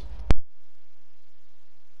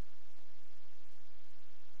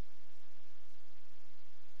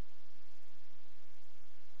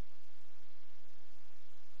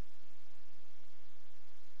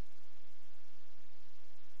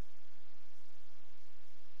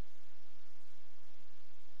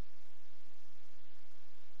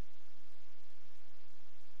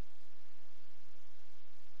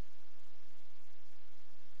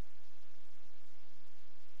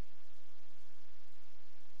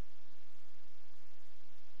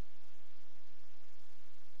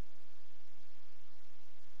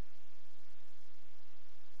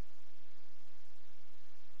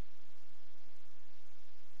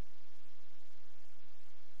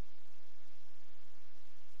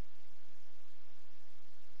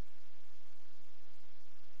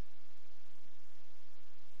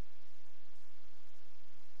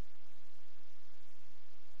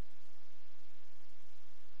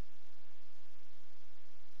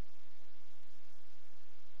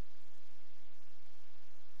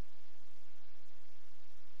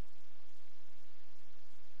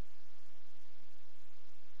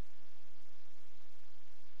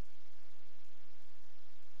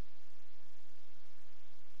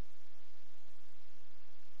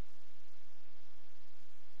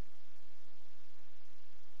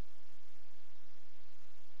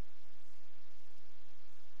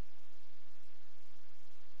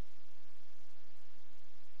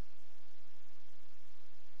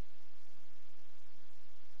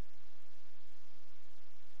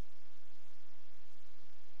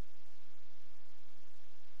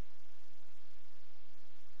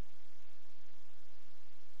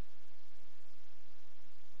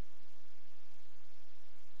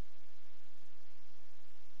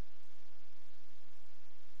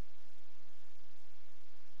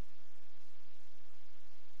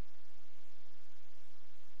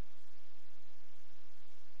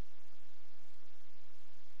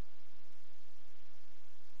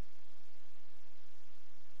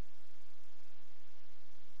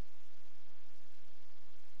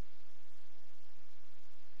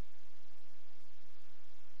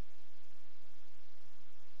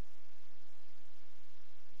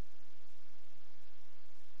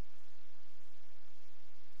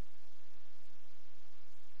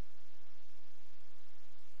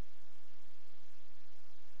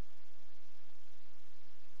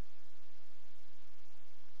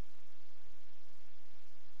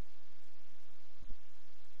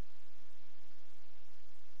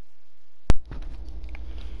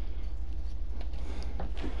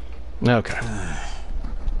 Okay.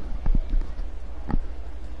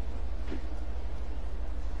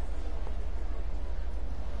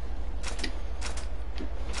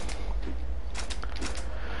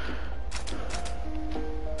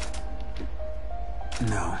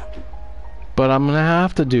 No. But I'm gonna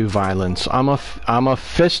have to do violence. I'm a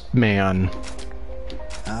fist man.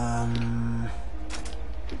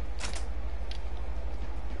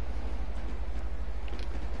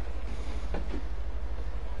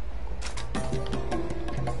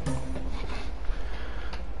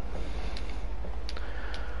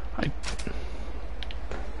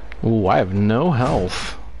 Ooh, I have no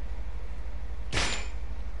health.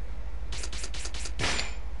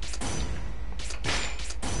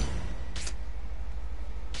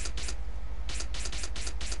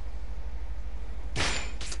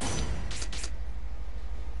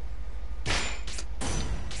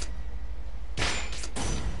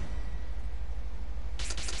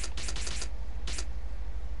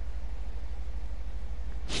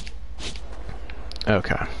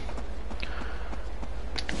 Okay.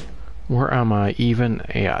 Where am I even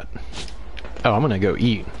at? Oh, I'm gonna go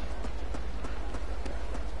eat.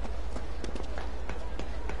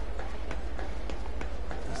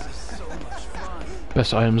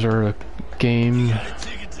 Best items are a game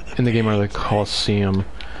in the game are the Coliseum.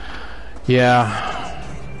 Yeah.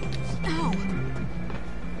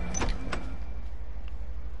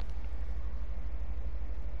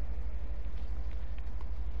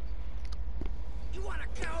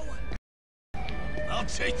 I'll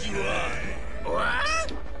take you on.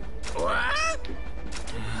 What? What?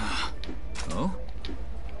 Oh?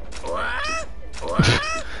 What? What?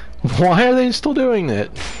 Why are they still doing that?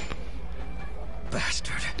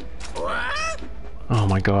 Bastard. What? Oh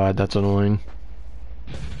my god, that's annoying.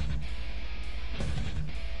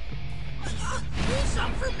 Do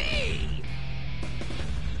some for me.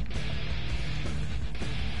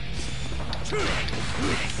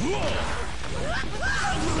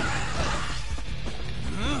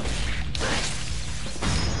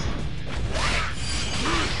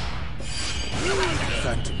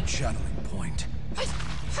 Phantom channeling point.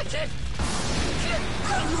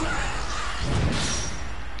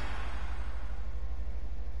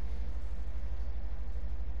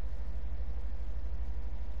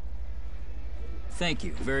 Thank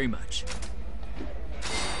you very much.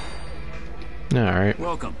 Alright.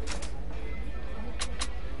 Welcome.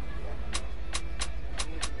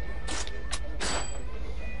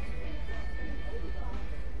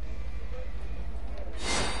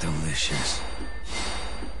 Delicious.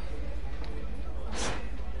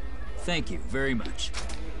 Thank you very much.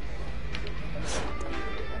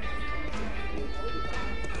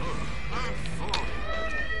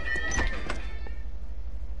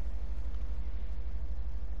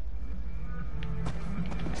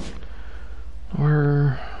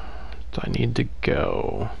 Where do I need to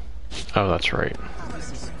go? Oh, that's right.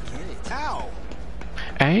 Ow!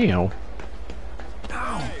 Ow.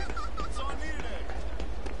 Ow!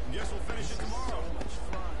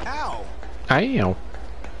 Ow.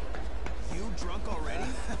 You drunk already?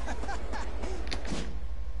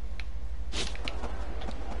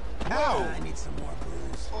 Ow! I need some more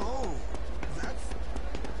booze. Oh, that's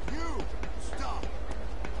you. Stop.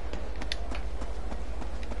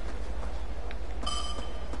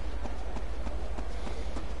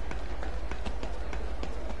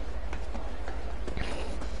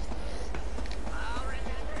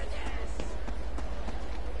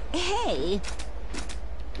 Hey.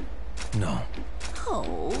 No.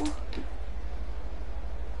 Oh.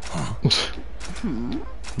 Huh?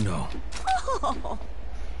 No. Oh.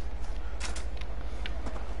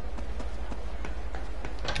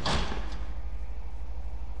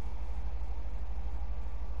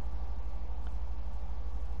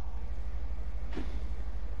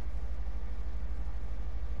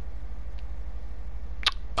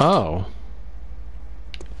 Oh.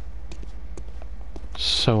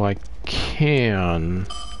 So I can...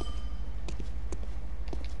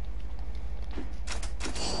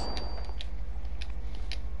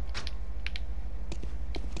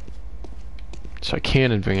 So I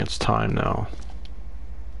can advance time now.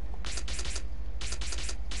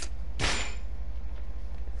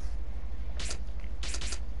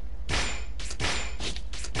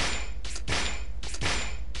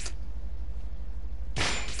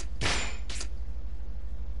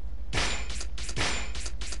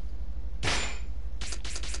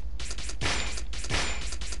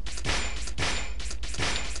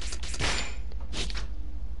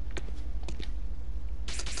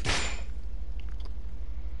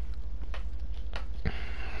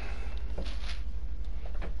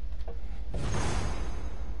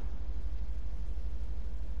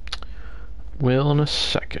 Will in a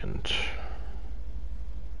second.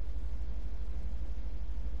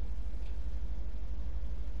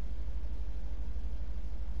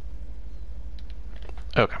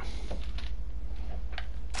 Okay.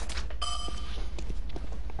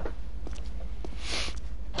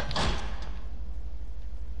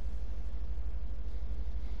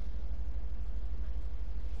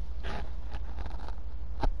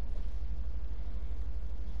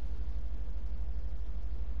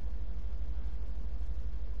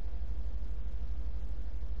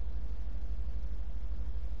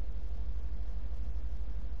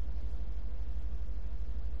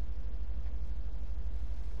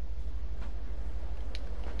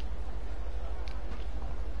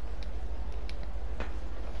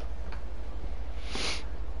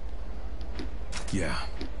 Yeah.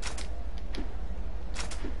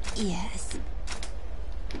 Yes.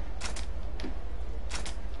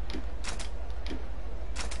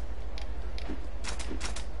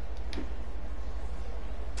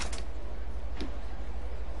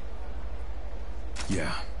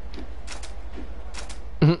 Yeah.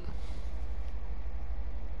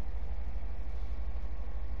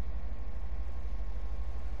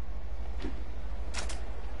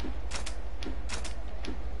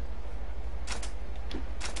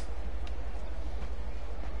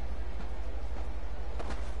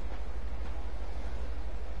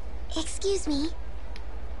 Excuse me.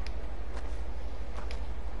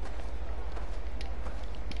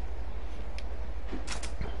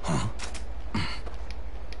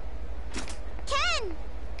 Ken!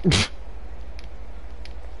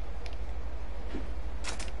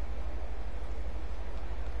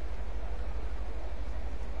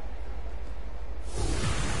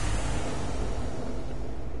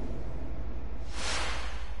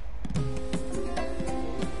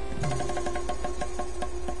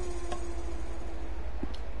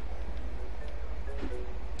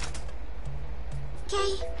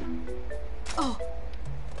 Okay. Oh.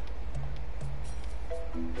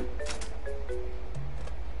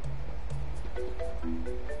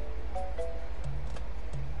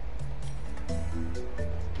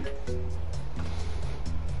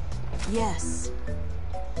 Yes.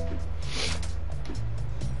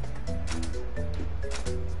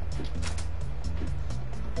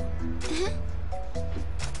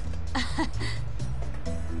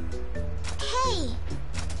 Hey!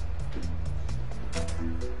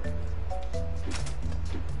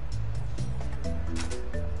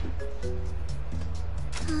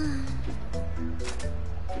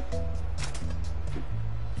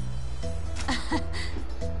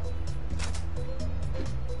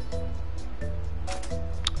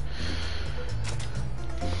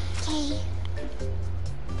 Okay.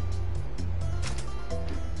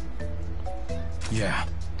 Yeah.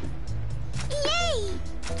 Yay!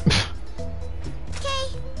 Okay.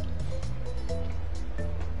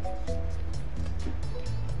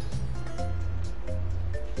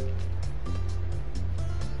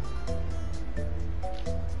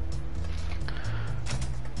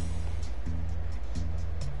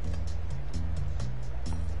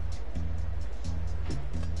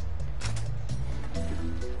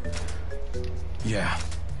 Yeah.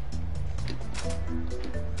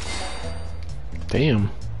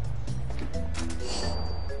 Damn.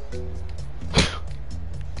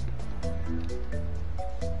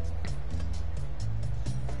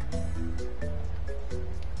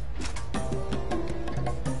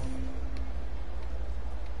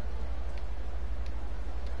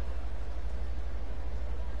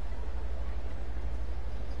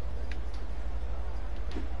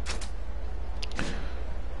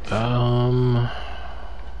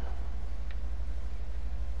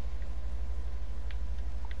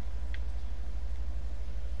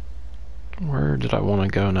 Where did I want to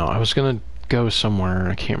go now? I was gonna go somewhere,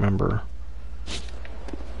 I can't remember.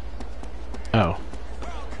 Oh.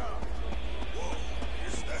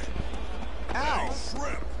 Ow!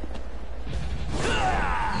 Shrimp!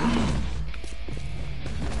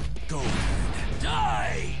 Go.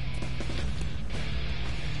 Die!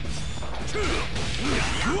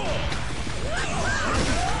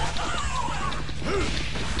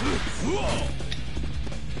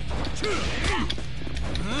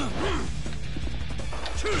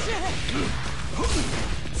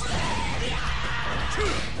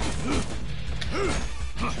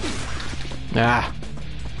 Ah.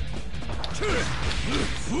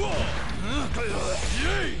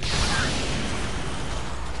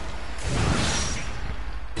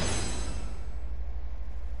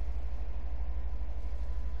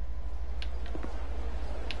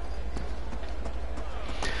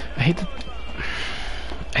 I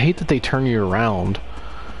hate that they turn you around.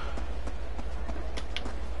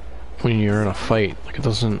 when you're in a fight. Like, it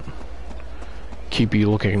doesn't keep you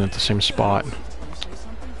looking at the same spot.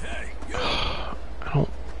 I don't...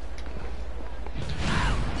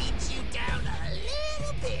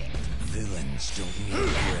 Villains don't need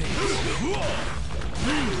praise.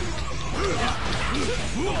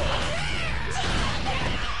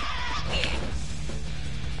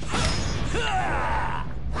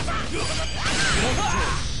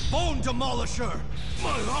 Bone Demolisher!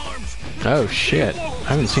 My arms! Oh shit, I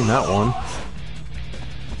haven't seen that one.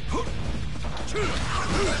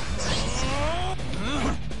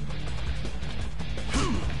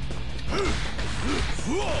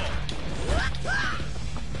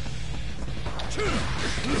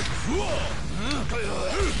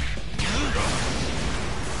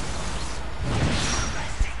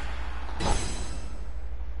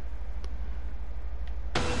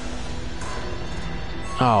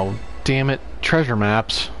 Oh, damn it. Treasure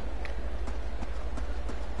maps.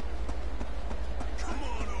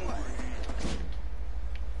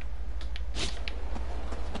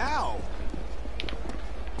 Ow!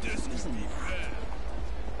 This is me.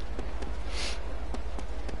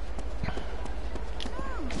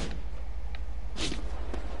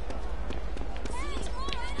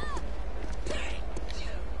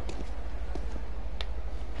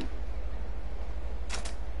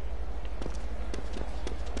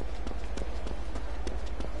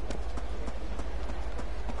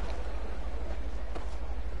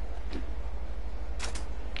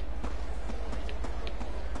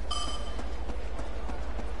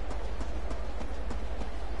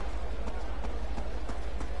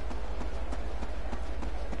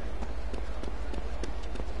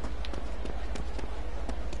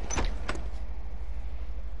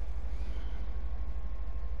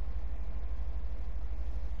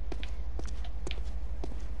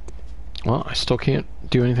 Well, I still can't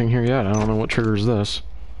do anything here yet. I don't know what triggers this.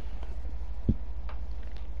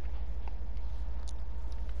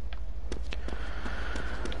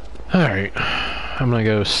 Alright. I'm gonna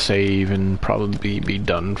go save and probably be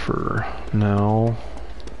done for now.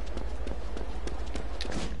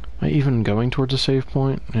 Am I even going towards a save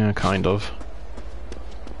point? Yeah, kind of.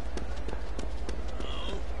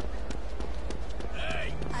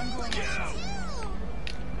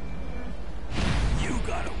 You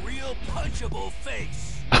got a real punchable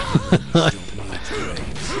face.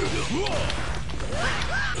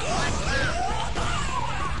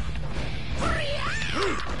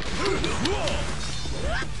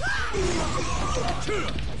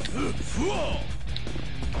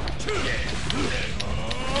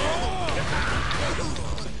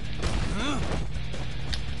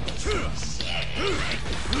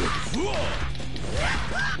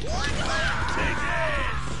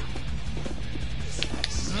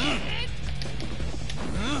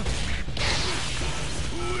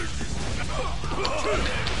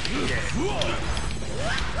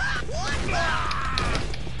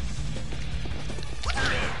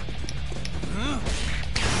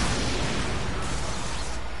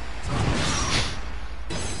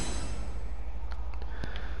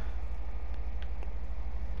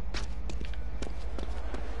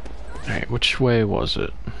 Alright, which way was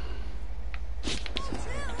it?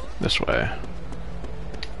 This way.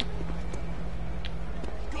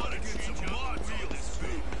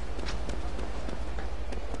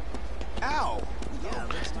 Ow!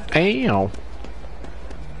 Ow!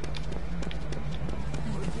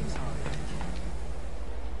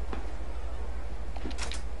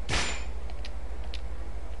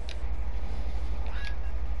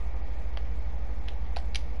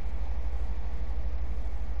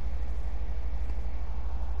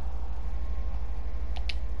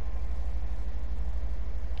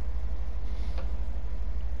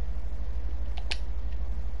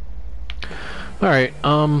 Alright,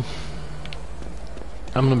 I'm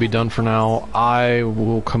gonna be done for now. I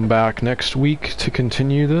will come back next week to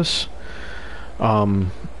continue this. And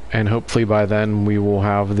hopefully by then we will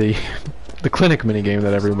have the clinic minigame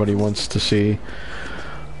that everybody wants to see.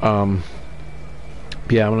 Yeah, I'm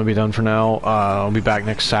gonna be done for now. I'll be back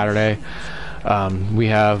next Saturday. We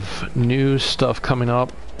have new stuff coming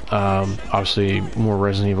up. Obviously more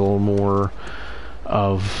Resident Evil, more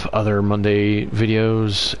of other Monday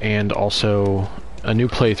videos, and also a new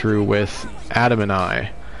playthrough with Adam and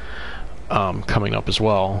I coming up as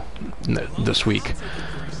well this week.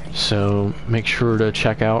 So make sure to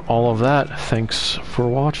check out all of that. Thanks for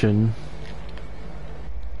watching.